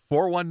call,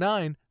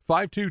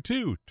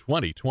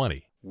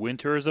 419-522-2020.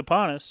 Winter is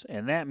upon us,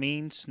 and that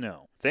means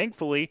snow.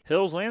 Thankfully,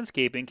 Hills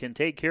Landscaping can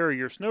take care of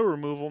your snow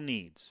removal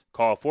needs.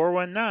 Call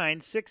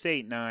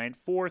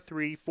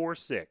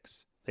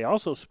 419-689-4346. They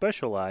also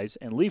specialize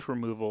in leaf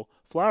removal,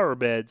 flower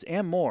beds,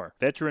 and more.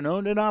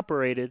 Veteran-owned and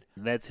operated.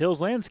 That's Hills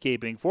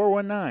Landscaping,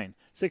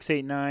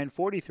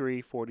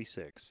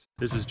 419-689-4346.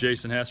 This is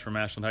Jason Hess from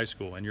Ashland High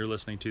School, and you're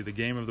listening to the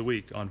Game of the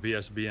Week on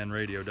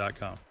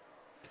VSBNradio.com.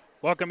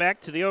 Welcome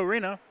back to the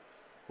arena,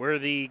 where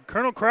the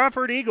Colonel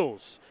Crawford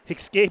Eagles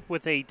escape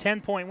with a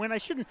 10-point win. I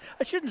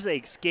shouldn't say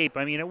escape.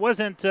 I mean, it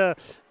wasn't their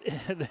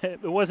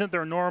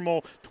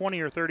normal 20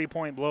 or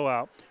 30-point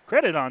blowout.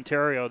 Credit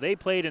Ontario. They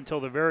played until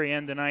the very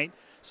end tonight.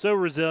 So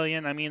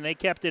resilient. I mean, they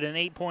kept it an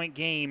 8-point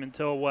game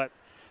until,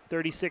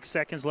 36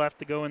 seconds left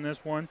to go in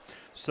this one.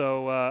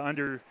 So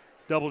under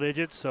double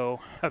digits.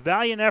 So a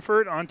valiant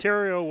effort.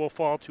 Ontario will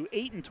fall to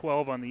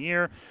 8-12 on the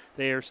year.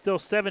 They are still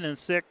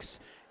 7-6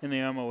 in the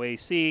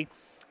MOAC.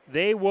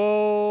 They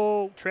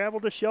will travel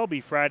to Shelby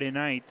Friday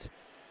night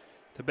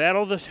to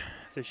battle the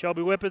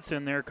Shelby Whippets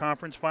in their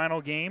conference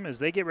final game as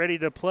they get ready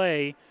to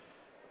play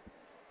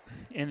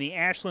in the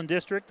Ashland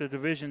District, the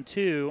Division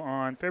II,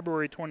 on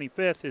February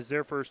 25th is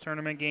their first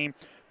tournament game,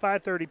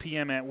 5:30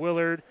 p.m. at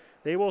Willard.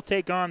 They will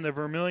take on the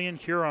Vermilion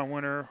Huron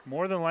winner,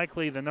 more than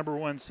likely the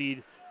 #1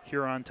 seed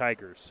Huron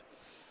Tigers.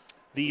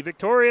 The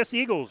victorious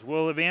Eagles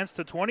will advance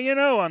to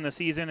 20-0 on the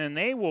season, and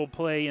they will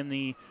play in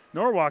the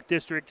Norwalk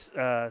District's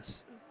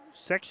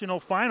sectional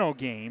final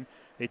game.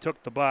 They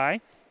took the bye.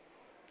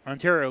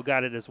 Ontario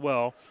got it as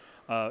well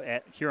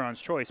at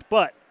Huron's choice.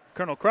 But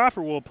Colonel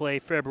Crawford will play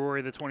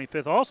February the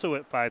 25th, also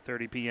at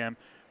 5:30 p.m.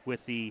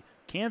 with the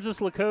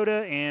Kansas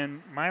Lakota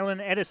and Milan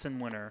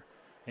Edison winner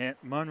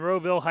at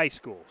Monroeville High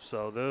School.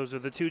 So those are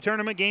the two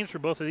tournament games for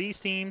both of these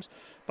teams.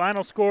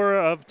 Final score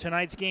of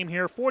tonight's game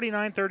here,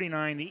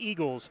 49-39. The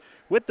Eagles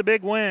with the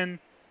big win.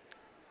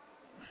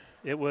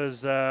 It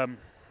was, they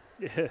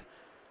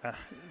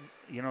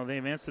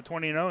advanced to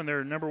 20-0, and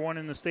they're number one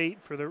in the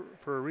state for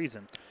a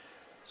reason.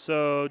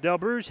 So Del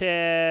Bruce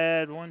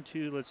had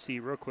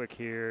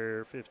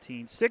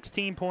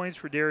 16 points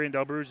for Darian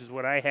Del Bruce is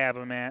what I have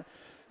him at.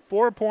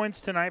 4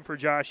 points tonight for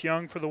Josh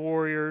Young for the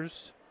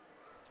Warriors.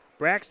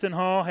 Braxton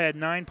Hall had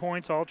 9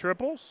 points, all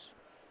triples.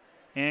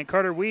 And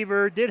Carter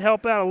Weaver did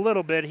help out a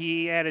little bit.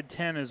 He added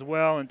 10 as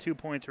well, and 2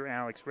 points for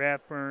Alex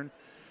Rathburn.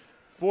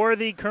 For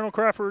the Colonel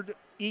Crawford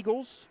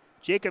Eagles,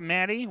 Jacob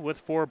Matty with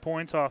 4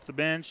 points off the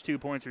bench. 2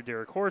 points for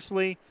Derek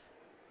Horsley.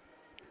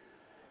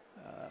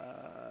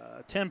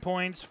 10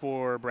 points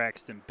for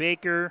Braxton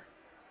Baker.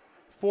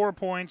 4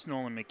 points,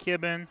 Nolan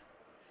McKibben.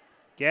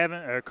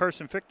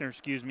 Carson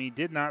Fichtner,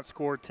 did not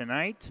score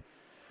tonight.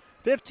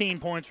 15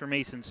 points for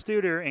Mason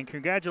Studer, and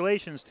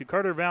congratulations to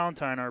Carter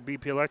Valentine, our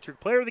BP Electric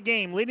Player of the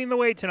Game, leading the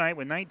way tonight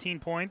with 19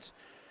 points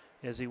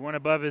as he went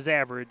above his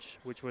average,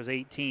 which was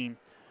 18.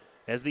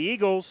 As the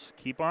Eagles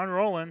keep on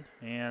rolling,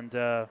 and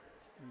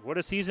what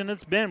a season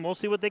it's been. We'll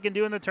see what they can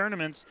do in the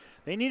tournaments.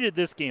 They needed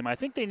this game. I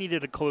think they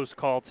needed a close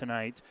call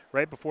tonight,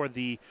 right before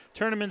the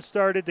tournament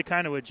started, to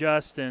kind of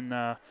adjust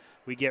and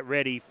we get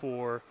ready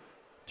for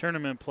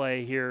tournament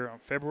play here on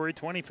February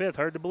 25th.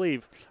 Hard to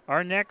believe.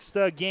 Our next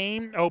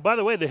game, by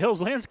the way, the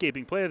Hills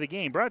Landscaping Play of the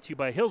Game, brought to you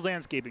by Hills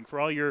Landscaping. For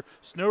all your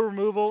snow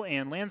removal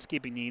and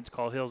landscaping needs,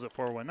 call Hills at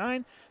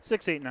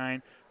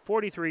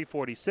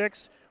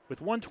 419-689-4346. With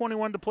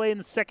 1:21 to play in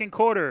the second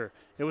quarter,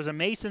 it was a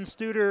Mason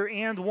Studer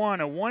and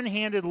a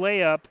one-handed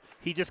layup.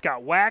 He just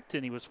got whacked,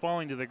 and he was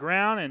falling to the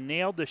ground and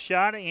nailed the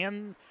shot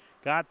and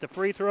got the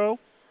free throw.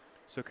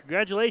 So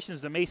congratulations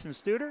to Mason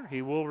Studer.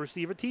 He will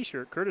receive a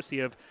T-shirt courtesy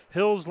of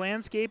Hills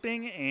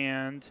Landscaping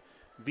and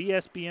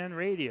VSBN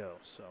Radio.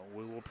 So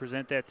we will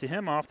present that to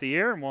him off the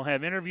air, and we'll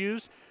have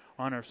interviews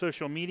on our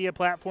social media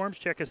platforms.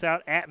 Check us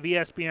out at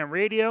VSBN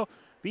Radio,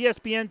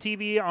 VSBN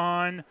TV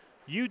on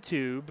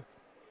YouTube,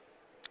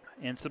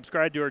 and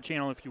subscribe to our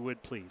channel if you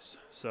would, please.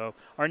 So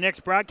our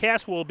next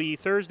broadcast will be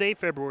Thursday,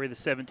 February the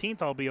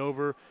 17th. I'll be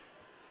over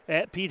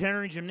at Pete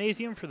Henry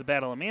Gymnasium for the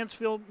Battle of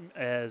Mansfield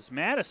as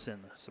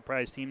Madison, the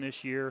surprise team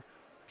this year,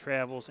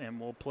 travels and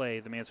will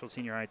play the Mansfield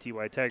Senior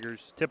ITY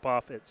Tigers.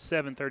 Tip-off at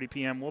 7:30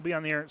 p.m. We'll be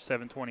on the air at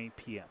 7:20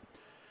 p.m.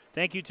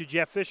 Thank you to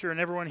Jeff Fisher and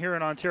everyone here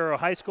at Ontario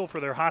High School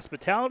for their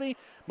hospitality.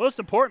 Most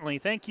importantly,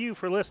 thank you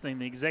for listening.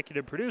 The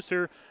executive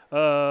producer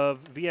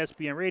of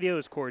VSBN Radio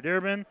is Corey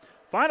Durbin.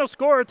 Final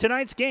score of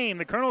tonight's game,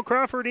 the Colonel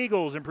Crawford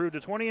Eagles improved to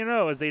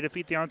 20-0 as they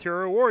defeat the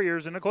Ontario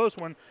Warriors in a close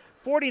one,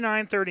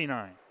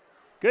 49-39.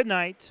 Good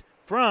night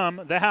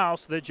from the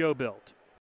house that Joe built.